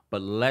AD,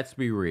 but let's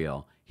be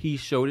real. He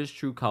showed his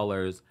true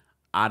colors.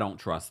 I don't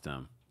trust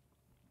him.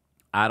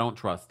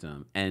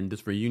 And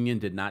this reunion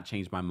did not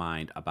change my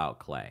mind about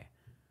Clay.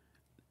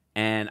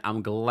 And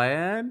I'm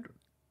glad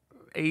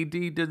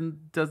AD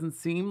doesn't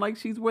seem like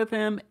she's with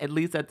him, at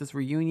least at this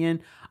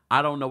reunion.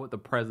 I don't know what the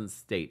present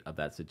state of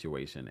that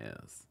situation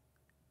is.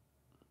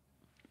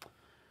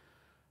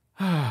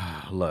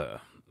 Look,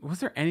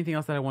 was there anything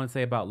else that I want to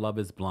say about Love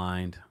is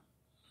Blind?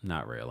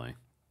 Not really.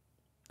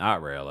 All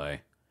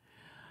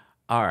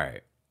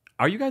right.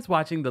 Are you guys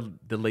watching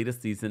the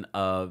latest season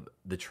of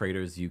the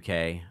Traitors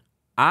UK?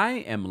 I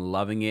am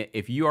loving it.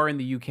 If you are in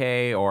the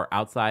UK or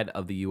outside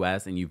of the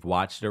US and you've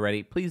watched it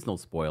already, please no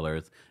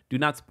spoilers. Do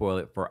not spoil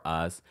it for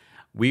us.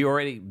 We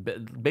already,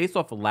 based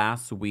off of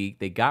last week,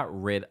 they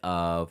got rid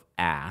of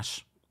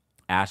Ash.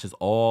 Ash is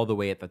all the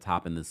way at the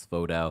top in this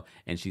photo,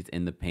 and she's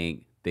in the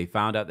pink. They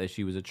found out that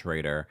she was a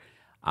traitor.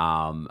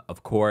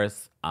 Of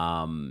course,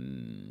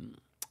 what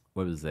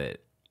was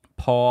it?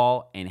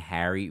 Paul and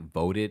Harry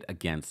voted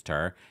against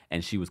her,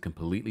 and she was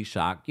completely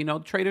shocked. You know,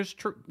 traitors,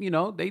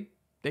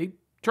 they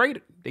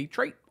trait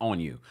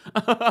on you.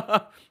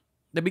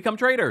 They become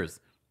traitors.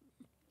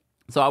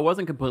 So I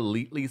wasn't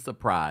completely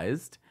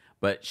surprised,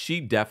 but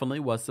she definitely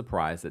was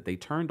surprised that they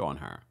turned on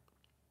her.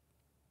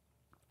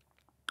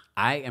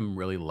 I am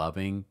really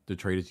loving the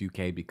Traitors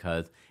UK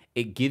because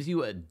it gives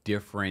you a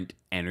different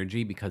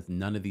energy because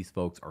none of these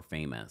folks are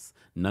famous.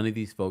 None of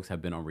these folks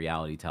have been on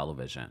reality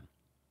television.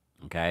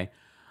 Okay?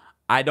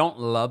 I don't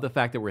love the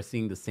fact that we're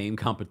seeing the same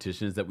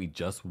competitions that we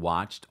just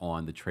watched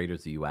on the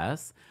Traitors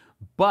US,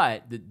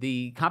 but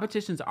the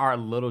competitions are a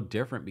little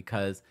different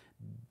because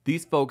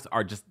these folks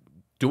are just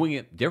doing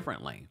it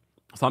differently.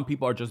 Some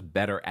people are just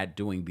better at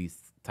doing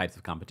these types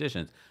of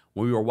competitions.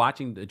 When we were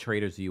watching the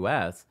Traitors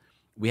US,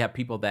 we have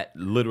people that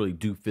literally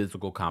do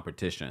physical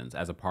competitions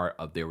as a part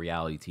of their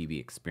reality TV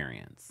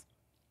experience.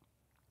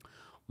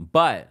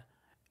 But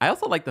I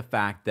also like the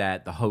fact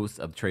that the host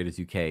of Traitors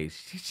UK,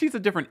 she's a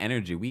different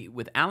energy.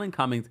 With Alan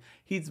Cummings,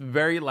 he's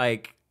very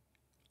like,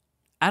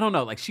 I don't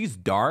know, like she's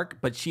dark,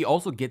 but she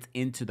also gets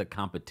into the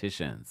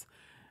competitions.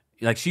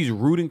 Like she's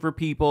rooting for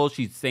people.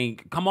 She's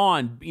saying, come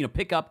on,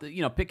 pick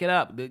it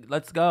up.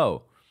 Let's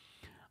go.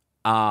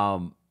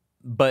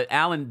 But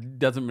Alan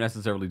doesn't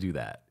necessarily do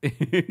that.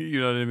 You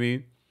know what I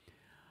mean?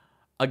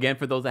 Again,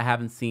 for those that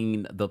haven't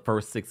seen the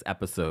first 6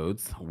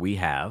 episodes, we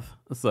have.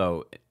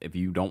 So if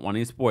you don't want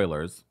any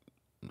spoilers,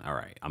 all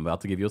right, I'm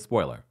about to give you a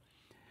spoiler.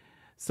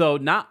 So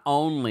not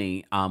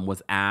only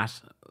was Ash,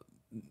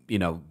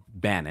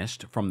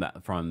 banished from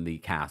the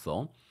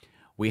castle,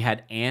 we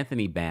had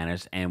Anthony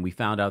banished, and we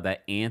found out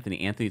that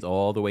Anthony's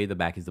all the way in the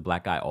back. He's the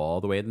black guy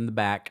all the way in the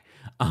back.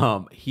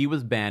 He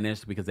was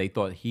banished because they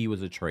thought he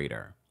was a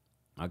traitor.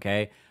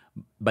 Okay?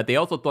 But they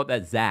also thought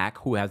that Zach,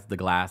 who has the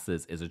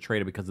glasses, is a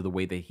traitor because of the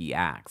way that he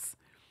acts.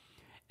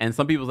 And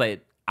some people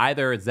say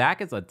either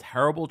Zach is a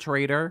terrible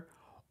traitor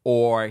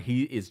or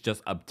he is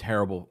just a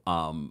terrible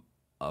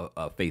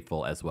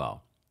faithful as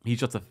well. He's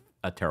just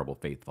a terrible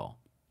faithful.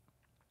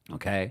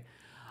 Okay?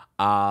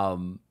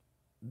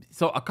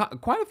 So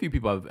quite a few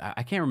people,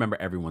 I can't remember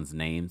everyone's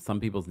name. Some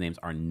people's names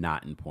are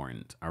not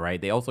important. All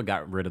right? They also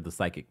got rid of the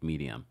psychic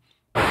medium.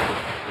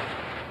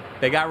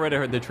 They got rid of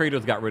her. The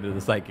Traitors got rid of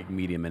the psychic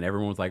medium, and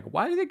everyone was like,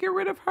 why did they get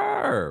rid of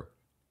her?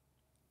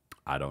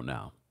 I don't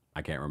know.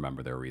 I can't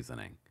remember their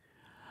reasoning.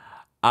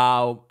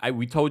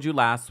 We told you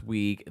last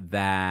week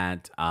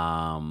that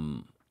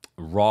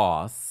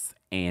Ross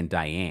and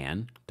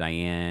Diane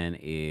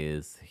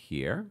is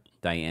here.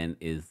 Diane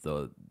is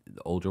the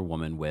older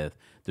woman with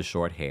the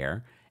short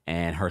hair,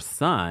 and her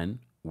son,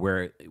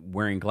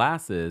 wearing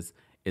glasses,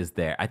 is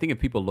there. I think if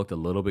people looked a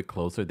little bit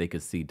closer, they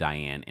could see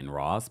Diane and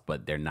Ross,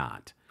 but they're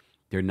not.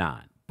 They're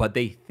not. But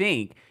they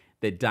think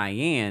that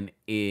Diane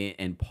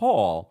and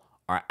Paul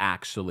are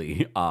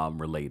actually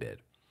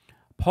related.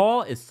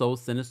 Paul is so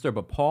sinister,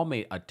 but Paul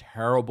made a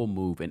terrible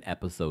move in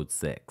episode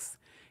 6.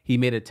 He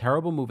made a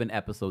terrible move in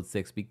episode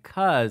 6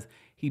 because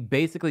he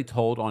basically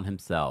told on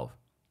himself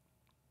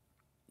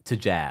to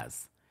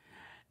Jazz.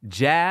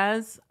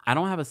 Jazz,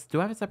 do I have a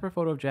separate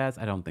photo of Jazz?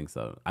 I don't think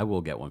so. I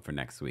will get one for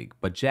next week.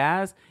 But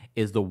Jazz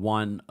is the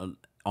one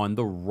on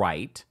the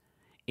right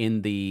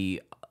in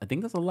the, I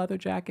think that's a leather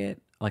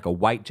jacket, like a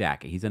white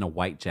jacket. He's in a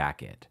white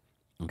jacket.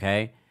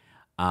 Okay.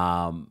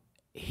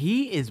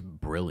 He is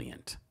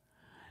brilliant.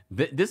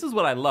 This is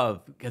what I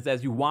love, because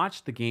as you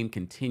watch the game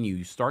continue,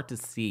 you start to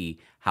see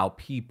how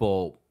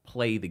people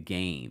play the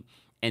game.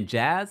 And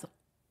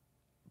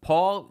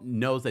Paul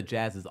knows that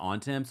Jazz is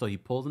onto him, so he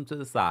pulls him to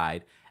the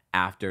side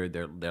after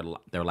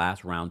their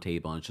last round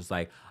table. And it's just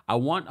like, I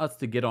want us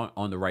to get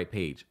on the right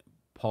page.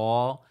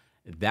 Paul,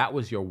 that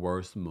was your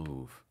worst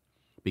move,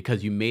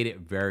 because you made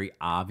it very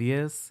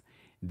obvious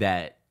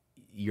that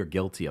you're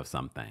guilty of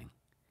something.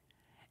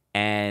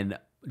 And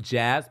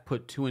Jazz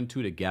put 2 and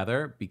 2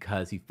 together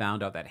because he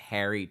found out that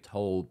Harry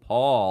told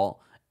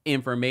Paul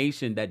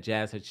information that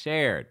Jazz had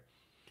shared.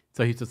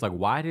 So he's just like,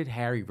 why did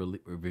Harry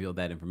reveal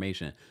that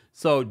information?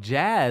 So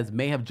Jazz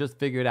may have just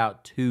figured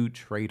out 2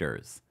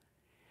 traitors.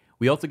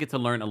 We also get to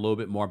learn a little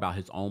bit more about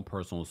his own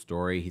personal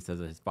story. He says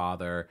that his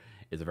father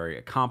is a very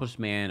accomplished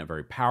man, a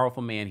very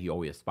powerful man. He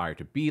always aspired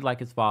to be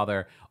like his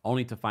father,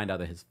 only to find out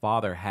that his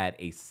father had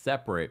a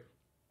separate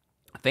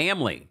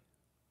family.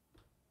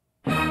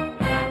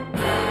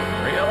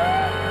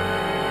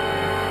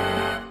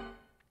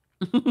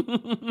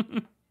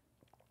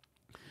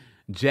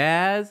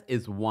 Jazz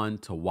is one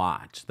to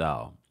watch,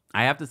 though.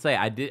 I have to say,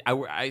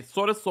 I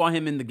sort of saw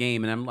him in the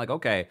game, and I'm like,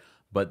 okay.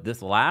 But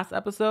this last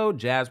episode,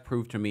 Jazz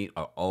proved to me,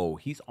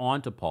 he's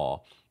on to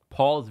Paul.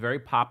 Paul is very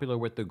popular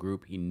with the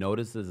group. He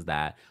notices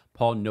that.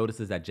 Paul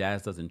notices that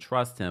Jazz doesn't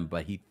trust him,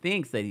 but he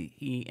thinks that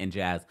he and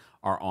Jazz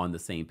are on the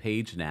same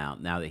page now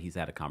that he's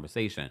had a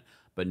conversation.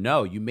 But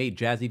no, you made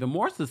Jazz even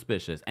more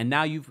suspicious, and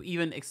now you've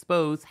even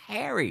exposed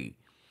Harry.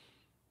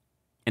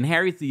 And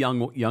Harry's the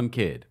young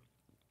kid.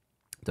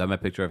 Do I have a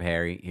picture of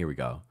Harry? Here we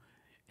go.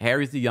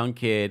 Harry's the young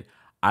kid.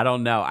 I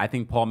don't know. I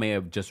think Paul may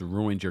have just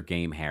ruined your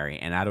game, Harry.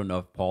 And I don't know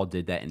if Paul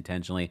did that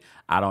intentionally.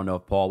 I don't know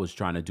if Paul was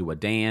trying to do a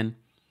Dan.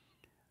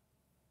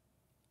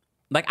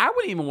 Like, I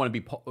wouldn't even want to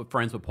be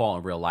friends with Paul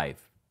in real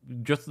life.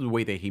 Just the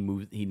way that he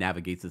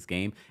navigates this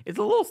game. It's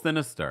a little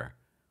sinister.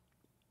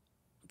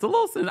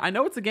 I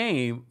know it's a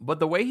game, but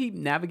the way he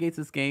navigates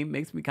this game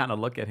makes me kind of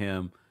look at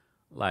him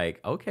like,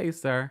 okay,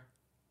 sir.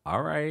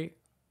 All right.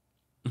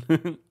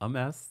 A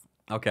mess.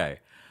 Okay.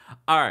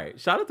 All right.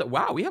 Shout out to,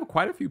 wow, we have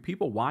quite a few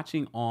people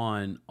watching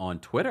on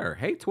Twitter.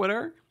 Hey,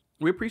 Twitter.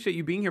 We appreciate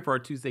you being here for our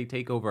Tuesday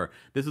takeover.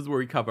 This is where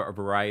we cover a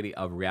variety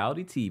of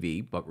reality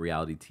TV, but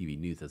reality TV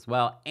news as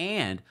well,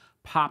 and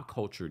pop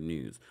culture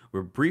news.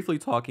 We're briefly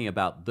talking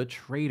about The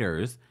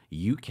Traitors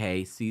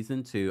UK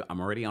Season 2. I'm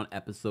already on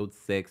episode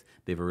 6.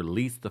 They've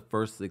released the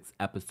first 6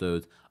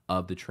 episodes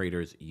of The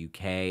Traitors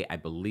UK. I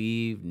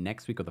believe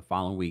next week or the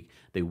following week,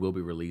 they will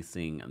be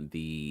releasing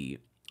the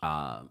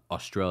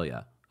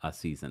Australia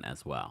season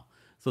as well.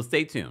 So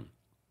stay tuned.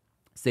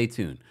 Stay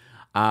tuned.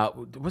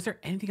 Was there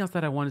anything else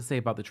that I wanted to say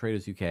about The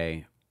Traitors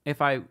UK?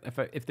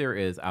 If there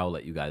is, I'll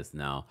let you guys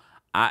know.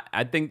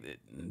 I think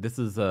this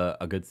is a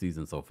good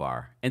season so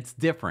far. It's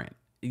different.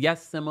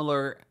 Yes,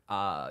 similar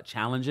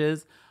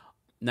challenges.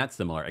 Not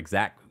similar,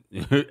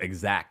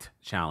 exact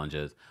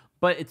challenges.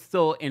 But it's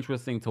still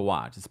interesting to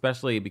watch,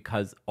 especially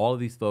because all of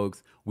these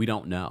folks we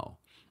don't know.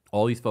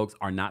 All these folks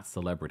are not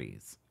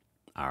celebrities.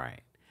 All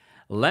right.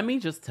 Let me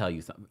just tell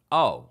you something.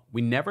 Oh,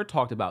 we never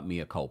talked about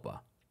Mea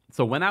Culpa.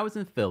 So when I was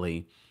in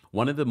Philly,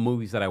 one of the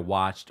movies that I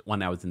watched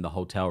when I was in the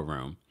hotel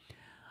room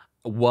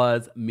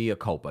was Mea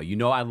Culpa. You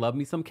know, I love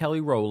me some Kelly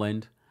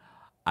Rowland.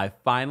 I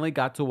finally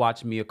got to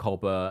watch Mea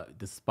Culpa,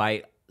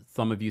 despite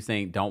some of you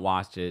saying, don't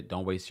watch it,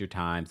 don't waste your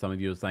time. Some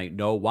of you are saying,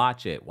 no,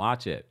 watch it.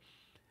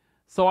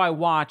 So I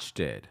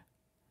watched it.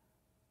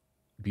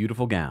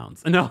 Beautiful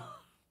gowns. No.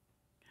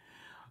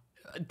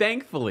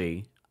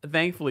 Thankfully,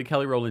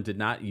 Kelly Rowland did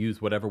not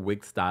use whatever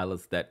wig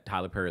stylist that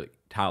Tyler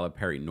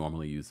Perry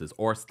normally uses,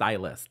 or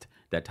stylist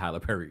that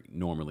Tyler Perry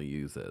normally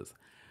uses.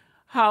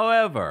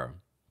 However,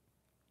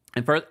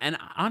 and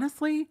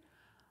honestly,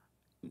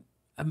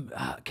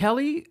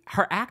 Kelly,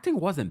 her acting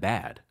wasn't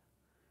bad.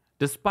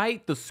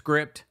 Despite the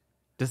script,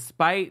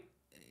 despite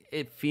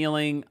it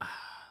feeling,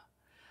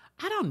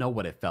 I don't know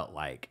what it felt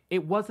like.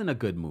 It wasn't a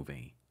good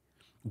movie.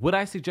 Would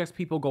I suggest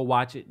people go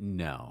watch it?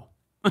 No.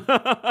 I'm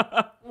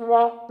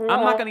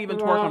not going to even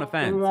twerk on a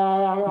fence.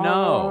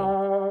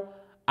 No.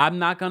 I'm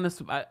not going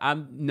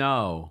to,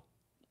 no.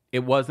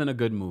 It wasn't a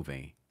good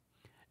movie.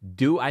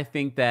 Do I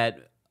think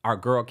that our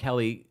girl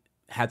Kelly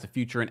has a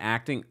future in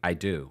acting? I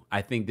do.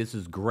 I think this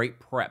is great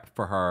prep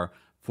for her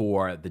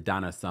for the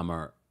Donna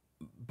Summer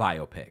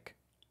biopic.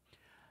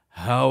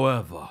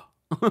 However,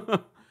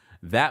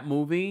 that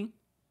movie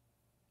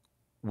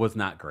was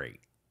not great.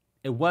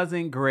 It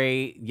wasn't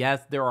great.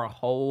 Yes, there are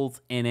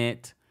holes in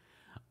it,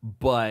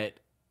 but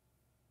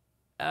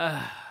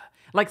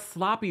like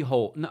sloppy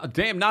hole. No,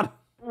 damn, not.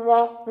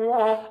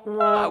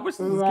 I wish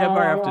this was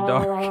Kempire After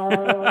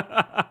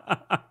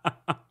Dark.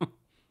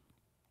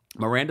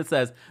 Miranda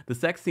says the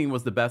sex scene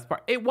was the best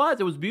part. It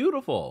was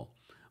beautiful.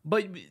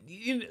 But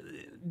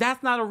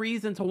that's not a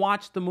reason to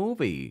watch the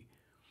movie.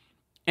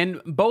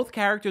 And both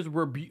characters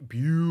were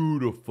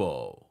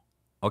beautiful.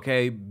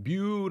 Okay?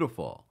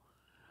 Beautiful.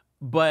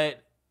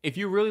 But if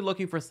you're really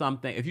looking for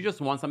something, if you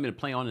just want something to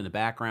play on in the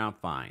background,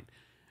 fine.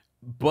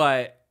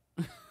 But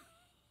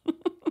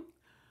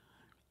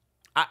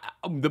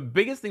the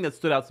biggest thing that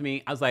stood out to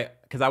me, I was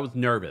like, because I was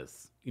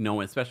nervous,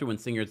 especially when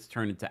singers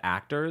turn into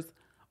actors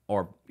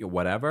or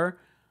whatever.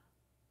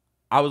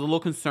 I was a little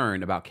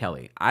concerned about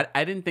Kelly. I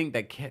didn't think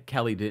that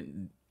Kelly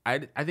didn't.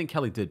 I think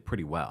Kelly did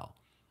pretty well.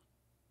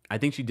 I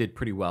think she did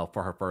pretty well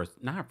for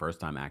not her first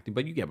time acting,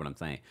 but you get what I'm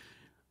saying.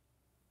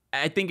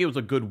 I think it was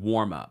a good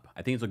warm up.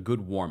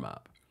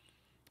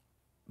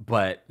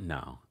 But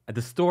no,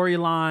 the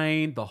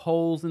storyline, the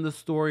holes in the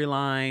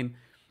storyline,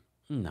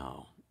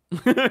 no,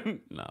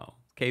 no.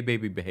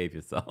 K-Baby, behave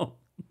yourself.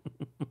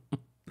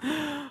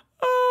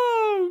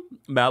 Oh,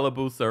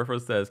 Malibu Surfer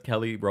says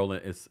Kelly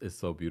Rowland is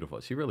so beautiful.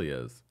 She really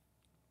is.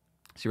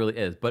 She really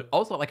is. But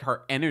also, like,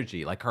 her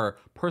energy, like her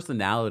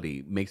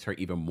personality makes her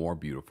even more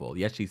beautiful.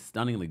 Yes, she's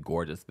stunningly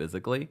gorgeous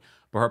physically,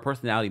 but her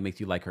personality makes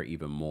you like her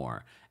even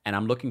more. And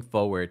I'm looking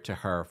forward to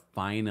her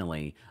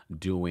finally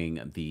doing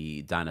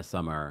the Dinah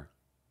Summer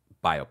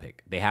biopic.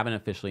 They haven't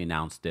officially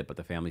announced it, but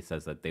the family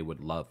says that they would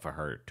love for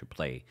her to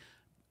play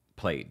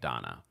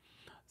Donna.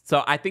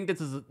 So I think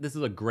this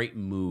is a great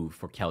move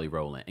for Kelly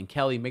Rowland. And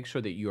Kelly, make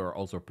sure that you are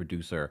also a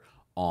producer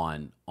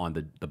on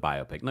the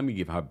biopic. Let me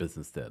give her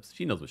business tips.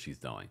 She knows what she's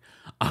doing.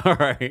 All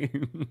right.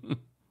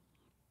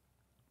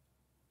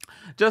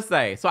 Just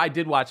say, so I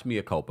did watch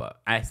Mea Culpa.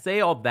 I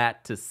say all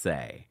that to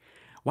say,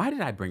 why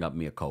did I bring up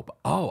Mea Culpa?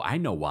 Oh, I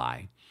know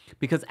why.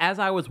 Because as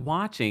I was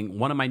watching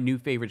one of my new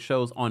favorite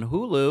shows on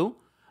Hulu,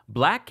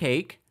 Black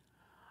Cake,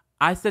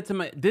 I said to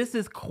myself, this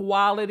is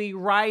quality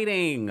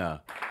writing.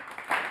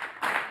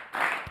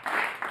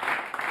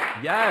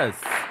 Yes.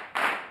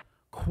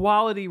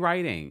 Quality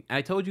writing. And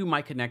I told you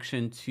my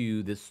connection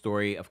to this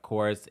story, of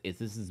course, is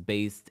this is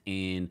based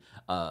in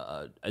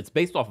it's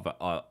based off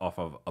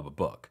of a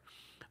book,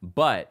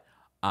 but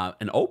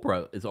and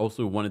OPRAH is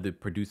also one of the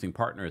producing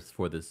partners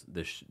for this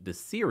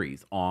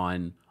series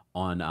on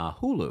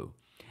Hulu.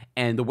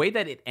 And the way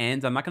that it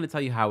ends, I'm not going to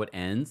tell you how it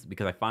ends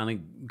because I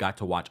finally got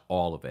to watch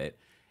all of it.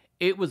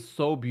 It was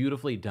so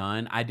beautifully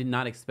done. I did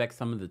not expect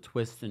some of the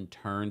twists and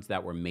turns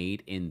that were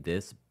made in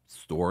this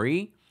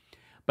story.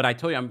 But I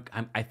told you,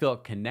 I feel a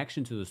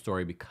connection to the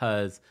story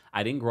because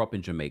I didn't grow up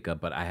in Jamaica,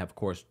 but I have, of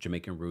course,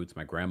 Jamaican roots.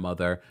 My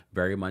grandmother,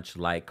 very much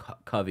like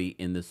Covey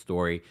in this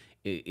story,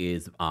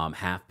 is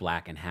half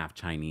Black and half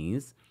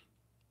Chinese.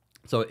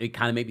 So it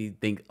kind of made me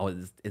think, oh,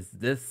 is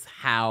this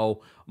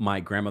how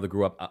my grandmother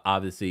grew up?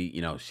 Obviously,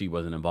 she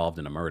wasn't involved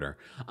in a murder.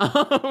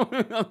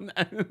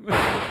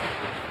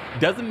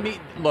 Doesn't mean,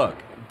 look,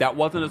 that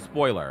wasn't a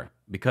spoiler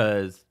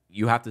because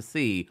you have to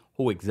see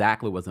who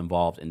exactly was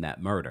involved in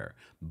that murder.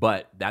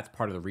 But that's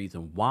part of the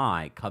reason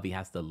why Covey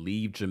has to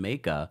leave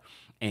Jamaica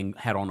and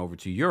head on over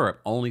to Europe,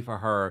 only for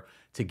her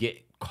to get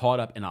caught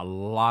up in a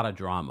lot of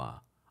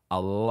drama. A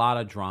lot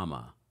of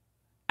drama.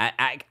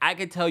 I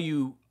could tell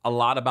you a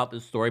lot about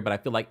this story, but I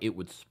feel like it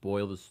would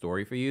spoil the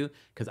story for you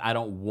because I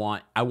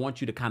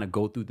want you to kind of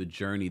go through the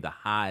journey, the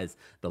highs,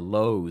 the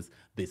lows,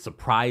 the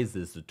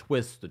surprises, the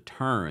twists, the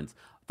turns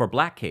for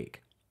Black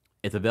Cake.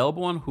 It's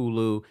available on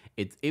Hulu.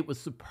 It was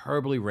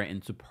superbly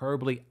written,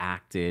 superbly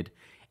acted,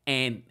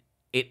 and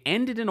it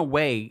ended in a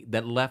way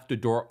that left the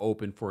door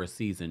open for a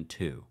season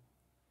 2.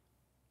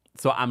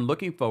 So I'm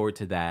looking forward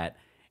to that.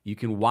 You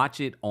can watch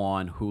it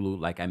on Hulu,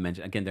 like I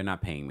mentioned. Again, they're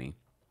not paying me.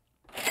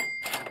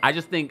 I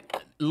just think,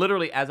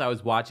 literally, as I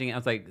was watching it, I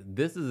was like,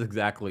 this is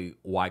exactly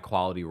why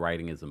quality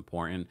writing is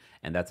important,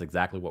 and that's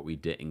exactly what we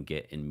didn't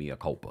get in Mea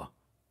Culpa.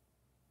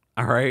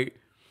 All right?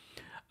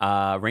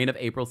 Rain of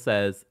April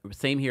says,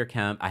 same here,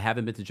 Kemp. I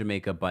haven't been to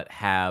Jamaica, but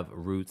have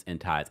roots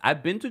and ties.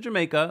 I've been to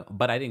Jamaica,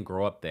 but I didn't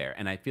grow up there.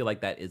 And I feel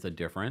like that is a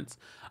difference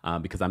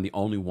because I'm the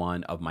only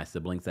one of my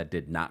siblings that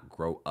did not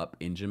grow up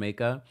in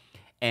Jamaica.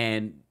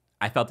 And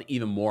I felt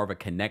even more of a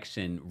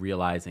connection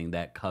realizing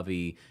that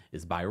Covey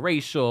is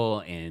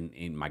biracial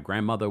and my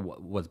grandmother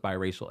was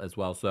biracial as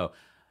well. So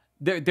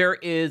there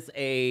is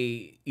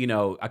a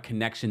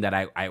connection that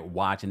I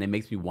watch, and it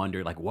makes me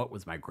wonder, like, what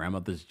was my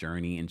grandmother's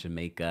journey in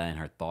Jamaica and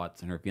her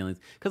thoughts and her feelings?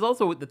 Because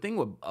also the thing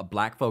with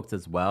Black folks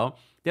as well,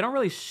 they don't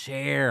really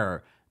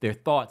share their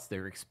thoughts,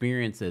 their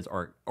experiences,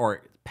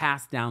 or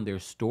pass down their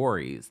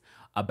stories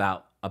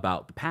about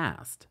the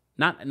past.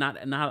 Not.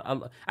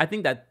 I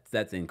think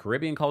that's in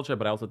Caribbean culture,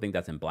 but I also think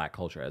that's in Black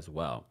culture as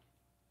well.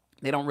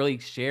 They don't really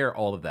share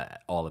all of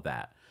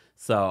that.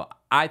 So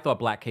I thought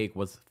Black Cake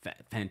was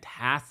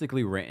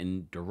fantastically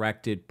written,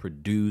 directed,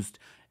 produced.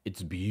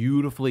 It's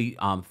beautifully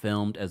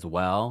filmed as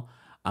well.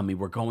 I mean,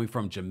 we're going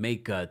from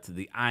Jamaica to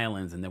the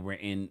islands, and then we're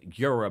in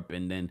Europe,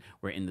 and then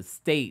we're in the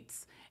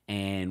States,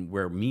 and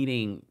we're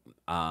meeting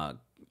the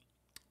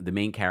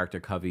main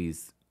character,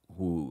 Covey's,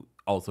 who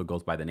also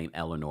goes by the name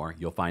Eleanor.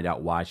 You'll find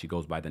out why she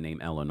goes by the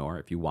name Eleanor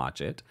if you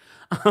watch it.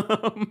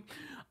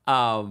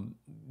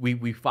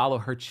 we follow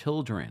her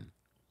children.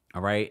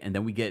 All right. And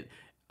then we get,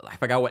 I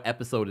forgot what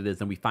episode it is,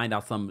 and we find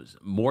out some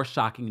more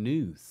shocking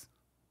news.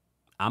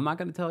 I'm not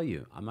going to tell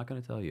you.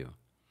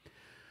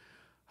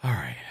 All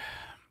right.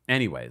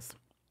 Anyways,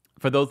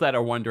 for those that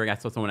are wondering, I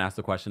saw someone ask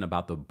a question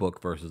about the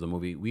book versus the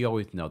movie. We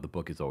always know the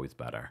book is always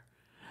better.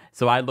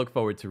 So I look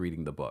forward to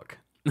reading the book.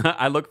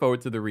 I look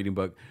forward to the reading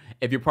book.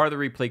 If you're part of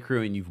the replay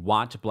crew and you've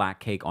watched Black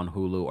Cake on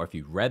Hulu, or if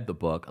you've read the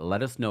book,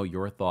 let us know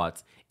your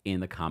thoughts in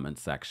the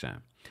comments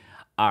section.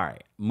 All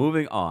right,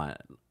 moving on.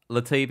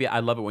 Latavia, I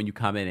love it when you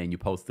come in and you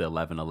post the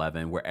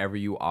 11:11 wherever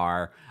you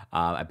are.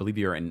 I believe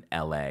you're in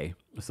LA,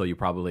 so you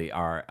probably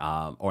are,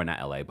 or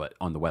not LA, but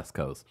on the West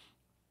Coast.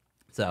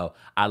 So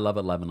I love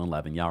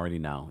 11:11. You already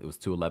know it was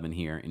 2:11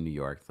 here in New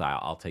York, so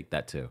I'll take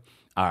that too.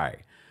 All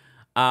right.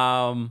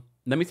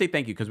 Let me say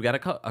thank you because we got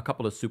a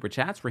couple of super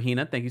chats.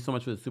 Rahina, thank you so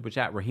much for the super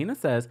chat. Rahina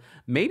says,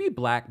 maybe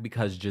Black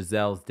because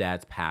Giselle's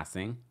dad's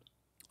passing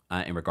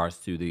in regards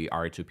to the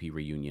RHOP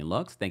reunion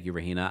looks. Thank you,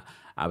 Rahina.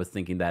 I was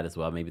thinking that as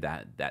well. Maybe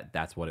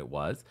that's what it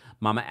was.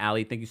 Mama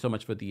Allie, thank you so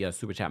much for the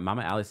super chat.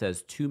 Mama Allie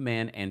says, 2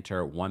 men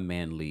enter, 1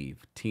 man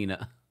leave.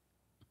 Tina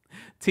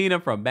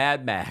from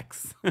Mad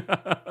Max.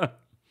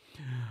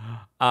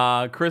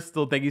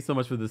 Crystal, thank you so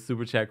much for the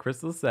super chat.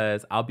 Crystal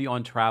says, I'll be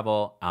on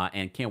travel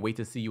and can't wait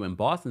to see you in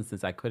Boston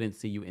since I couldn't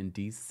see you in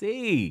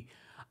DC.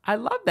 I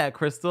love that,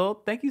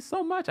 Crystal. Thank you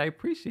so much. I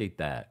appreciate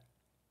that.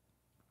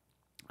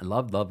 I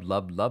love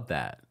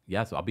that.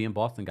 Yeah, so I'll be in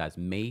Boston, guys,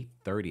 May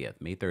 30th.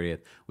 May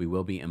 30th, we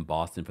will be in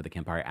Boston for the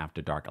Kempire After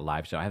Dark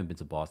live show. I haven't been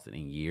to Boston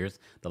in years.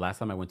 The last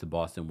time I went to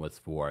Boston was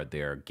for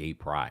their gay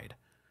pride,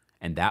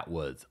 and that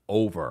was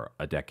over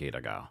a decade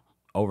ago.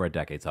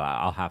 So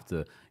I'll have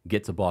to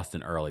get to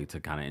Boston early to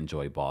kind of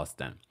enjoy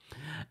Boston.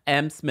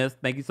 M. Smith,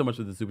 thank you so much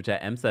for the super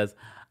chat. M says,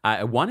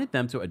 I wanted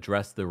them to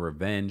address the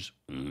revenge.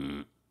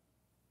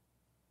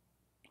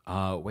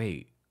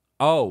 Wait.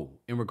 Oh,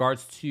 in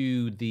regards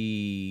to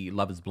the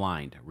Love is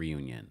Blind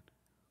reunion.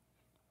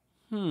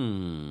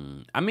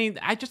 I mean,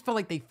 I just felt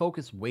like they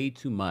focused way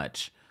too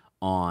much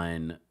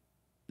on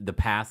the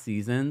past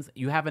seasons.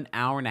 You have an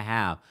hour and a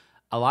half.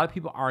 A lot of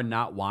people are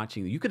not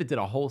watching. You could have did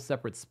a whole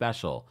separate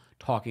special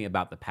talking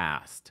about the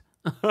past.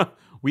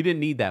 We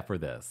didn't need that for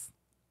this.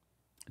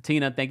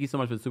 Tina, thank you so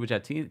much for the super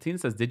chat. Tina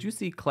says, did you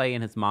see Clay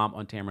and his mom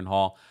on Tamron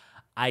Hall?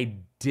 I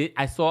did.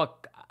 I saw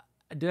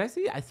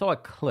a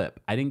clip.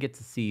 I didn't get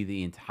to see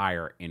the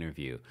entire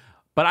interview.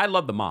 But I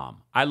love the mom.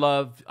 I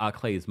love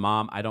Clay's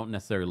mom. I don't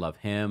necessarily love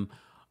him,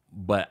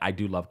 but I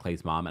do love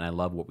Clay's mom, and I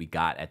love what we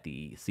got at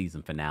the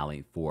season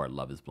finale for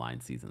Love is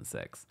Blind Season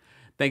 6.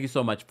 Thank you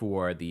so much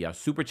for the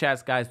super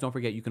chats, guys. Don't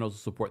forget, you can also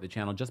support the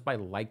channel just by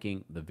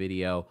liking the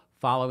video,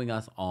 following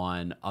us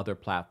on other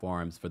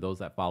platforms. For those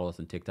that follow us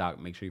on TikTok,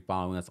 make sure you're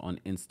following us on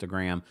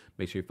Instagram.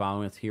 Make sure you're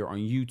following us here on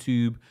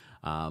YouTube.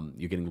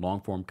 You're getting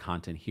long-form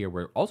content here.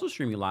 We're also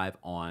streaming live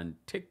on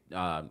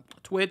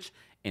Twitch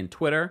and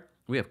Twitter.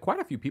 We have quite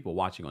a few people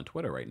watching on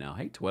Twitter right now.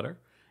 Hey, Twitter.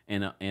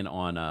 And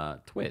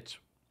on Twitch.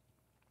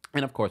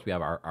 And, of course, we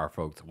have our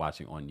folks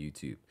watching on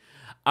YouTube.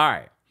 All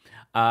right.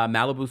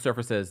 Malibu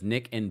Surfer says,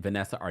 Nick and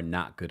Vanessa are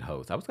not good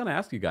hosts. I was going to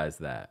ask you guys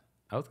that.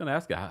 I was going to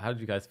ask you, how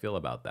did you guys feel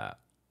about that?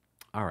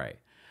 All right.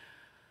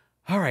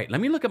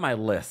 Let me look at my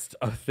list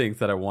of things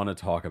that I want to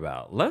talk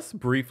about. Let's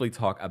briefly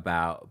talk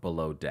about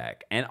Below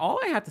Deck. And all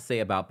I have to say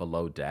about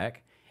Below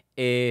Deck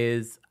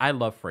is I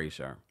love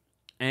Frasier.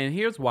 And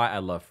here's why I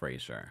love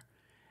Frasier.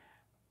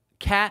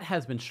 Kat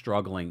has been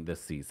struggling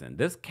this season.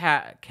 This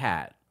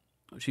Kat,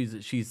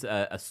 she's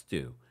a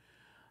stew.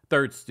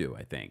 Third stew,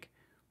 I think.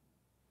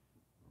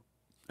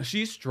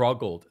 She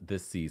struggled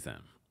this season.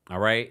 All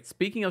right.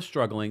 Speaking of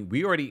struggling,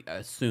 we already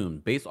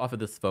assumed, based off of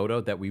this photo,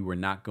 that we were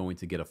not going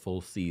to get a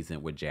full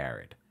season with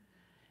Jared.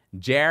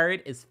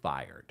 Jared is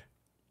fired.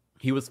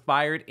 He was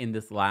fired in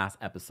this last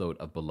episode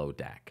of Below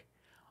Deck.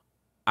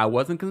 I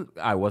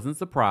wasn't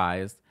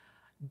surprised.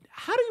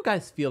 How do you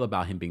guys feel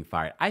about him being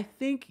fired? I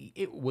think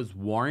it was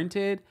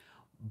warranted,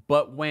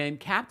 but when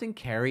Captain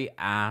Carrie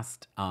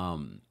asked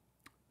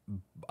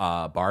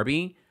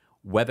Barbie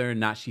whether or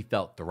not she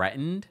felt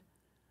threatened,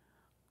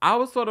 I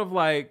was sort of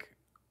like,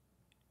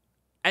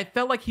 I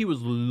felt like he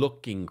was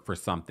looking for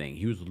something.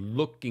 He was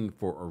looking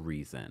for a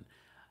reason.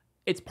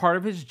 It's part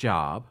of his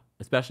job,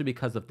 especially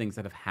because of things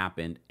that have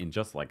happened in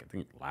just like, I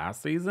think,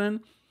 last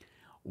season.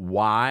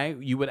 Why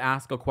you would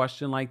ask a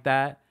question like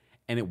that,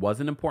 and it was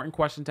an important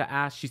question to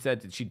ask. She said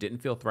that she didn't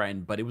feel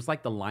threatened, but it was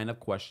like the line of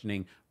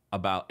questioning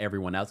about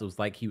everyone else. It was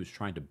like he was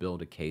trying to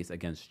build a case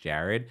against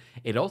Jared.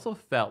 It also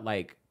felt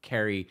like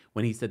Carrie,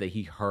 when he said that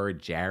he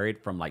heard Jared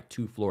from like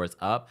 2 floors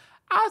up,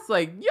 I was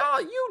like,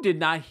 y'all, you did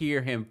not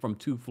hear him from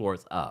 2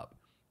 floors up.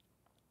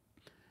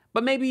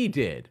 But maybe he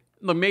did.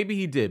 Look, maybe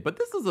he did. But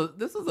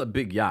this is a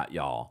big yacht,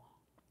 y'all.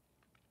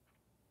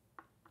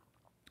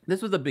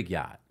 This was a big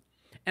yacht.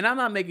 And I'm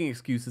not making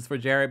excuses for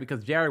Jared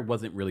because Jared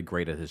wasn't really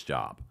great at his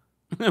job.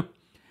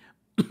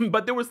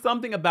 But there was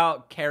something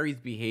about Carrie's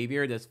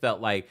behavior that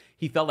felt like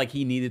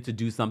he needed to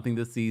do something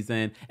this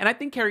season. And I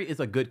think Carrie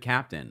is a good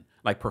captain.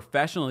 Like,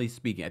 professionally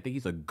speaking, I think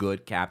he's a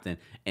good captain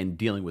and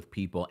dealing with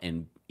people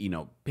and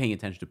paying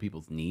attention to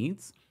people's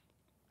needs.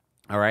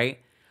 All right.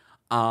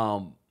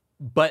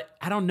 But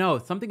I don't know,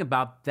 something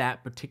about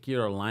that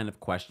particular line of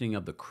questioning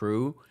of the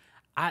crew.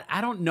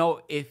 I don't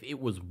know if it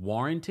was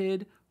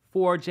warranted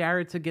for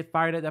Jared to get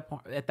fired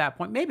at that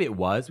point. Maybe it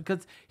was,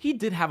 because he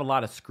did have a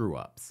lot of screw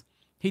ups.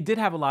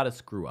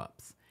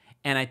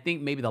 And I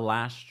think maybe the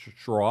last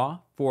straw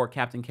for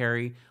Captain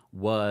Kerry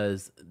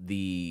was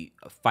the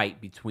fight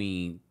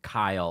between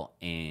Kyle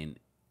and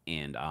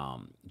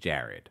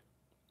Jared.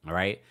 All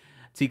right.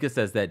 Tika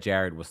says that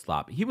Jared was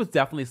sloppy. He was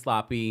definitely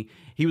sloppy.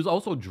 He was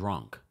also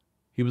drunk.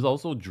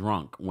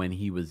 When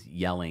he was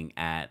yelling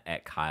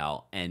at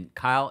Kyle, and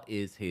Kyle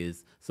is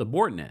his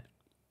subordinate.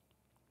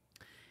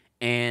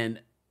 And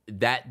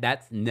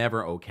that's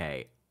never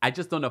okay. I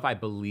just don't know if I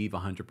believe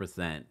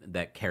 100%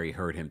 that Kerry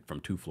heard him from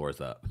 2 floors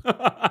up.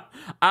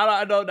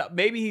 I don't know.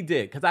 Maybe he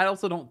did, because I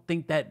also don't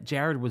think that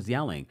Jared was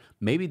yelling.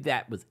 Maybe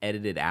that was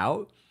edited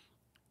out.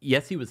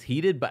 Yes, he was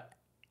heated, but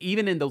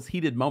even in those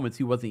heated moments,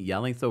 he wasn't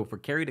yelling. So for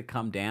Kerry to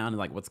come down and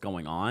like, what's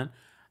going on?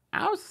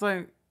 I was just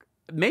like,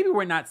 maybe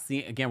we're not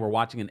seeing, again, we're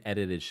watching an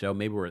edited show.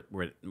 Maybe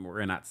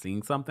we're not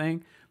seeing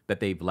something that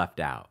they've left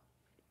out.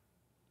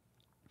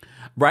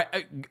 Right.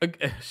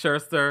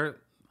 Scherster.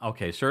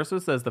 Okay.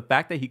 Scherster says the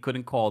fact that he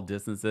couldn't call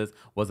distances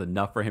was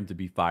enough for him to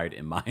be fired,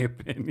 in my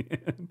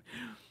opinion.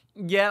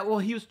 Yeah. Well,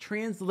 he was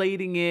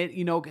translating it,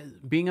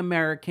 being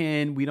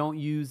American, we don't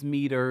use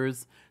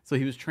meters. So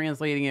he was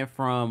translating it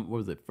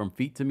from, from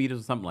feet to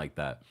meters or something like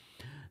that.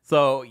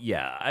 So,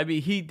 yeah, I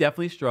mean, he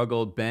definitely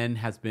struggled. Ben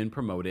has been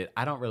promoted.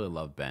 I don't really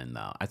love Ben,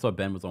 though. I saw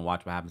Ben was on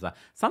Watch What Happens.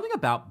 Something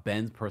about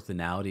Ben's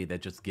personality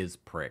that just gives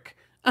prick.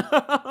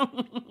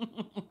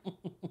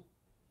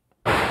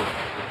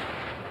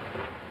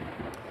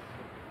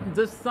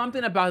 There's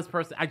something about his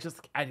person. I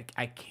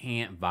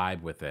can't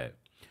vibe with it.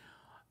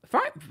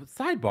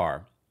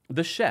 Sidebar,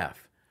 the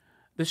chef.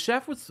 The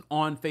chef was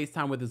on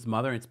FaceTime with his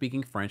mother and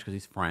speaking French because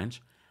he's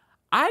French.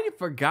 I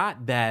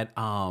forgot that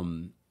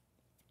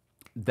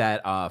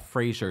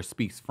Frasier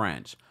speaks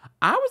French.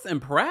 I was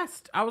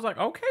impressed. I was like,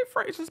 okay,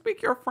 Frasier,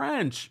 speak your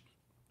French.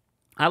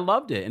 I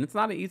loved it. And it's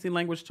not an easy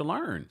language to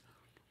learn.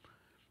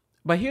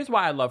 But here's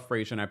why I love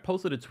Frasier. And I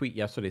posted a tweet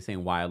yesterday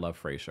saying why I love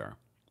Frasier.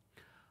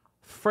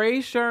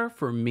 Frasier,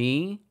 for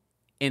me,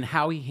 and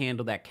how he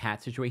handled that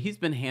Kat situation. He's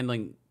been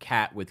handling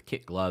Kat with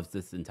kid gloves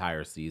this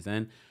entire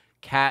season.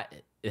 Kat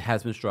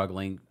has been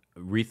struggling.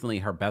 Recently,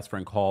 her best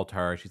friend called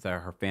her. She said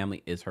her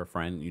family is her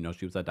friend.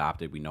 She was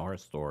adopted. We know her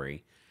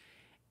story.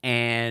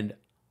 And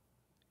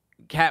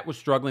Kat was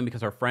struggling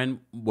because her friend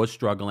was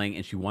struggling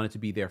and she wanted to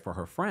be there for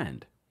her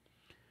friend.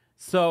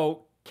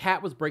 So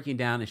Kat was breaking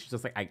down and she's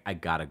just like, I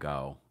gotta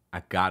go.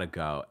 I gotta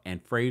go.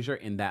 And Frasier,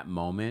 in that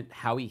moment,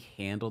 how he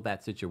handled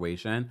that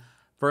situation,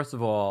 first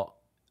of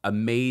all,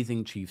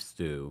 amazing Chief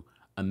Stew,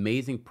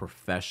 amazing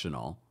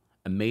professional,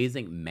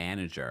 amazing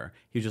manager.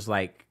 He's just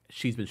like,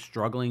 she's been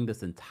struggling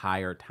this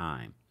entire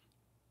time.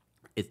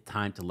 It's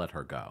time to let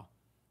her go.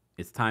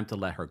 It's time to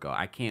let her go.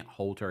 I can't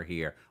hold her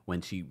here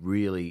when she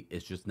really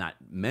is just not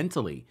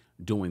mentally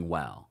doing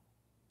well.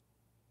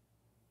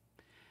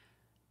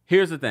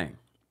 Here's the thing.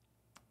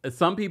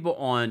 Some people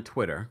on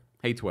Twitter,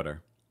 hey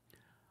Twitter,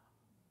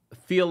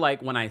 feel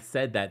like when I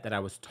said that I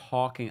was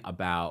talking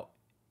about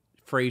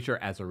Frasier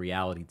as a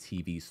reality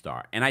TV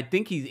star. And I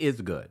think he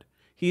is good.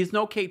 He is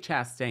no Kate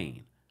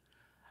Chastain.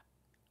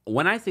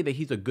 When I say that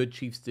he's a good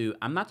Chief Stew,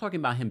 I'm not talking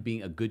about him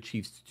being a good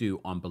Chief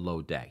Stew on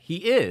Below Deck. He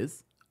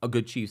is a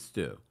good Chief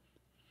Stew.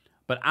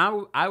 But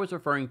I was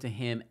referring to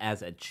him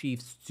as a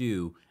Chief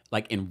Stew,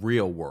 like in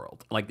real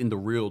world, like in the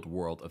real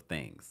world of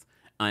things,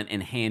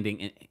 and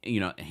handling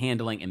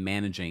and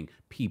managing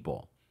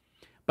people.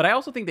 But I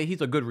also think that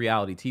he's a good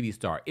reality TV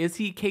star. Is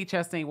he Kate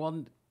Chastain?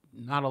 Well,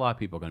 not a lot of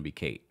people are going to be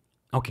Kate.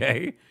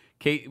 Okay,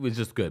 Kate was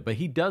just good, but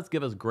he does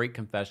give us great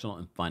confessional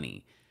and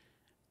funny.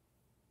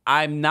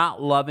 I'm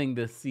not loving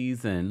this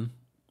season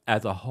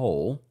as a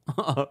whole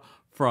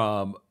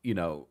from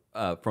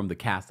the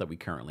cast that we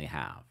currently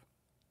have.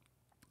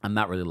 I'm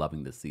not really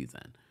loving this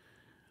season.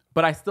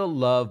 But I still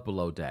love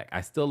Below Deck.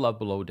 I still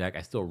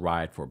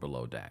ride for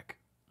Below Deck.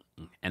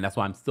 And that's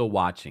why I'm still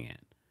watching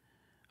it.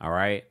 All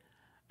right?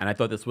 And I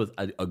thought this was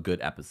a good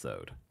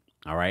episode.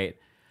 All right?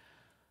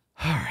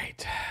 All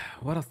right.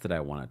 What else did I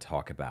want to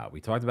talk about? We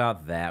talked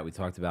about that. We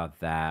talked about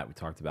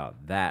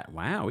that.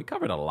 Wow, we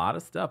covered a lot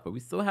of stuff, but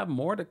we still have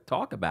more to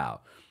talk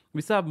about.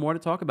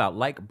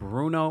 Like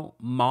Bruno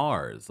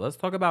Mars. Let's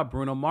talk about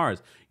Bruno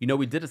Mars.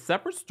 We did a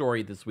separate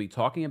story this week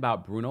talking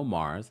about Bruno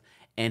Mars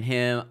and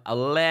him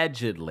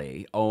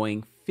allegedly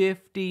owing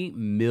 $50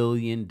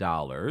 million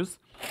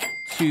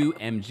to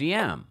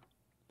MGM.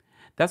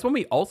 That's when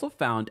we also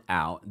found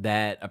out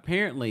that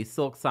apparently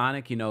Silk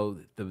Sonic,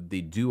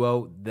 the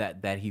duo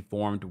that he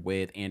formed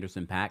with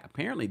Anderson .Paak,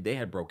 apparently they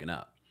had broken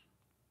up.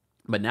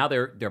 But now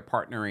they're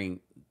partnering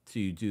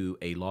to do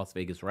a Las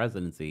Vegas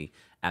residency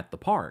at the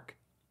park,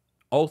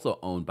 also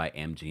owned by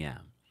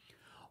MGM.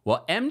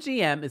 Well,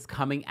 MGM is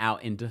coming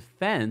out in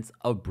defense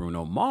of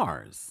Bruno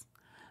Mars.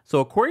 So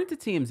according to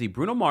TMZ,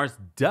 Bruno Mars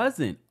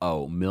doesn't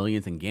owe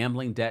millions in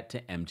gambling debt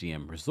to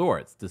MGM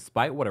Resorts,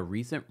 despite what a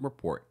recent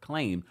report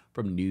claimed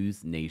from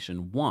News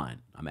Nation 1.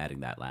 I'm adding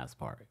that last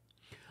part.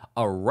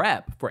 A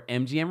rep for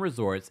MGM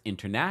Resorts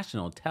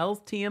International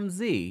tells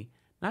TMZ,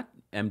 not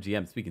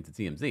MGM speaking to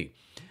TMZ,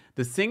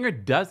 the singer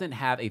doesn't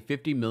have a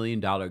 $50 million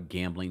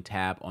gambling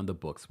tab on the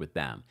books with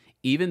them,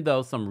 even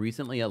though some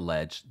recently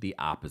alleged the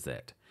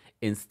opposite.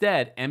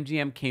 Instead,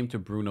 MGM came to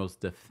Bruno's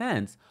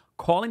defense,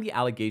 calling the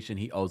allegation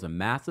he owes a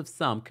massive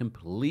sum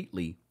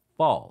completely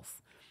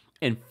false.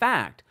 In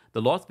fact,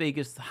 the Las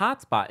Vegas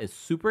hotspot is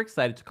super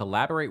excited to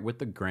collaborate with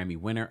the Grammy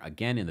winner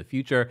again in the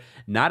future,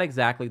 not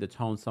exactly the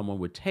tone someone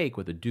would take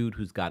with a dude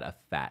who's got a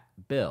fat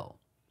bill.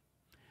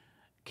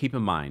 Keep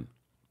in mind,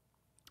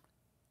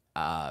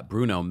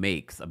 Bruno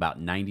makes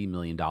about $90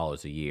 million a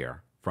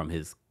year from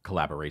his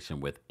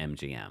collaboration with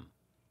MGM.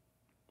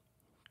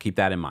 Keep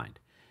that in mind.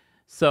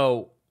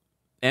 So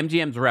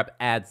MGM's rep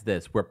adds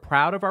this: we're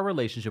proud of our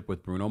relationship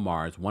with Bruno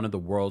Mars, one of the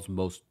world's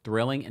most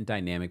thrilling and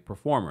dynamic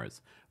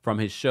performers. From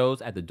his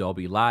shows at the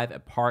Dolby Live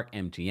at Park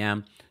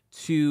MGM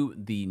to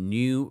the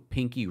new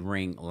Pinky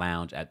Ring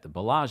Lounge at the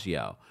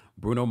Bellagio,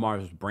 Bruno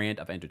Mars' brand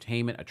of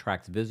entertainment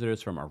attracts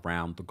visitors from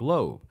around the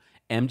globe.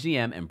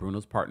 MGM and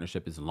Bruno's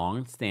partnership is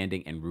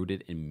long-standing and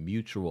rooted in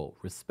mutual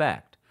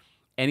respect.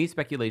 Any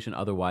speculation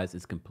otherwise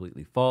is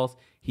completely false.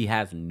 He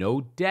has no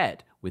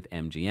debt with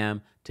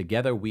MGM.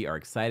 Together, we are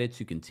excited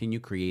to continue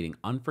creating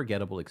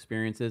unforgettable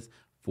experiences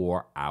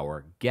for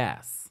our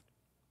guests.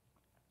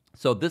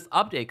 So this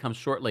update comes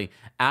shortly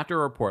after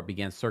a report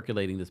began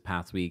circulating this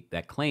past week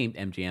that claimed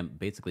MGM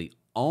basically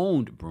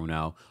owned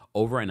Bruno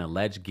over an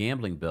alleged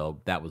gambling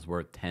bill that was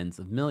worth tens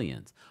of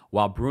millions.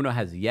 While Bruno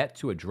has yet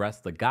to address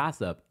the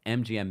gossip,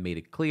 MGM made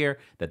it clear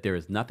that there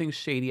is nothing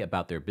shady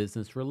about their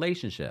business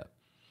relationship.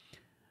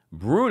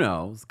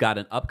 Bruno's got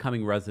an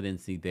upcoming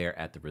residency there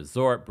at the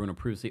resort. Bruno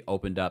previously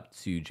opened up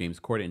to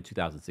James Corden in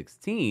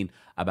 2016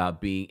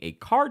 about being a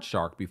card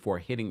shark before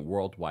hitting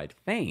worldwide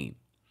fame.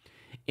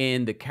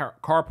 In the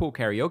carpool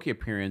karaoke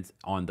appearance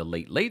on The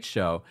Late Late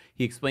Show,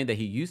 he explained that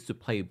he used to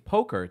play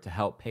poker to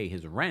help pay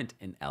his rent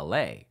in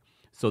LA.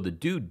 So the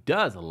dude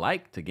does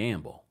like to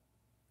gamble.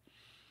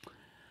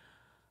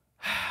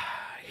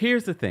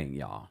 Here's the thing,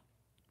 y'all.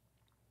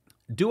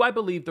 Do I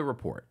believe the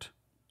report?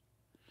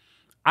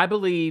 I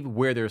believe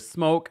where there's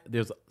smoke,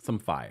 there's some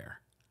fire.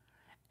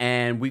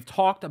 And we've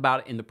talked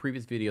about it in the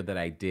previous video that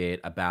I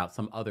did about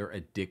some other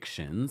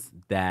addictions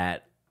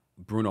that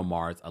Bruno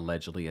Mars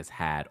allegedly has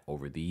had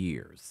over the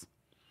years.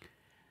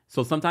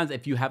 So sometimes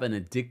if you have an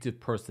addictive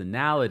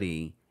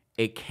personality,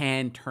 it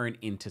can turn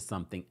into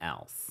something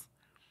else.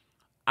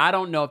 I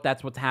don't know if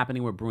that's what's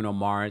happening with Bruno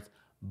Mars,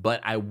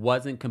 but I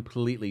wasn't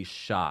completely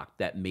shocked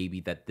that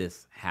maybe that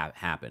this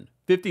happened.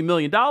 $50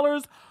 million?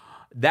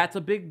 That's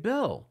a big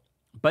bill.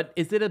 But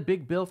is it a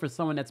big bill for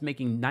someone that's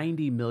making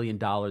 $90 million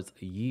a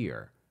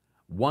year?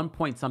 1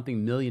 point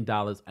something million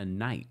dollars a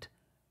night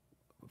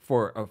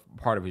for a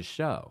part of his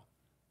show?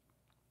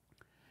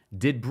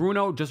 Did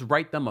Bruno just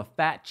write them a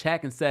fat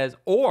check and says,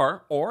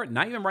 or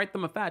not even write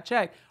them a fat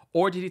check,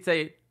 or did he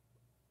say,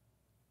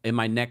 in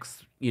my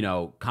next,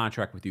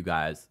 contract with you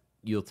guys,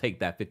 you'll take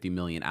that $50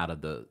 million out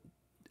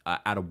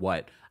of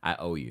what I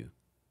owe you?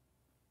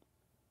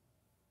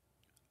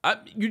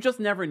 You just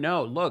never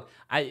know. Look,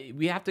 I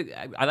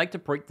like to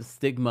break the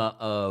stigma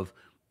of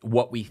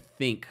what we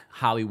think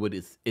Hollywood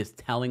is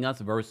telling us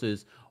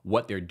versus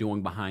what they're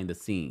doing behind the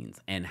scenes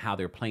and how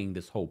they're playing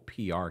this whole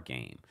PR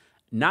game.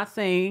 Not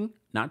saying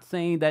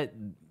that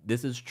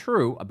this is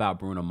true about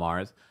Bruno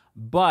Mars,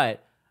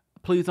 but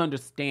please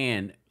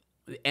understand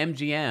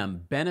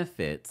MGM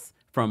benefits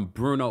from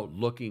Bruno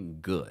looking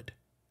good.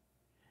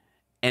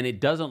 And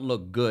it doesn't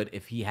look good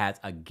if he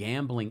has a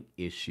gambling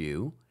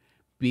issue,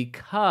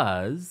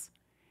 because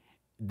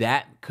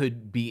that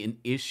could be an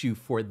issue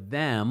for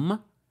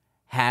them.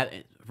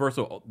 First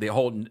of all, the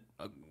whole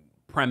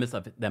premise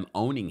of them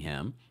owning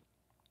him,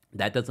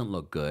 that doesn't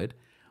look good.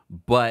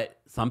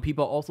 But some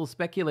people also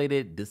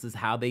speculated this is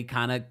how they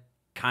kind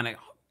of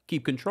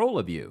keep control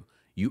of you.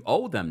 You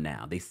owe them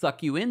now. They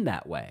suck you in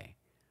that way.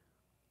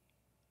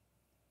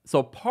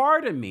 So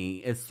part of me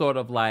is sort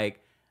of like,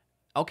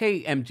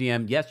 okay,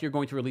 MGM, yes, you're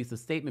going to release a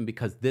statement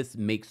because this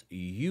makes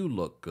you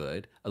look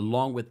good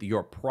along with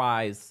your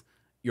prize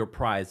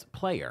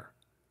player.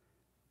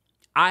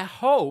 I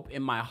hope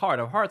in my heart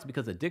of hearts,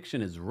 because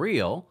addiction is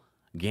real,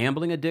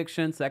 gambling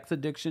addiction, sex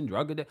addiction,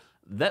 drug addiction,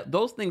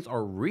 those things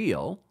are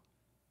real.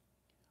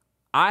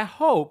 I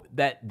hope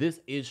that this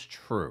is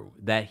true,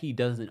 that he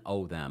doesn't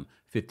owe them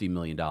 $50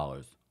 million.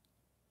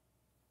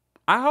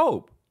 I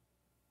hope.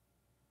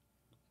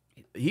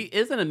 He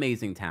is an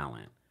amazing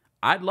talent.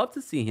 I'd love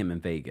to see him in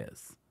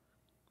Vegas.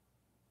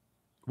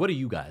 What do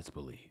you guys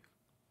believe?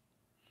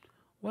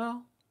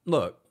 Well,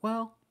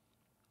 all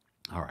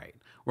right.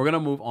 We're going to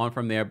move on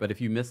from there, but if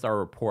you missed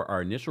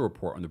our initial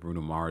report on the Bruno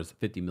Mars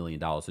 $50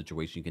 million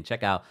situation, you can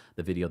check out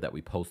the video that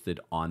we posted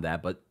on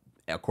that. But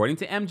according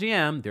to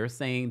MGM, they're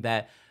saying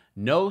that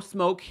no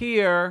smoke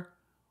here.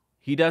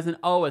 He doesn't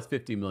owe us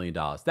 $50 million.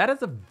 That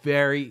is a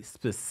very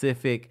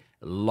specific,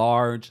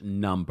 large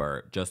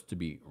number just to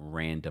be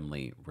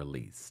randomly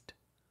released.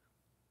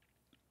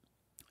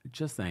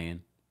 Just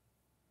saying.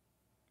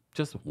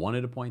 Just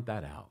wanted to point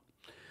that out.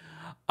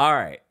 All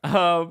right,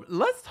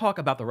 let's talk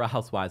about the Real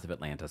Housewives of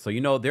Atlanta. So,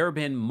 there have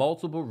been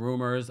multiple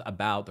rumors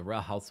about the Real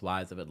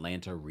Housewives of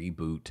Atlanta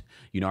reboot.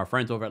 Our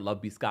friends over at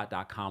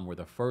lovebscott.com were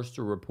the first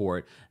to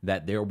report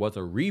that there was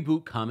a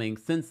reboot coming.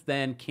 Since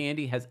then,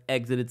 Kandi has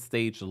exited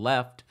stage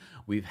left.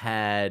 We've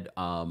had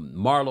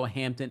Marlo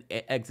Hampton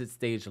exit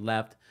stage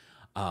left.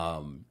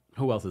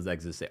 Who else has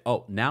exited stage?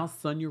 Oh, now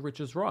Sonia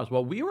Richards-Ross.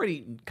 Well, we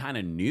already kind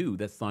of knew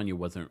that Sonia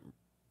wasn't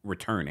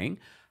returning.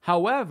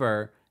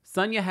 However,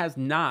 Sonia has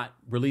not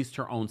released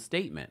her own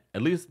statement,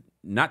 at least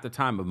not the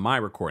time of my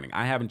recording.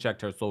 I haven't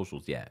checked her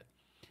socials yet.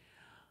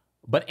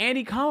 But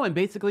Andy Cohen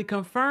basically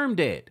confirmed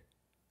it.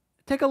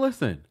 Take a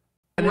listen.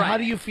 And how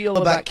do you feel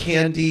about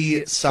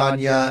Kandi,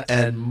 Sonia,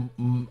 and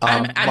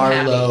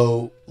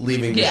Marlo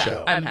leaving the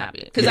show? Yeah, I'm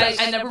happy. Because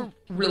I never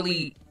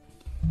really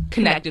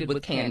connected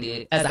with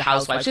Kandi as a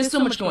housewife. She has so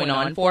much going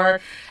on for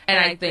her. And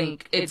I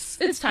think it's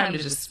time to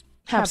just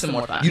have some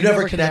more fun. You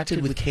never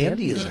connected with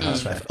Kandi as a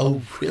housewife?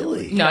 Oh,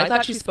 really? No, I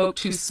thought she spoke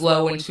too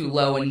slow and too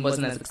low and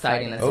wasn't as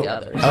exciting as the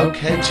others.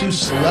 Okay, too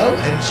slow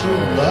and too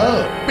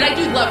low. But I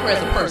do love her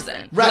as a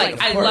person. Right,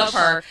 I love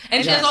her.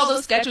 And she has all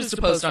those sketches to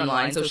post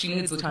online, so she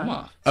needs the time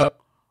off.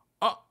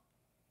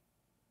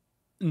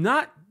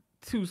 Not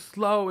too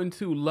slow and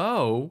too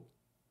low.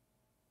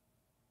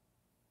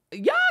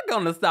 Y'all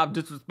gonna stop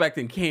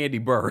disrespecting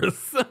Kandi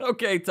Burruss.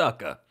 Okay,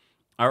 Tucker.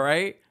 All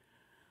right?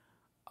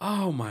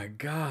 Oh, my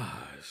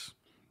gosh.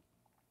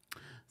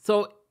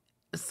 So,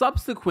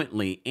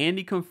 subsequently,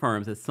 Andy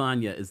confirms that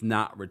Sonia is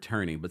not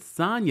returning, but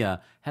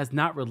Sonia has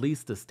not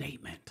released a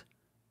statement.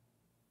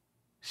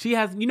 She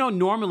has,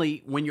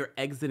 normally when you're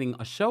exiting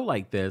a show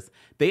like this,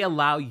 they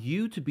allow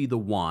you to be the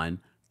one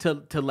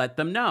to let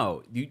them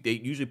know. They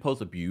usually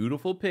post a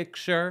beautiful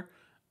picture,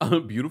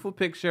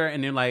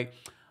 and they're like,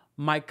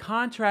 my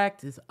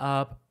contract is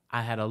up.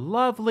 I had a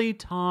lovely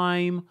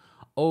time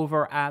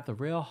over at the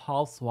Real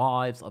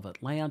Housewives of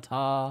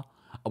Atlanta.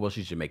 Oh, well,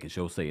 she's Jamaican.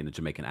 She'll say in a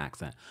Jamaican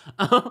accent.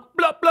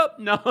 Blup, blup,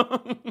 no.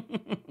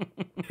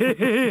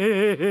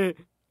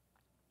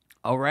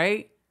 All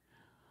right.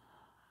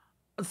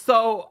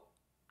 So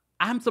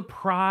I'm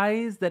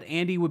surprised that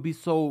Andy would be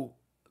so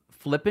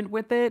flippant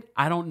with it.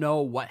 I don't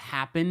know what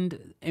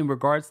happened in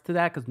regards to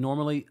that, because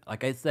normally,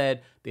 like I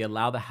said, they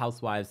allow the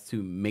housewives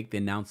to make the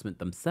announcement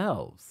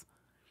themselves.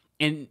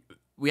 And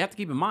we have to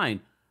keep in mind,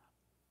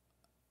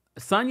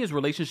 Sonia's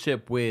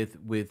relationship with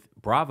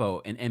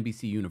Bravo and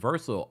NBC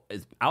Universal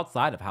is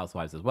outside of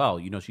Housewives as well.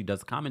 She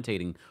does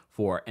commentating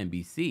for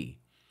NBC.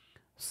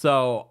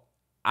 So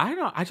I don't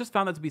know. I just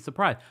found that to be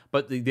surprised.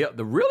 But the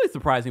really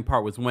surprising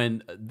part was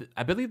when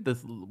I believe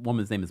this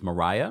woman's name is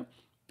Mariah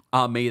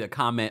made a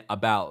comment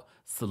about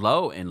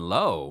slow and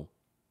low.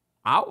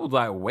 I was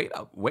like, wait,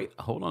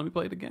 hold on, let me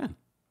play it again.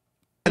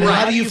 And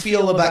how do you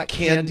feel about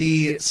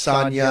Kandi,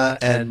 Sonia,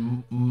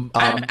 and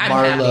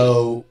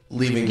Marlo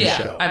leaving the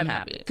show? I'm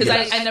happy. Because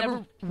I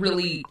never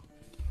really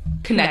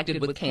connected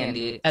with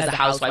Kandi as a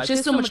housewife. She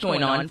has so much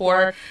going on for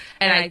her.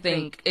 And I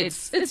think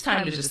it's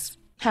time to just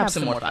have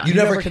some more fun. You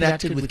never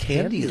connected with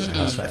Kandi as a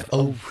housewife?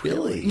 Oh,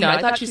 really? No,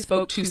 I thought she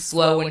spoke too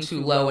slow and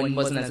too low and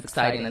wasn't as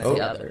exciting as the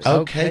others.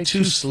 Okay,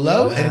 too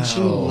slow and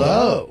too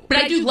low. But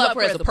I do love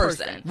her as a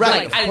person.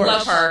 Right, I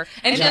love her.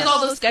 And she has all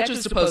those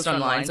sketches to post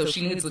online, so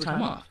she needs the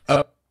time off.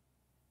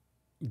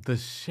 The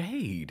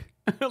shade.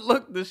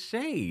 Look, the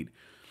shade.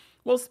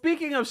 Well,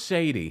 speaking of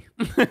shady,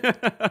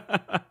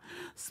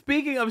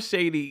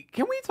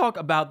 can we talk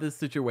about this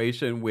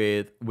situation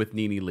with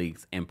Nene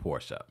Leakes and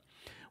Porsha?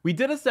 We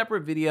did a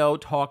separate video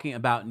talking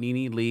about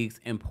Nene Leakes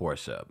and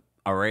Porsha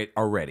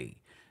already.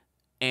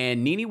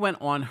 And Nene went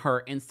on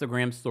her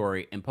Instagram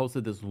story and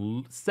posted this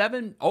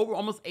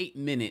almost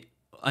 8-minute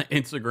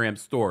Instagram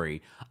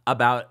story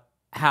about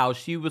how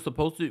she was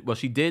supposed to,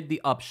 she did the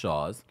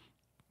Upshaws.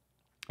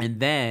 And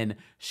then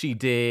she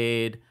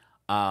did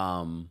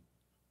the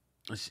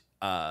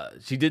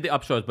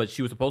Upshaws, but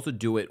she was supposed to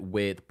do it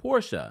with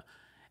Porsha.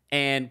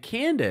 And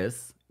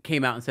Candace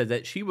came out and said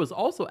that she was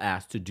also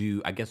asked to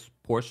do, I guess,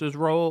 Porsha's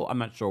role. I'm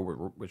not sure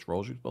which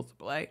role she was supposed to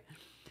play.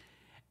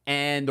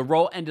 And the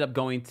role ended up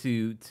going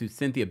to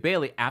Cynthia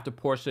Bailey after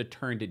Porsha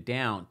turned it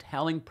down,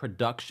 telling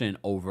production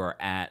over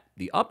at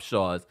the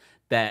Upshaws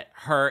that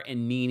her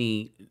and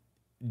Nene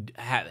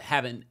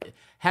haven't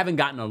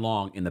gotten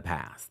along in the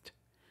past.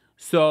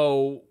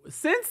 So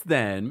since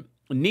then,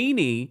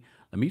 Nene,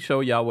 let me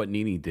show y'all what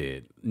Nene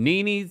did.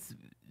 Nene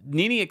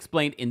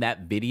explained in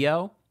that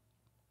video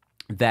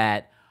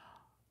that,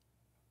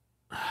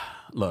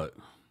 look,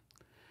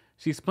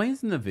 she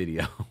explains in the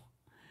video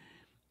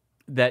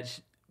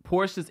that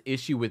Porsha's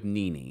issue with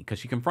Nene, because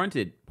she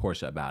confronted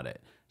Porsha about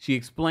it. She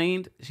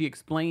explained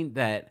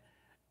that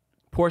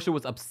Porsha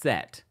was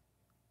upset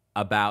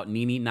about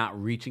Nene not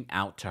reaching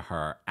out to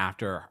her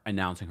after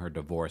announcing her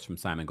divorce from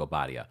Simon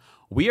Guobadia.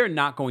 We are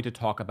not going to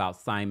talk about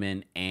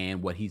Simon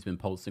and what he's been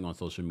posting on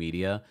social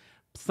media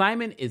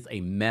Simon is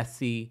a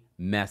messy,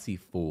 messy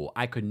fool.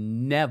 I could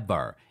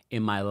never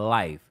in my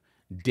life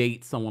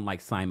date someone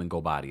like Simon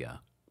Gobadia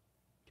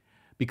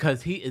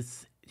because he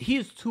is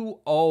too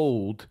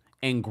old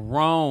and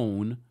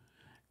grown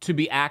to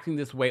be acting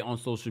this way on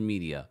social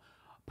media.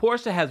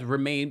 Porsha has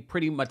remained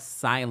pretty much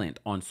silent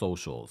on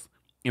socials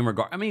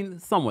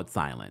somewhat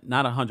silent,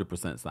 not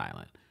 100%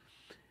 silent.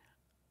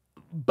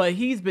 But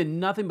he's been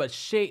nothing but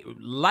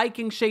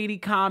liking shady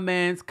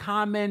comments,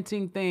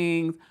 commenting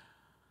things.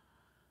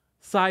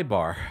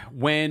 Sidebar,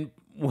 when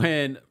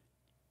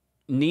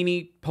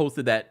Nene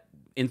posted that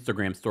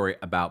Instagram story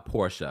about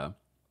Porsha,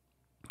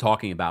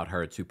 talking about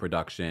her to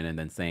production and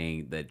then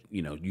saying that,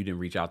 you didn't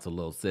reach out to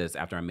Lil Sis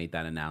after I made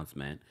that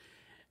announcement.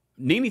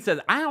 Nene says,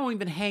 I don't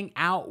even hang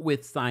out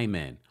with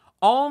Simon.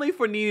 Only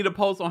for Nene to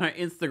post on her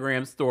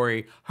Instagram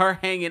story, her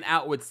hanging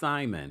out with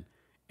Simon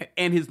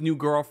and his new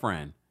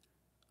girlfriend.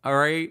 All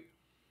right?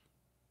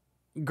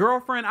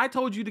 Girlfriend, I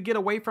told you to get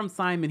away from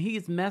Simon. He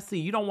is messy.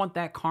 You don't want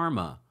that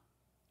karma.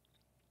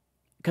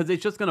 Because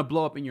it's just going to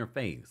blow up in your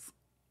face.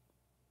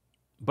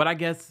 But I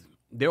guess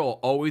there will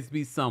always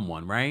be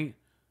someone, right?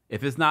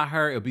 If it's not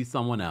her, it'll be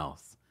someone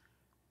else.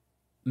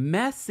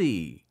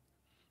 Messy.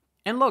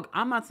 And look,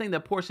 I'm not saying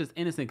that Porsha is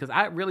innocent because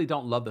I really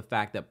don't love the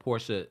fact that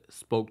Porsha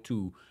spoke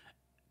to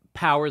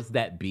powers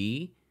that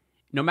be.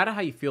 No matter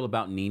how you feel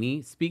about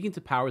Nene, speaking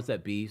to powers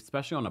that be,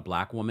 especially on a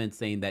black woman,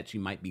 saying that she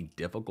might be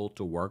difficult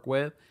to work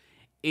with,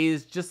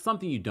 is just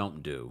something you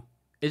don't do.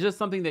 It's just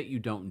something that you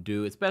don't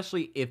do,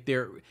 especially if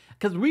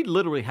because we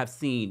literally have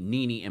seen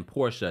Nene and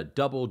Porsha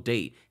double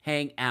date,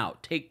 hang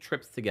out, take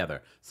trips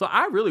together. So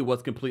I really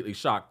was completely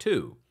shocked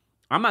too.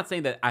 I'm not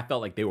saying that I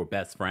felt like they were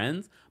best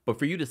friends, but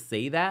for you to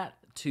say that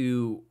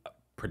to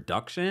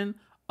production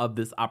of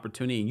this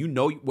opportunity, and you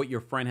know what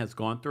your friend has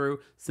gone through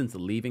since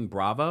leaving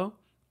Bravo,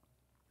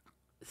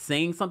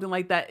 saying something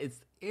like that,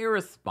 it's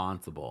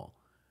irresponsible.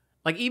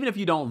 Like, even if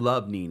you don't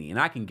love Nene, and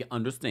I can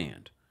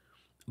understand,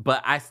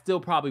 but I still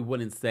probably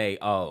wouldn't say,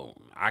 oh,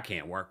 I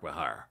can't work with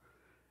her.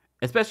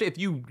 Especially if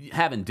you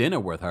having dinner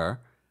with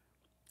her.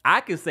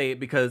 I could say it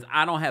because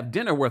I don't have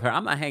dinner with her.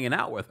 I'm not hanging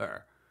out with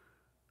her.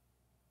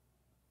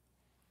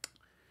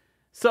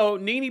 So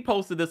Nene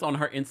posted this on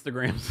her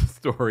Instagram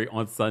story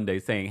on Sunday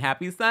saying,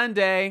 Happy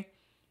Sunday.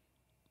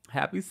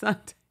 Happy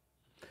Sunday.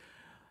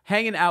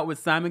 Hanging out with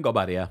Simon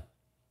Gobadia.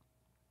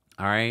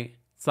 All right.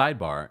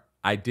 Sidebar.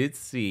 I did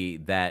see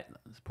that,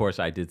 Porsha,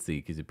 I did see,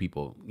 because the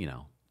people,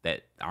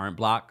 that aren't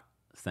blocked,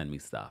 send me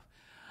stuff.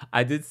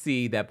 I did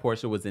see that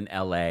Porsha was in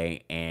LA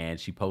and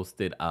she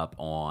posted up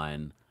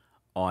on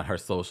her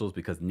socials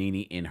because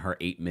Nene in her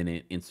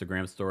 8-minute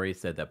Instagram story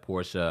said that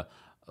Porsha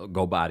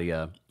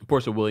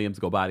Williams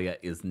Gobadia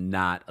is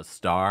not a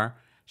star.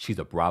 She's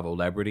a Bravo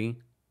celebrity.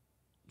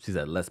 She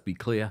said, let's be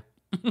clear.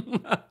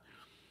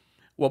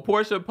 Well,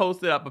 Porsha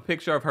posted up a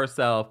picture of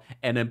herself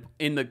and then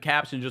in the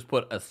caption just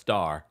put a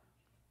star.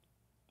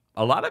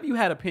 A lot of you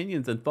had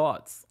opinions and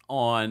thoughts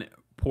on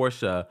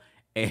Porsha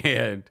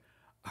and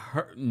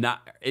her.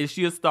 Is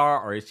she a star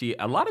or is she?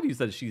 A lot of you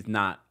said she's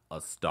not a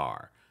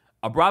star.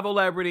 A Bravo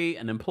celebrity,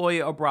 an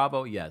employee of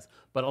Bravo, yes.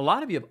 But a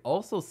lot of you have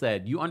also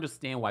said you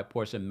understand why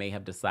Porsha may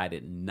have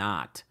decided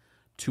not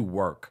to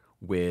work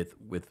with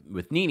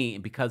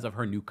Nene because of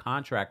her new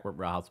contract with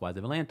Real Housewives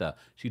of Atlanta.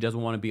 She doesn't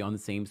want to be on the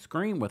same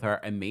screen with her,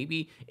 and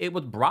maybe it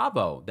was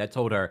Bravo that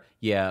told her,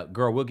 yeah,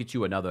 girl, we'll get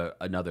you another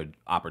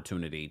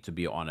opportunity to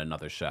be on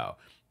another show.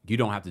 You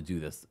don't have to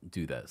do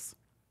this.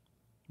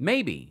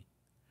 Maybe.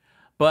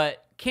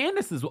 But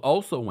Candace is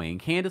also weighing.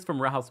 Candace from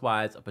Real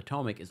Housewives of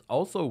Potomac is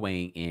also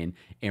weighing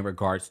in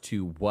regards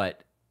to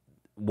what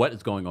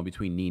is going on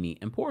between Nene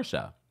and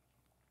Porsha.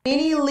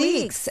 Nene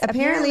leaks.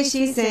 Apparently,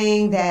 she's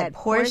saying that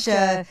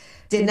Porsha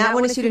did not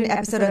want to shoot an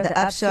episode of the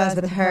Upshaws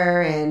with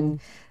her, and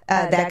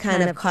that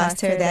kind of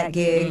cost her that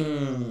gig.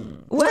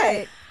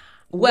 What?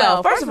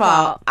 Well, first of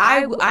all,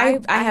 I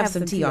have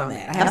some tea on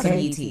that. I have some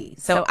ET.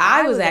 So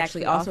I was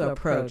actually also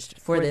approached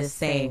for this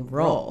same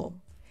role.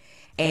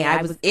 And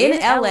I was in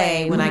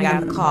LA when I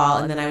got the call,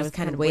 and then I was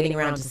kind of waiting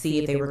around to see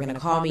if they were going to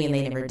call me, and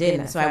they never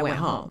did. So I went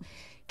home.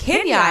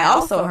 Kenya, I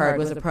also heard,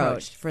 was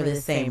approached for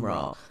this same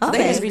role. So they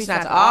just reached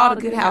out to all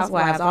the good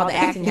housewives, all the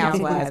acting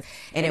housewives,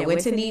 and it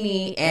went to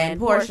Nene and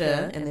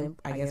Porsha, and then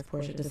I guess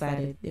Porsha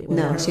decided it was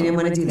no, she didn't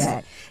want to do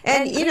that.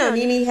 And,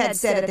 Nene had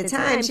said at the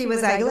time, she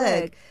was like,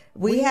 look,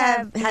 we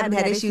haven't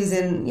had issues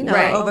in,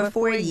 over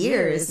 4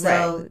 years,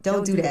 so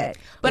don't do that.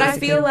 But I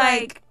feel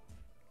like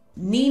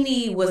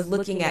Nene was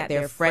looking at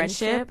their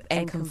friendship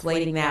and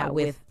conflating that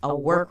with a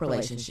work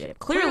relationship.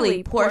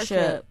 Clearly,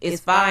 Porsha is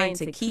fine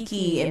to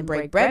kiki and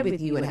break bread with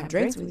you and have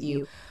drinks with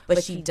you,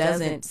 but she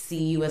doesn't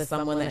see you as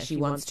someone that she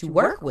wants to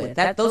work with.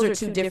 Those are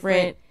two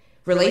different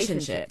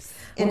relationships.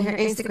 In her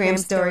Instagram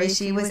story,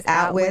 she was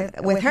out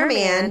with her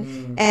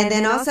man, and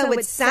then also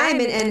with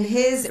Simon and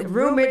his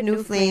rumored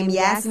new flame,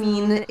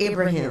 Yasmin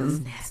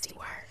Ibrahim. Nasty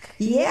work.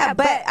 Yeah,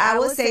 but I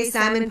will say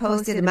Simon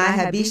posted, my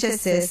Habisha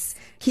sis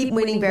keep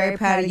winning, very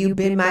proud of you,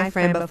 been my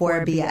friend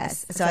before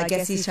BS. So I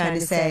guess he's trying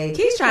to say,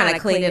 He's trying to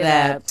clean it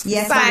up.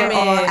 yes, Simon,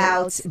 we're all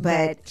out,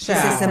 but this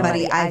is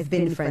somebody I've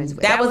been friends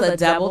with. That was a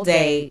double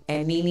date,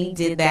 and Nene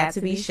did that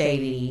to be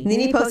shady.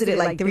 Nene posted it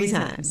like 3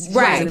 times.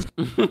 Right.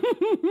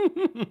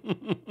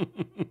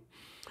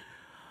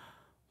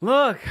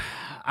 Look,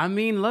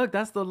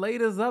 that's the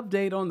latest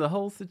update on the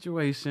whole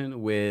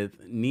situation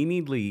with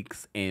Nene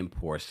Leakes and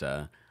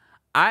Porsha.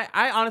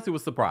 I honestly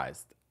was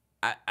surprised.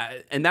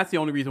 And that's the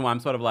only reason why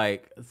I'm sort of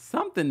like,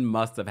 something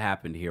must have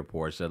happened here,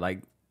 Porsha.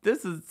 Like,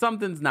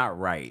 something's not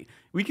right.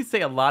 We could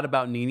say a lot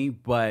about Nene,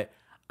 but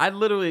I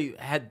literally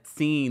had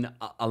seen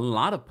a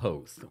lot of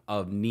posts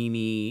of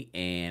Nene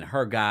and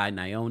her guy,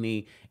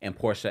 Naomi, and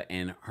Porsha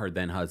and her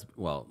then husband,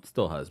 well,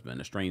 still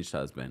husband, estranged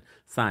husband,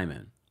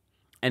 Simon.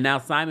 And now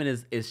Simon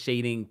is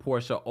shading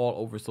Porsha all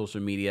over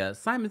social media.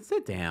 Simon,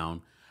 sit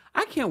down.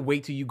 I can't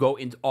wait till you go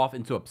off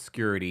into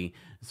obscurity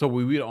so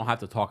we don't have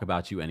to talk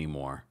about you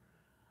anymore.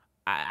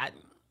 I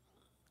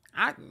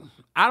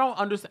don't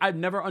understand. I've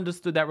never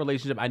understood that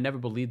relationship. I never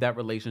believed that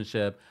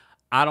relationship.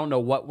 I don't know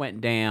what went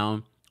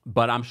down,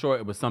 but I'm sure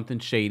it was something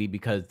shady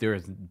because there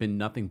has been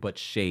nothing but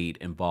shade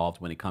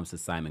involved when it comes to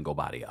Simon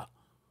Gobadia.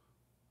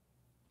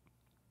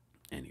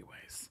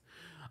 Anyways.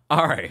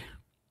 All right.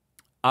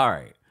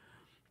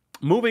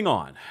 Moving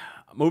on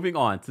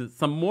to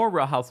some more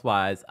Real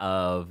Housewives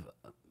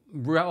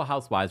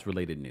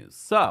related news.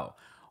 So,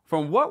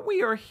 from what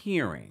we are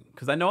hearing,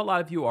 because I know a lot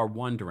of you are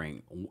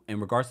wondering in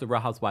regards to Real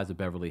Housewives of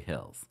Beverly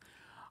Hills,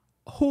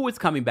 who is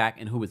coming back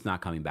and who is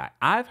not coming back.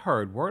 I've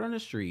heard word on the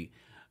street,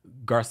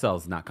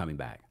 Garcelle's not coming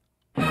back.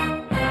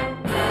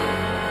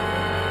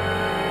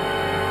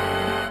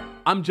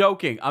 I'm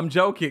joking. Lies,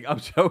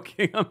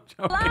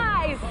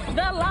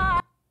 the lie.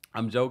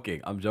 I'm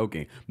joking.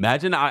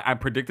 Imagine I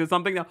predicted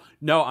something.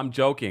 No, I'm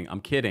joking. I'm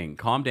kidding.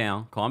 Calm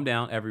down,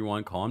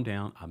 everyone. Calm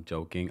down. I'm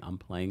joking. I'm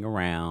playing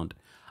around.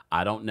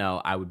 I don't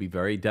know. I would be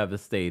very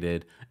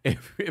devastated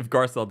if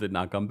Garcelle did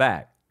not come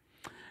back.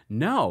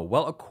 No.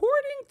 Well,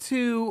 according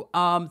to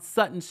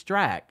Sutton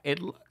Strack,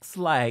 it looks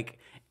like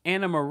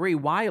Anna Marie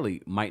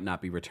Wiley might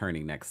not be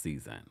returning next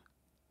season.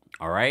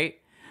 All right.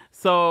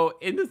 So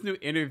in this new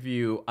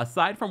interview,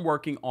 aside from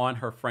working on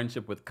her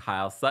friendship with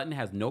Kyle, Sutton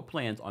has no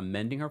plans on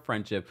mending her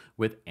friendship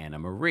with Anna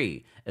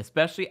Marie,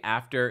 especially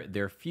after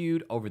their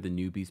feud over the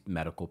newbie's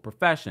medical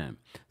profession.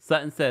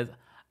 Sutton says,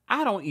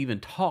 I don't even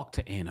talk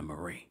to Anna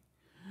Marie.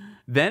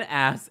 Then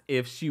asked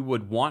if she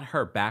would want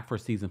her back for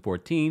season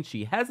 14.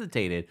 She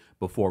hesitated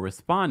before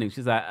responding.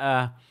 She's like,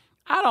 I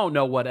don't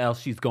know what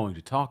else she's going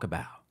to talk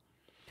about.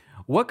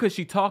 What could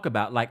she talk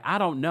about? Like, I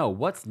don't know.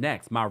 What's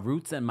next? My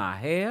roots and my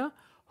hair?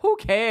 Who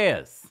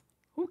cares?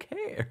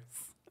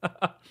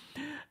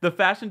 The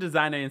fashion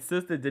designer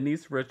insisted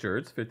Denise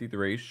Richards,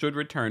 53, should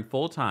return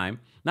full-time.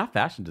 Not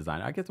fashion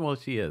designer. I guess, well,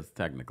 she is,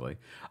 technically.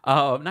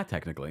 Not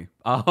technically.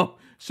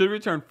 Should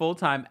return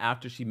full-time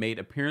after she made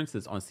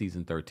appearances on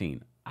season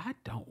 13. I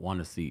don't want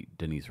to see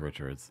Denise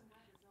Richards.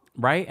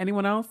 Right?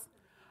 Anyone else?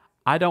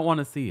 I don't want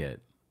to see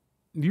it.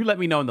 You let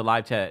me know in the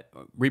live chat.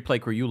 Replay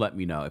crew, you let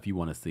me know if you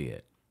want to see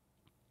it.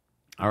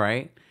 All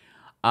right?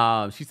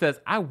 She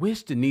says, I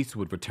wish Denise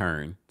would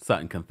return,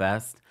 Sutton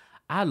confessed.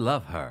 I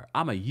love her.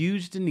 I'm a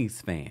huge Denise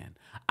fan.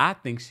 I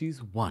think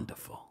she's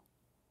wonderful.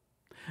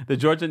 The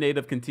Georgia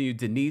native continued,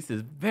 Denise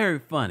is very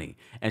funny,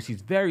 and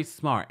she's very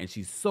smart, and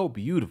she's so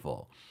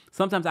beautiful.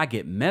 Sometimes I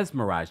get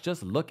mesmerized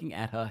just looking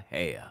at her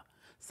hair.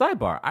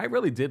 Sidebar, I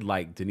really did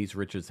like Denise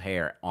Richards'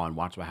 hair on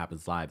Watch What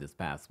Happens Live this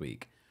past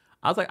week.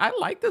 I was like, I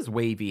like this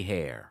wavy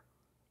hair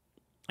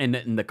and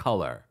the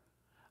color.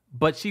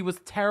 But she was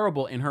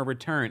terrible in her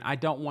return. I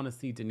don't want to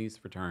see Denise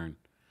return.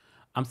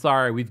 I'm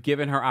sorry. We've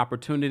given her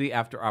opportunity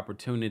after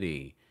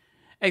opportunity.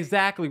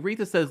 Exactly.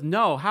 Retha says,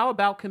 no. How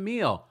about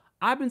Camille?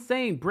 I've been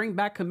saying bring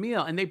back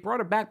Camille. And they brought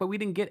her back, but we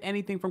didn't get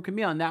anything from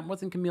Camille. And that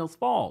wasn't Camille's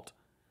fault.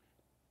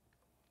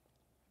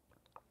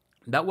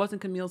 That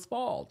wasn't Camille's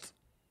fault.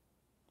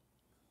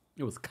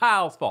 It was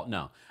Kyle's fault.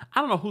 No,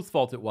 I don't know whose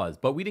fault it was,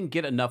 but we didn't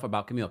get enough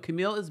about Camille.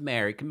 Camille is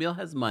married. Camille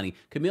has money.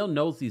 Camille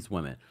knows these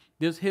women.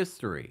 There's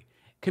history.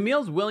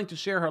 Camille's willing to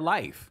share her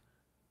life,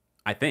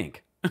 I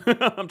think.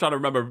 I'm trying to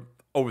remember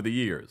over the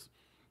years.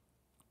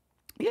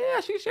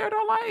 Yeah, she shared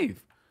her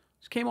life.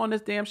 She came on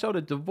this damn show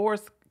to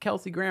divorce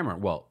Kelsey Grammer.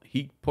 Well,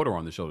 he put her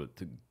on the show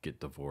to get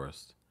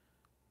divorced.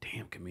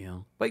 Damn,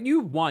 Camille. But you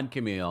won,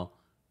 Camille.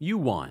 You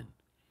won.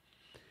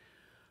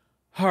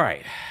 All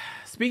right.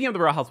 Speaking of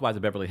the Real Housewives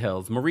of Beverly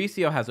Hills,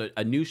 Mauricio has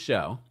a new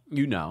show,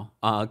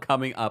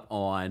 coming up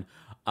on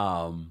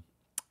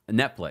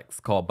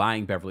Netflix called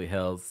Buying Beverly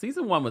Hills.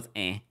 Season 1 was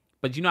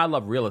but I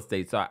love real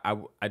estate, so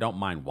I don't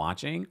mind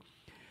watching.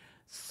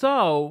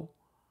 So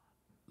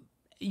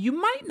you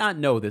might not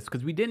know this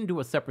because we didn't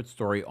do a separate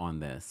story on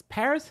this.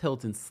 Paris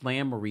Hilton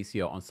slammed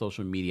Mauricio on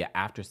social media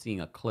after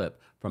seeing a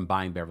clip from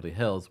Buying Beverly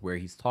Hills where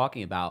he's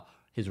talking about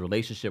his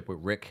relationship with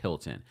Rick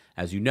Hilton.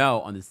 As you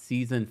know, on the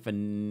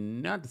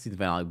not the season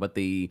finale, but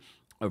the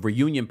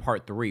reunion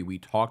part 3, we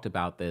talked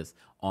about this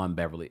on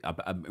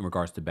in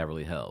regards to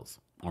Beverly Hills,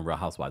 on Real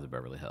Housewives of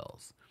Beverly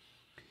Hills.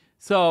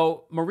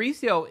 So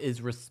Mauricio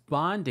is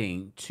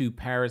responding to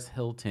Paris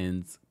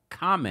Hilton's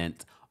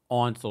comment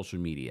on social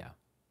media.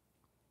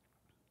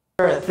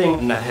 A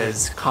thing that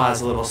has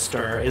caused a little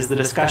stir is the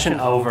discussion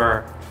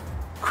over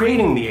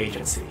creating the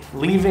agency,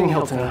 leaving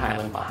Hilton and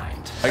Highland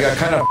behind. I got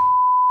kind of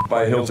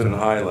by Hilton and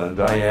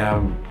Highland. I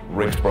am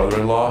Rick's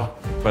brother-in-law,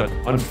 but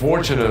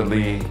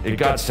unfortunately it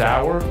got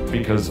sour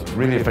because it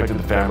really affected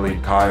the family,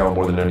 Kyle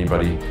more than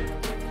anybody.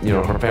 You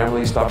know, her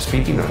family stopped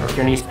speaking to her.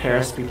 Your niece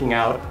Paris speaking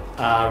out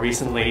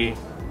recently,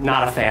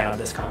 not a fan of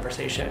this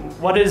conversation.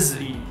 What is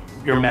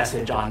your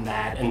message on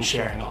that and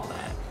sharing all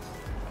that?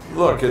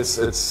 Look,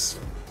 it's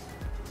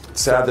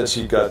sad that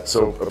she got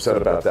so upset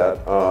about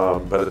that,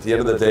 but at the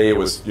end of the day, it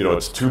was, you know,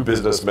 it's two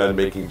businessmen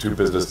making two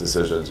business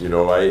decisions. You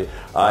know,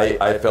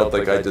 I felt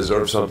like I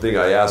deserved something.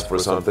 I asked for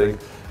something.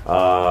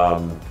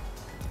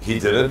 He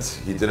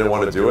didn't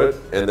want to do it,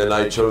 and then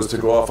I chose to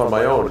go off on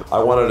my own.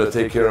 I wanted to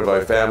take care of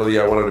my family.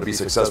 I wanted to be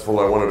successful.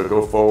 I wanted to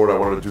go forward. I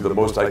wanted to do the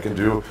most I can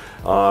do,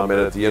 and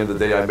at the end of the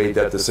day, I made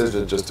that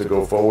decision just to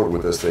go forward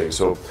with this thing.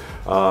 So,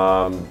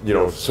 you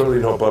know, certainly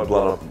no bad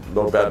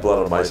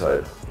blood on my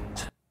side.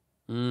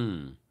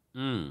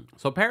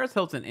 So Paris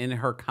Hilton in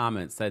her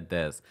comments said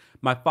this: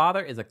 "My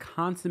father is a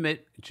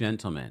consummate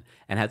gentleman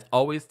and has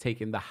always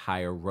taken the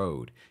higher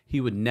road. He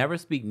would never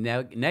speak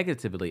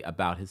negatively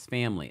about his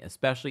family,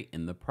 especially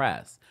in the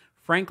press.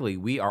 Frankly,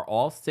 we are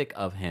all sick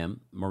of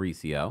him,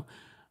 Mauricio,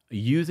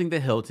 using the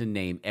Hilton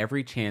name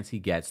every chance he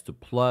gets to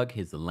plug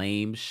his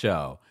lame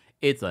show.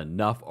 It's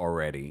enough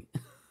already."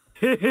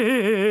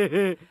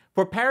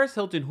 For Paris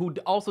Hilton, who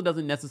also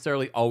doesn't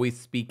necessarily always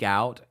speak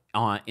out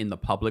in the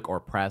public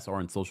or press or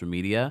on social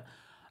media,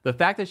 the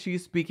fact that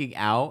she's speaking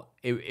out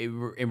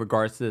in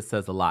regards to this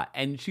says a lot.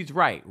 And she's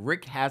right.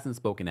 Rick hasn't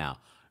spoken out.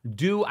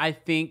 Do I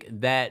think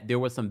that there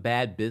was some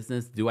bad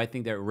business? Do I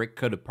think that Rick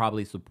could have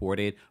probably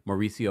supported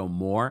Mauricio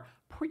more?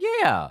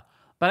 Yeah.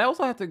 But I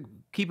also have to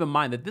keep in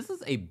mind that this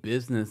is a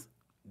business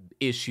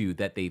issue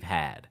that they've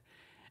had.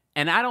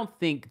 And I don't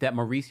think that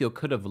Mauricio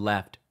could have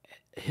left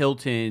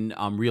Hilton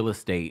Real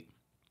Estate,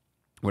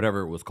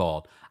 whatever it was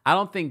called. I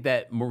don't think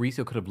that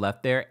Mauricio could have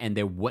left there and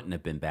there wouldn't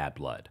have been bad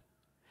blood.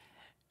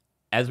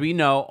 As we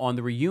know, on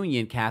the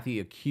reunion,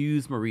 Kathy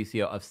accused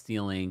Mauricio of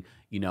stealing,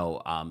 you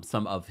know,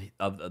 some of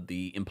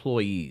the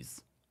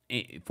employees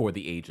for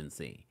the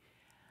agency.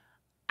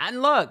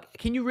 And look,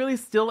 can you really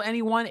steal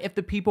anyone if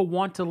the people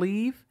want to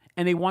leave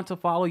and they want to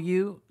follow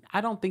you? I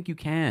don't think you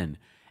can.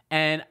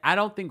 And I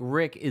don't think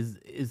Rick is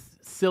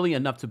silly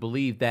enough to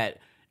believe that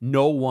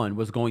no one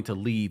was going to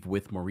leave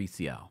with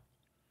Mauricio.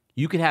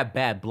 You could have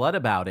bad blood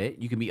about it.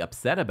 You can be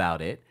upset about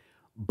it.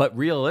 But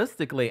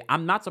realistically,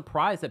 I'm not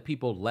surprised that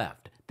people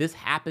left. This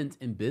happens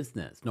in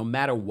business, no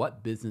matter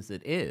what business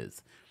it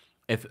is.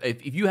 If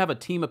you have a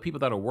team of people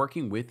that are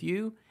working with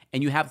you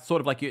and you have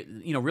sort of like,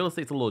 you know, real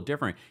estate's a little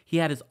different. He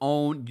had his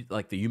own,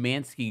 like the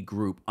Umansky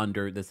group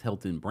under this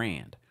Hilton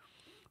brand.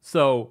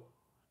 So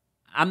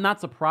I'm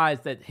not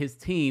surprised that his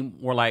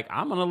team were like,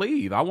 I'm going to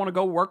leave. I want to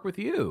go work with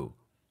you.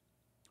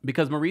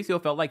 Because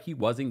Mauricio felt like he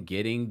wasn't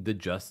getting the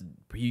just,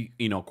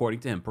 you know, according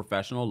to him,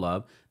 professional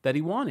love that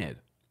he wanted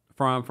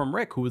from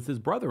Rick, who was his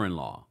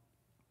brother-in-law.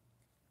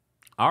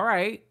 All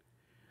right.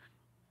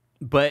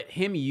 But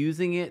him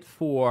using it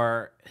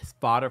for his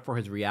fodder for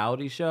his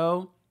reality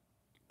show,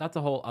 that's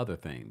a whole other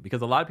thing.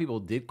 Because a lot of people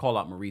did call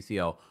out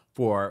Mauricio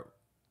for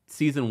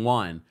season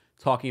 1,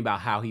 talking about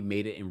how he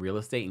made it in real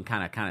estate and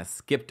kind of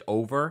skipped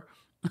over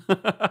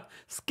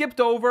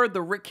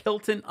the Rick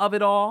Hilton of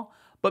it all.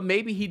 But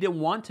maybe he didn't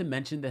want to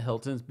mention the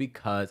Hiltons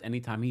because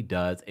anytime he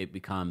does, it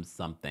becomes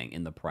something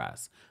in the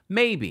press.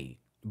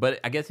 Maybe. But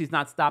I guess he's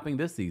not stopping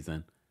this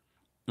season.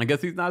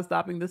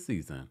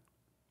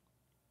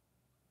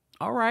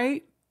 All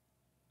right.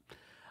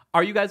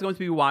 Are you guys going to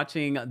be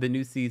watching the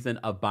new season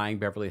of Buying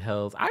Beverly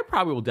Hills? I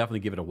probably will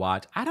definitely give it a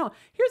watch.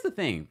 Here's the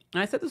thing.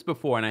 And I said this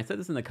before, and I said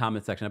this in the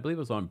comment section. I believe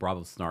it was on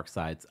Bravo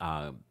Snarkside's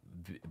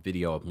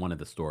video of one of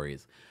the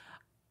stories.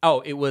 Oh,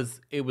 it was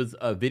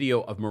a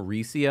video of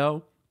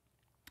Mauricio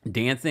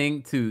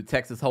dancing to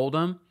Texas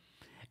Hold'em.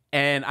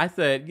 And I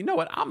said, you know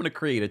what? I'm going to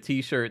create a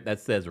t-shirt that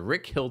says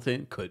Rick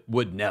Hilton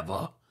would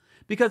never.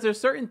 Because there's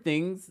certain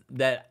things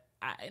that,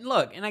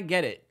 and I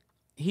get it.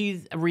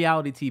 He's a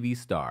reality TV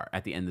star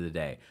at the end of the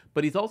day.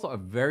 But he's also a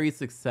very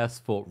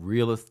successful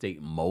real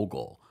estate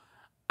mogul.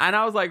 And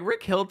I was like,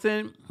 Rick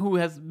Hilton, who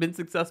has been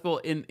successful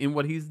in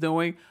what he's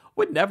doing,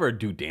 would never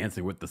do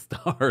Dancing with the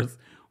Stars,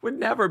 would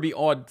never be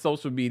on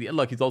social media.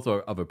 Look, he's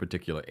also of a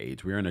particular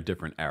age. We're in a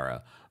different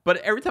era. But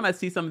every time I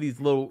see some of these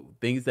little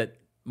things that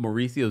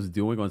Mauricio's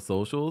doing on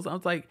socials, I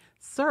was like,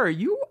 sir,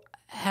 you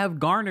have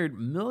garnered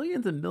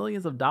millions and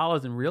millions of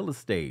dollars in real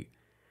estate.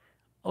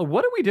 Oh,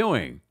 what are we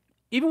doing?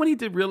 Even when he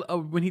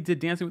did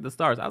Dancing with the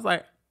Stars, I was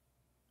like,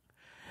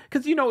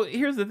 because, you know,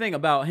 here's the thing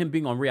about him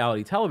being on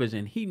reality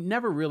television. He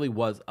never really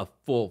was a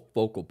full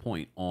focal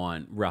point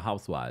on Real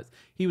Housewives.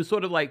 He was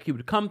sort of like, he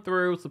would come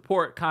through,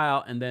 support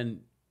Kyle, and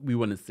then we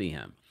wouldn't see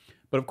him.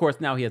 But of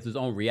course, now he has his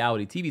own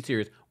reality TV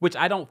series, which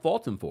I don't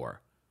fault him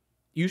for.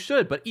 You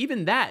should, but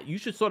even that, you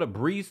should sort of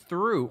breeze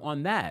through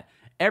on that.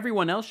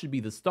 Everyone else should be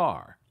the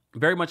star.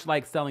 Very much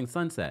like Selling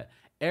Sunset.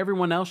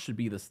 Everyone else should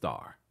be the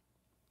star.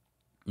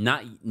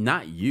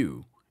 Not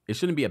you. It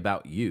shouldn't be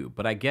about you,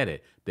 but I get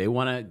it. They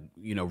want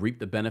to, reap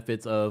the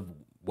benefits of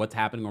what's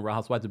happening on Real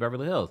Housewives of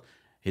Beverly Hills.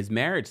 His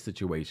marriage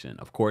situation,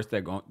 of course,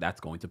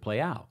 that's going to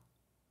play out.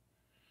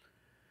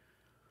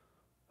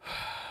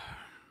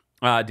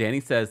 Danny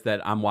says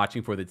that I'm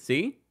watching for the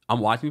tea. I'm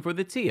watching for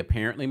the tea.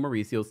 Apparently,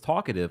 Mauricio's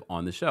talkative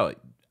on the show.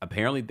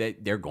 Apparently,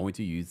 they're going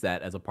to use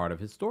that as a part of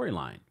his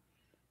storyline.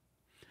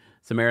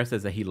 Samara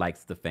says that he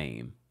likes the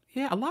fame.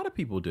 Yeah, a lot of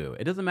people do.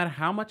 It doesn't matter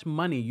how much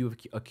money you've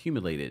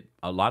accumulated.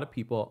 A lot of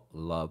people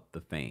love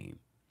the fame.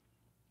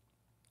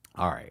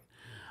 All right.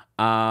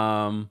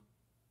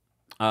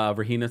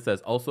 Rahina says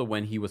also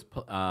when he was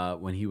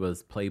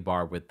play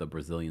bar with the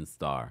Brazilian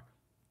star.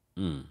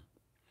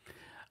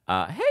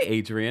 Hey,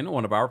 Adrian,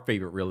 one of our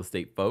favorite real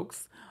estate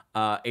folks.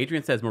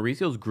 Adrian says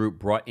Mauricio's group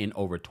brought in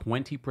over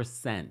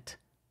 20%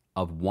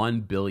 of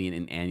 $1 billion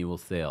in annual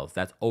sales.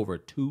 That's over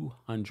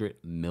 $200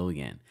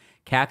 million.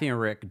 Kathy and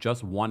Rick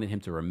just wanted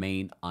him to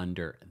remain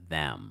under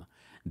them.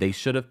 They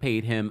should have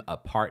paid him a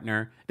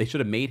partner. They should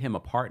have made him a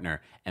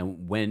partner. They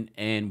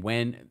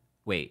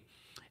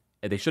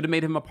should have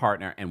made him a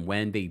partner. And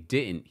when they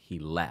didn't, he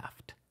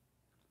left.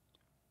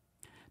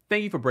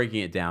 Thank you for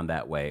breaking it down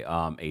that way,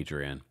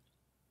 Adrian,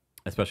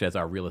 especially as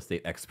our real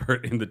estate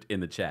expert in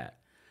the chat.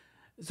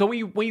 So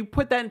when you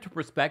put that into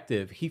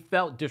perspective, he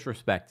felt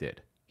disrespected.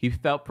 He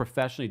felt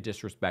professionally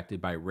disrespected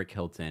by Rick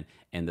Hilton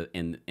and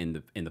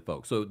the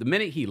folks. So the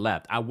minute he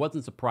left, I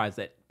wasn't surprised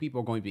that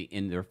people are going to be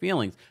in their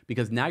feelings,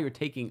 because now you're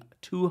taking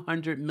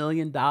 $200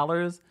 million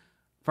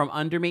from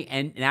under me,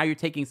 and now you're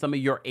taking some of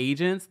your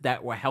agents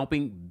that were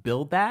helping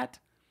build that.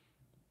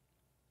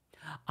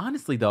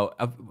 Honestly, though,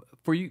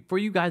 for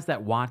you guys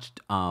that watched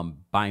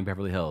Buying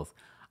Beverly Hills,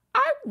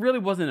 I really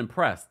wasn't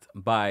impressed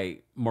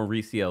by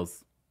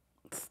Mauricio's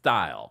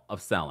style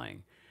of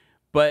selling,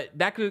 but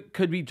that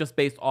could be just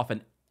based off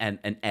an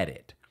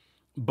edit.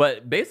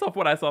 But based off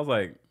what I saw, I was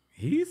like,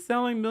 he's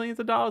selling millions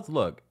of dollars.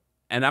 Look,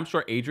 and I'm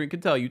sure Adrian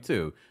can tell you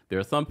too, there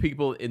are some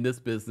people in this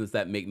business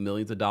that make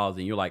millions of dollars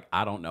and you're like,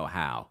 I don't know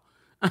how.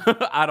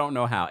 I don't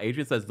know how.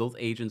 Adrian says those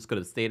agents could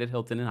have stayed at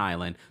Hilton and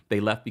Highland. They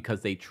left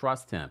because they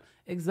trust him.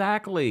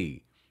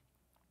 Exactly.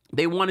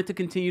 They wanted to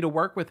continue to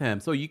work with him.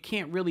 So you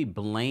can't really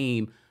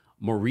blame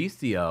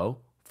Mauricio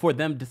for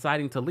them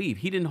deciding to leave.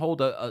 He didn't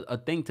hold a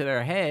thing to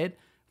their head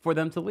for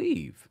them to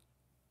leave.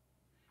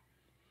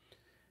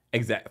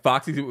 Exactly.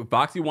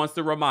 Foxy wants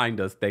to remind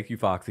us. Thank you,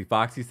 Foxy.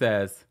 Foxy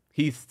says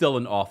he's still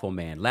an awful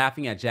man,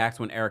 laughing at Jax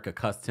when Erica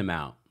cussed him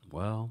out.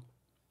 Well,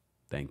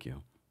 thank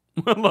you.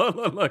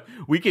 Look,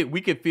 we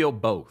can feel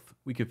both.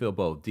 We can feel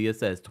both. Dia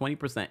says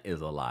 20%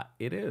 is a lot.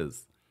 It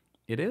is.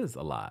 It is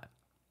a lot.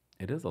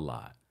 It is a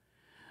lot.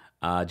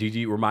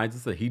 Gigi reminds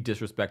us that he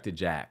disrespected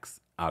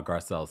Jax,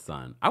 Garcelle's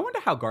son. I wonder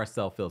how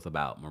Garcelle feels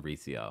about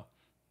Mauricio.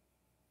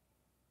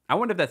 I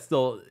wonder if that's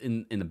still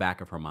in the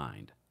back of her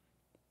mind.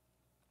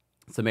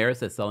 Samara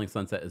says Selling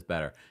Sunset is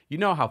better. You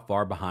know how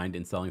far behind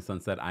in Selling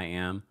Sunset I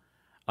am?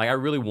 Like, I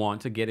really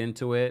want to get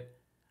into it.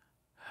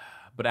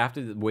 But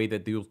after the way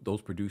that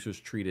those producers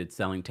treated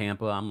Selling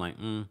Tampa, I'm like,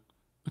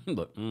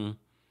 look,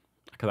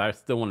 because I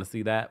still want to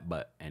see that.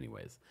 But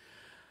anyways,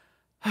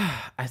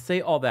 I say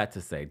all that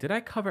to say, did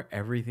I cover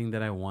everything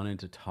that I wanted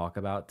to talk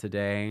about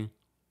today?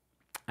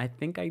 I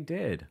think I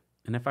did.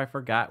 And if I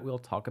forgot, we'll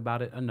talk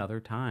about it another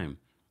time.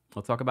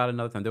 We'll talk about it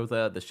another time. There was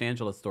the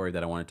Shangela story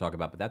that I want to talk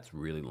about, but that's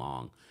really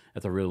long.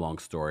 That's a really long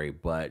story.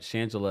 But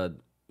Shangela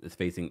is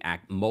facing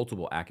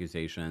multiple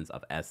accusations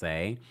of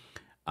SA.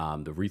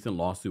 The recent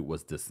lawsuit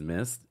was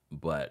dismissed,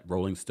 but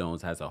Rolling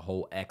Stones has a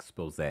whole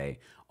expose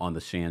on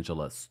the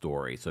Shangela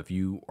story. So if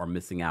you are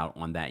missing out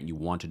on that and you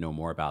want to know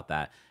more about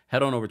that,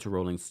 head on over to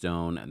Rolling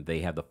Stone.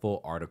 They have the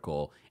full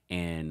article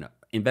and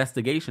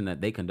investigation that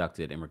they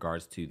conducted in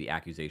regards to the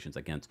accusations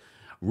against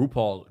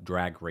RuPaul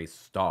Drag Race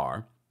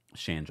star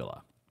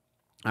Shangela.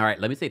 All right,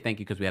 let me say thank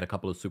you because we had a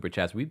couple of super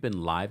chats. We've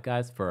been live,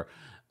 guys, for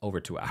over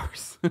 2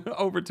 hours.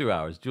 Over 2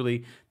 hours.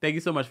 Julie, thank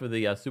you so much for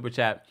the super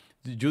chat.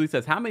 Julie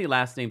says, how many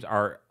last names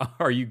are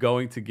you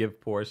going to give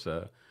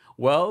Porsha?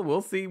 Well,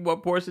 we'll see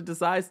what Porsha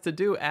decides to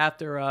do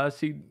after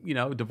she,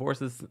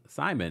 divorces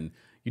Simon.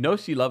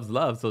 She loves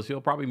love, so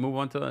she'll probably move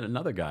on to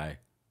another guy.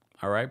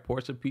 All right,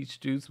 Porsha Peach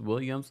Juice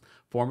Williams,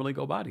 formerly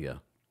Gobadia.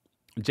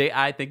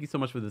 J.I., thank you so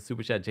much for the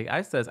super chat.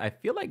 J.I. says, I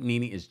feel like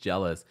Nene is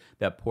jealous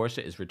that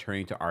Porsha is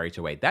returning to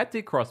RHOA. That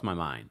did cross my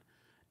mind.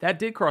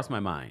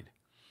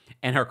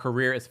 And her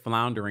career is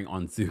floundering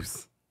on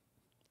Zeus.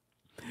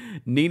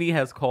 Nene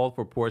has called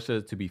for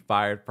Porsha to be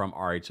fired from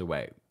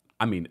RHOA.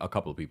 I mean, a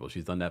couple of people.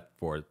 She's done that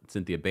for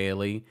Cynthia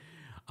Bailey.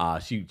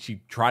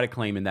 She tried to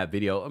claim in that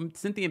video,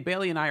 Cynthia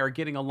Bailey and I are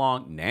getting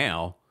along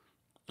now.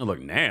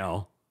 Look,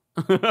 now.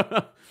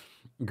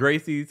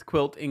 Gracie's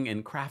Quilting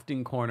and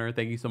Crafting Corner.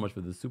 Thank you so much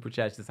for the super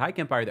chat. She says, hi,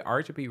 Kempire. The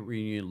RHOP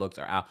reunion looks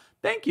are out.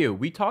 Thank you.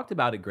 We talked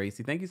about it,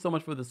 Gracie. Thank you so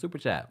much for the super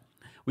chat.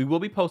 We will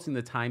be posting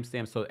the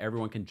timestamp so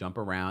everyone can jump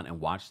around and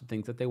watch the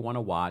things that they want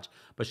to watch.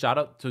 But shout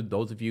out to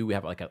those of you. We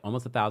have like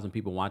almost 1,000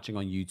 people watching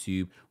on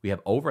YouTube. We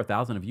have over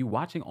 1,000 of you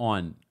watching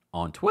on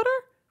Twitter.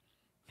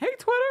 Hey,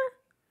 Twitter.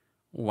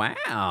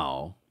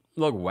 Wow.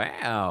 Look,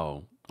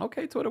 wow.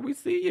 Okay, Twitter, we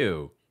see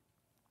you.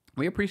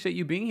 We appreciate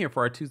you being here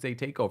for our Tuesday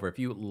takeover. If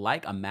you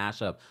like a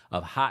mashup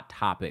of hot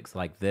topics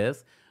like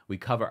this, we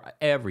cover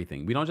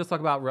everything. We don't just talk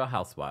about Real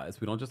Housewives.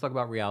 We don't just talk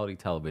about reality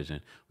television.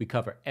 We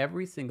cover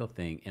every single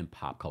thing in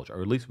pop culture,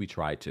 or at least we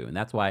try to. And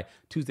that's why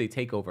Tuesday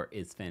Takeover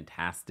is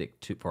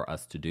fantastic for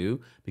us to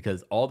do,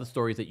 because all the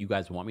stories that you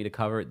guys want me to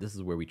cover, this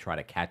is where we try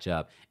to catch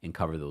up and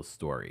cover those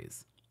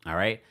stories. All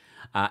right?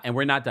 And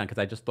we're not done because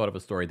I just thought of a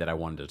story that I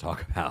wanted to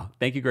talk about.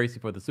 Thank you, Gracie,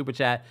 for the super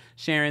chat.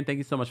 Sharon, thank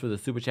you so much for the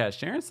super chat.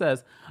 Sharon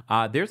says,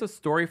 there's a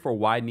story for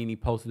why Nene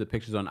posted the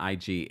pictures on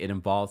IG. It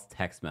involves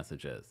text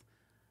messages.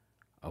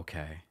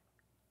 Okay.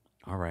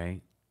 All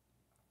right.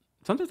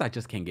 Sometimes I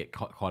just can't get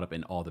caught up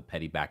in all the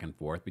petty back and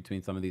forth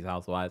between some of these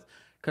housewives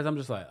because I'm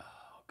just like,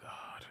 oh,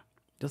 God,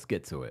 just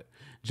get to it.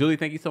 Julie,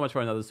 thank you so much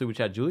for another super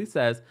chat. Julie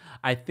says,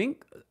 I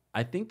think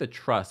the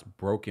trust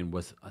broken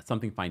was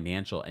something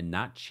financial and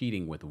not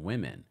cheating with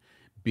women.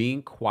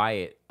 Being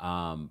quiet,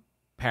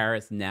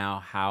 Paris now,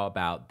 how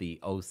about the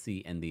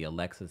OC and the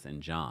Alexis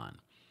and John?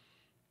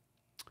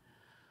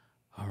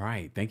 All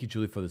right. Thank you,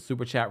 Julie, for the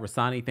super chat.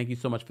 Rasani, thank you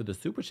so much for the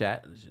super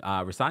chat.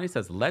 Rasani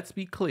says, let's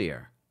be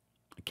clear.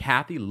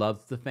 Kathy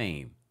loves the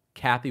fame.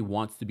 Kathy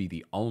wants to be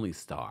the only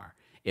star.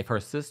 If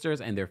her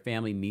sisters and their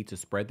family need to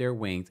spread their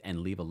wings and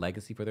leave a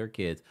legacy for their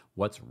kids,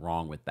 what's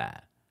wrong with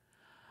that?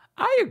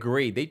 I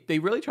agree. They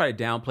really try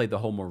to downplay the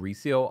whole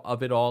Mauricio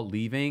of it all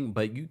leaving,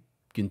 but you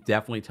can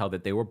definitely tell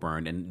that they were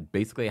burned. And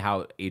basically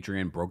how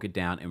Adrian broke it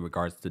down in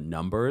regards to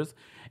numbers,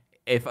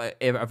 if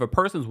a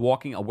person's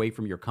walking away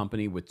from your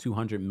company with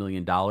 $200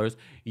 million,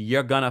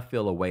 you're going to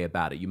feel a way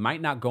about it. You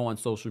might not go on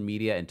social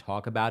media and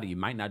talk about it. You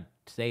might not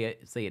say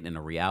it in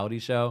a reality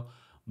show,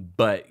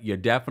 but you're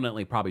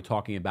definitely probably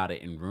talking about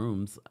it in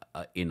rooms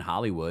in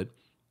Hollywood.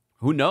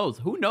 Who knows?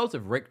 Who knows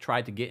if Rick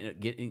tried to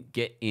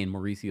get in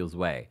Mauricio's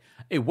way?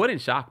 It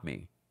wouldn't shock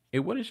me.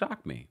 It wouldn't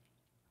shock me.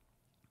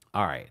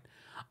 All right.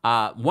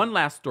 One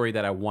last story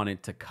that I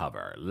wanted to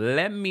cover.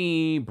 Let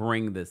me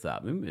bring this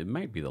up. It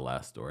might be the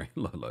last story.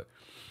 Look.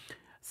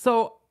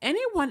 So,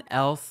 anyone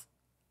else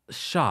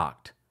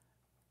shocked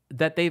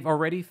that they've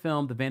already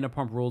filmed the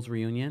VanderPump Rules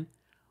Reunion?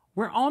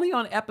 We're only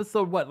on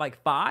episode,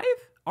 5?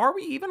 Are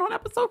we even on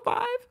episode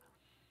 5?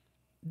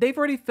 They've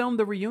already filmed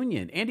the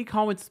reunion. Andy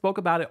Cohen spoke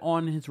about it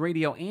on his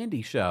Radio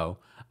Andy show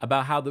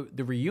about how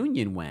the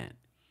reunion went.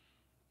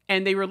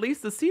 And they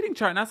released the seating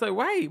chart. And I was like,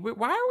 wait,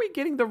 why are we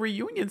getting the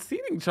reunion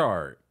seating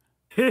chart?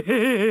 And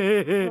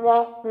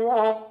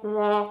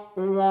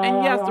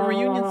yes, the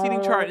reunion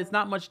seating chart is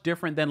not much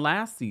different than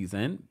last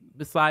season,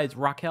 besides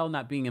Raquel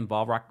not being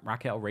involved,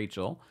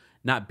 Rachel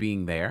not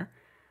being there.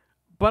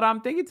 But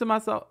I'm thinking to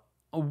myself,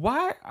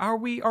 why are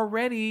we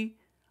already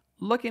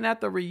looking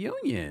at the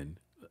reunion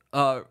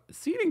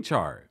seating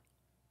chart?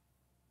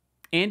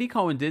 Andy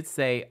Cohen did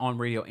say on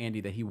Radio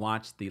Andy that he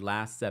watched the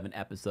last 7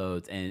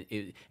 episodes, and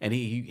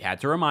he had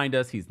to remind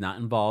us he's not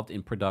involved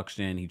in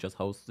production. He just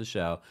hosts the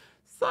show.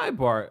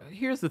 Sidebar,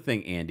 here's the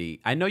thing, Andy.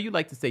 I know you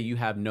like to say you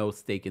have no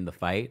stake in the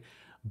fight,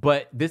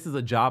 but this is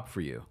a job for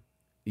you.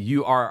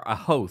 You are a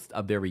host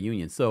of their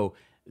reunion. So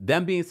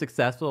them being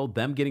successful,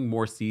 them getting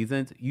more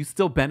seasons, you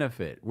still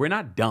benefit. We're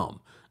not dumb.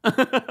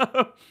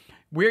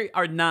 We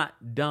are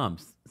not dumb,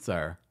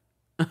 sir.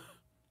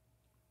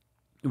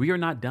 We are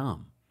not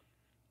dumb.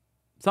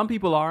 Some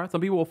people are.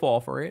 Some people will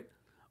fall for it.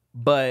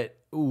 But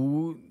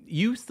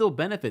you still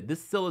benefit.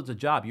 This still is a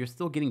job. You're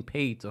still getting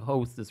paid to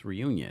host this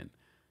reunion.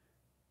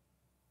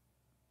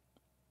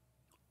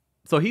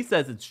 So he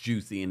says it's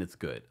juicy and it's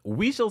good.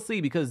 We shall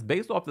see, because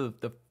based off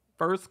the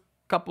first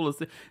couple of...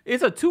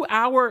 It's a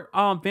 2-hour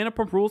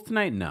Vanderpump Rules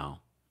tonight? No.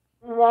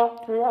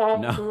 No.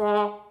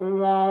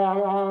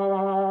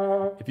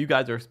 If you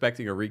guys are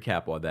expecting a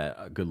recap on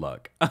that, good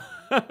luck.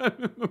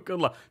 Good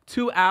luck.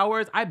 2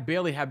 hours? I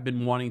barely have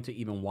been wanting to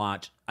even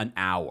watch an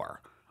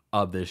hour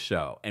of this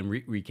show and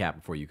recap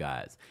it for you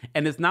guys.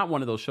 And it's not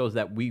one of those shows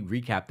that we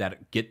recap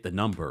that get the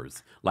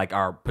numbers, like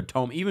our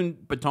Potomac. Even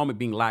Potomac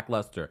being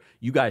lackluster,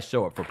 you guys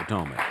show up for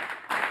Potomac.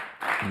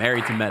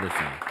 Married to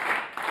Medicine.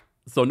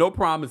 So no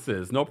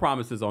promises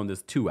on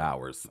this 2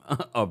 hours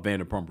of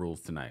Vanderpump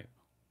Rules tonight.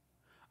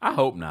 I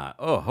hope not.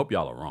 Oh, hope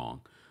y'all are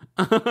wrong.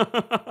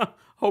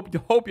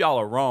 Hope y'all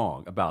are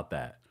wrong about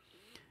that.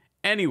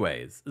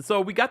 Anyways,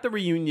 so we got the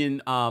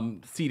reunion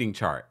seating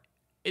chart.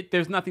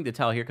 There's nothing to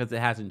tell here because it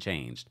hasn't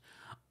changed.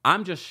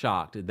 I'm just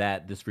shocked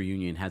that this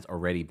reunion has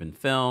already been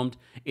filmed.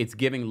 It's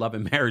giving Love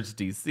and Marriage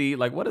DC.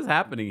 Like, what is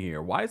happening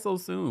here? Why so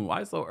soon?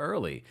 Why so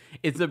early?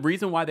 It's the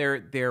reason why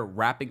they're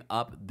wrapping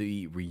up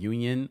the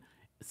reunion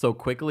so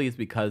quickly is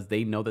because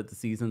they know that the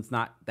season's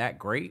not that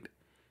great.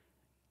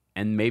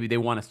 And maybe they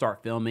want to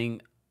start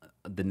filming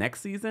the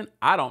next season.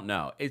 I don't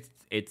know.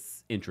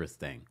 It's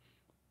interesting.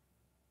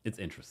 It's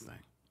interesting.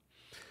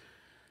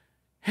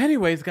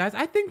 Anyways, guys,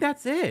 I think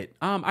that's it.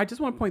 I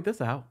just want to point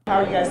this out. How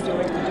are you guys doing?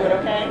 You doing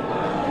okay?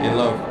 In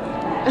love.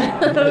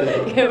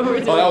 Yeah, we're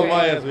doing Oh, that was great.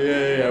 my answer.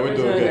 Yeah. We're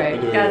doing good. great.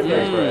 We're doing That's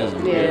good. Thanks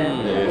for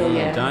asking.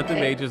 Yeah. Jonathan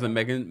Majors and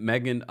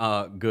Megan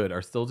Good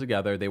are still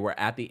together. They were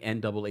at the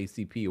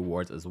NAACP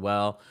Awards as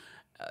well.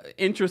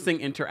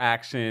 Interesting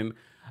interaction.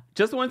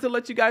 Just wanted to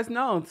let you guys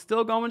know,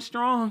 still going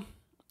strong.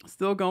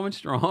 Still going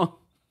strong.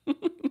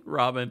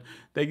 Robin,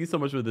 thank you so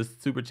much for this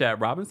super chat.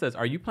 Robin says,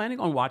 are you planning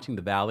on watching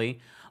The Valley?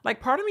 Like,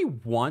 part of me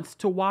wants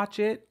to watch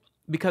it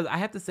because I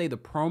have to say the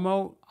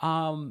promo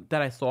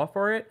that I saw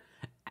for it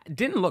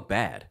didn't look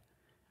bad.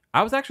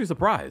 I was actually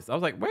surprised. I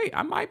was like, wait,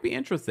 I might be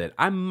interested.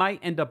 I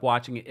might end up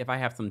watching it if I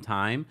have some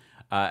time.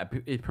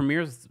 It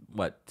premieres,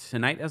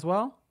 tonight as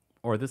well?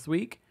 Or this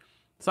week?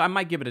 So I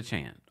might give it a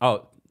chance.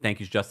 Oh,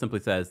 thank you. Just Simply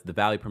says, The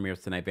Valley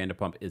premieres tonight.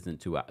 Vanderpump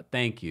isn't 2 hours.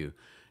 Thank you,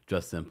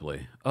 Just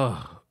Simply.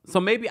 Oh, so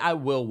maybe I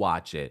will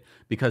watch it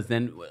because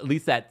then at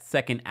least that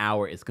second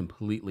hour is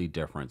completely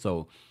different.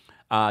 So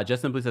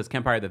Just Simply says,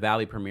 Kempire, The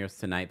Valley premieres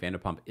tonight.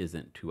 Vanderpump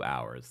isn't 2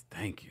 hours.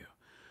 Thank you.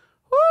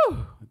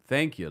 Woo!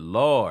 Thank you,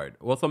 Lord.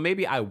 Well, so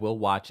maybe I will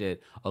watch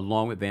it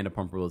along with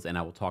Vanderpump Rules, and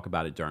I will talk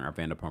about it during our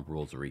Vanderpump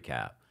Rules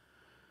recap.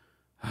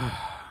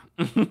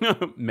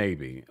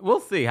 Maybe. We'll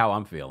see how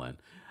I'm feeling.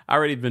 I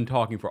already been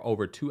talking for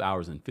over 2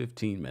 hours and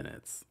 15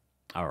 minutes.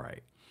 All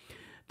right.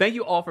 Thank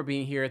you all for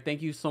being here.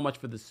 Thank you so much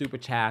for the super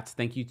chats.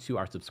 Thank you to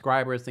our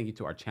subscribers. Thank you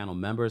to our channel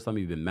members. Some of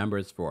you have been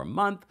members for a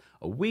month,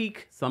 a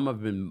week. Some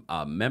have been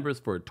members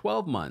for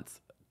 12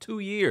 months, 2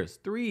 years,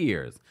 3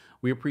 years.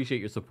 We appreciate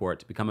your support.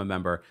 To become a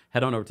member,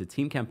 head on over to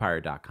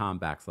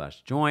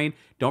teamkempire.com/join.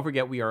 Don't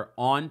forget, we are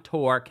on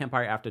tour.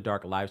 Kempire After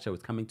Dark live show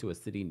is coming to a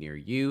city near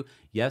you.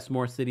 Yes,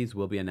 more cities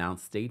will be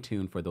announced. Stay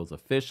tuned for those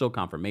official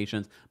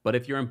confirmations. But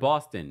if you're in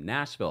Boston,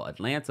 Nashville,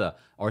 Atlanta,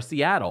 or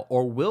Seattle,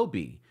 or will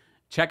be,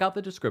 check out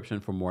the description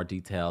for more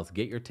details.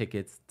 Get your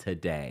tickets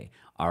today.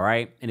 All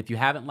right. And if you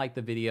haven't liked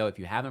the video, if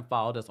you haven't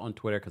followed us on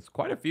Twitter, because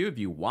quite a few of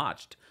you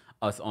watched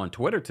us on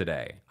Twitter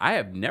today. I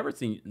have never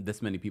seen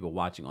this many people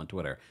watching on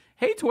Twitter.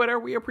 Hey, Twitter,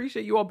 we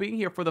appreciate you all being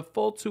here for the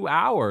full 2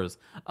 hours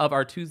of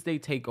our Tuesday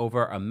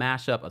Takeover, a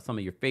mashup of some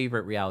of your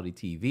favorite reality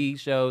TV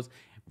shows,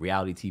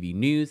 reality TV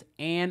news,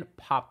 and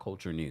pop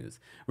culture news.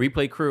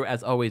 Replay crew,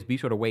 as always, be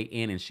sure to weigh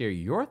in and share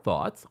your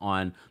thoughts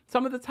on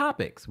some of the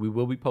topics. We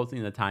will be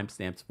posting the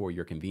timestamps for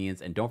your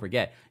convenience. And don't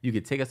forget, you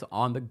can take us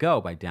on the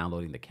go by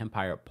downloading the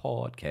Kempire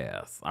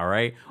podcast. All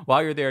right.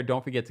 While you're there,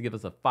 don't forget to give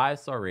us a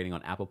 5-star rating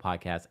on Apple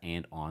Podcasts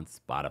and on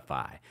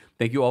Spotify.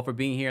 Thank you all for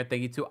being here.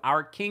 Thank you to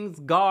our King's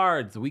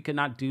Guards. We could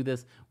not do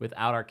this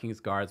without our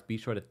King's Guards. Be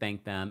sure to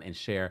thank them and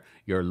share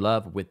your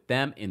love with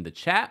them in the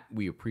chat.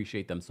 We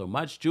appreciate them so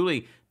much.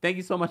 Julie, thank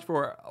you so much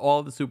for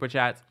all the super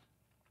chats.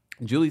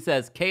 Julie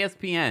says,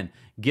 KSPN,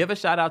 give a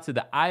shout out to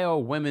the Iowa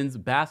women's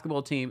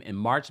basketball team in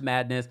March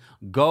Madness.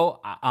 Go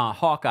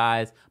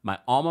Hawkeyes, my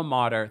alma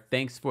mater.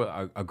 Thanks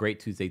for a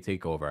great Tuesday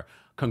takeover.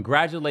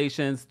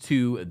 Congratulations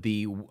to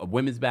the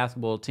women's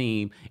basketball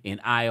team in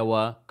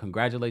Iowa.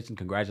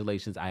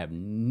 Congratulations. I have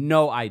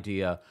no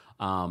idea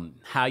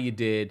how you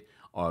did.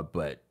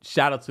 But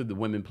shout out to the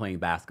women playing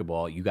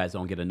basketball. You guys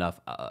don't get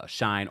enough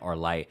shine or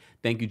light.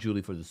 Thank you,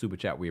 Julie, for the super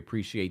chat. We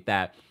appreciate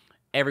that.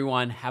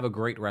 Everyone, have a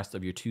great rest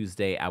of your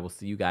Tuesday. I will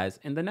see you guys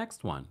in the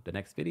next one, the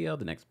next video,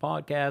 the next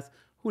podcast.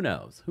 Who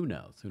knows?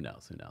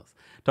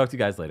 Talk to you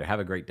guys later. Have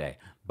a great day.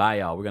 Bye,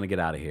 y'all. We're going to get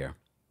out of here.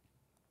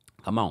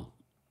 Come on.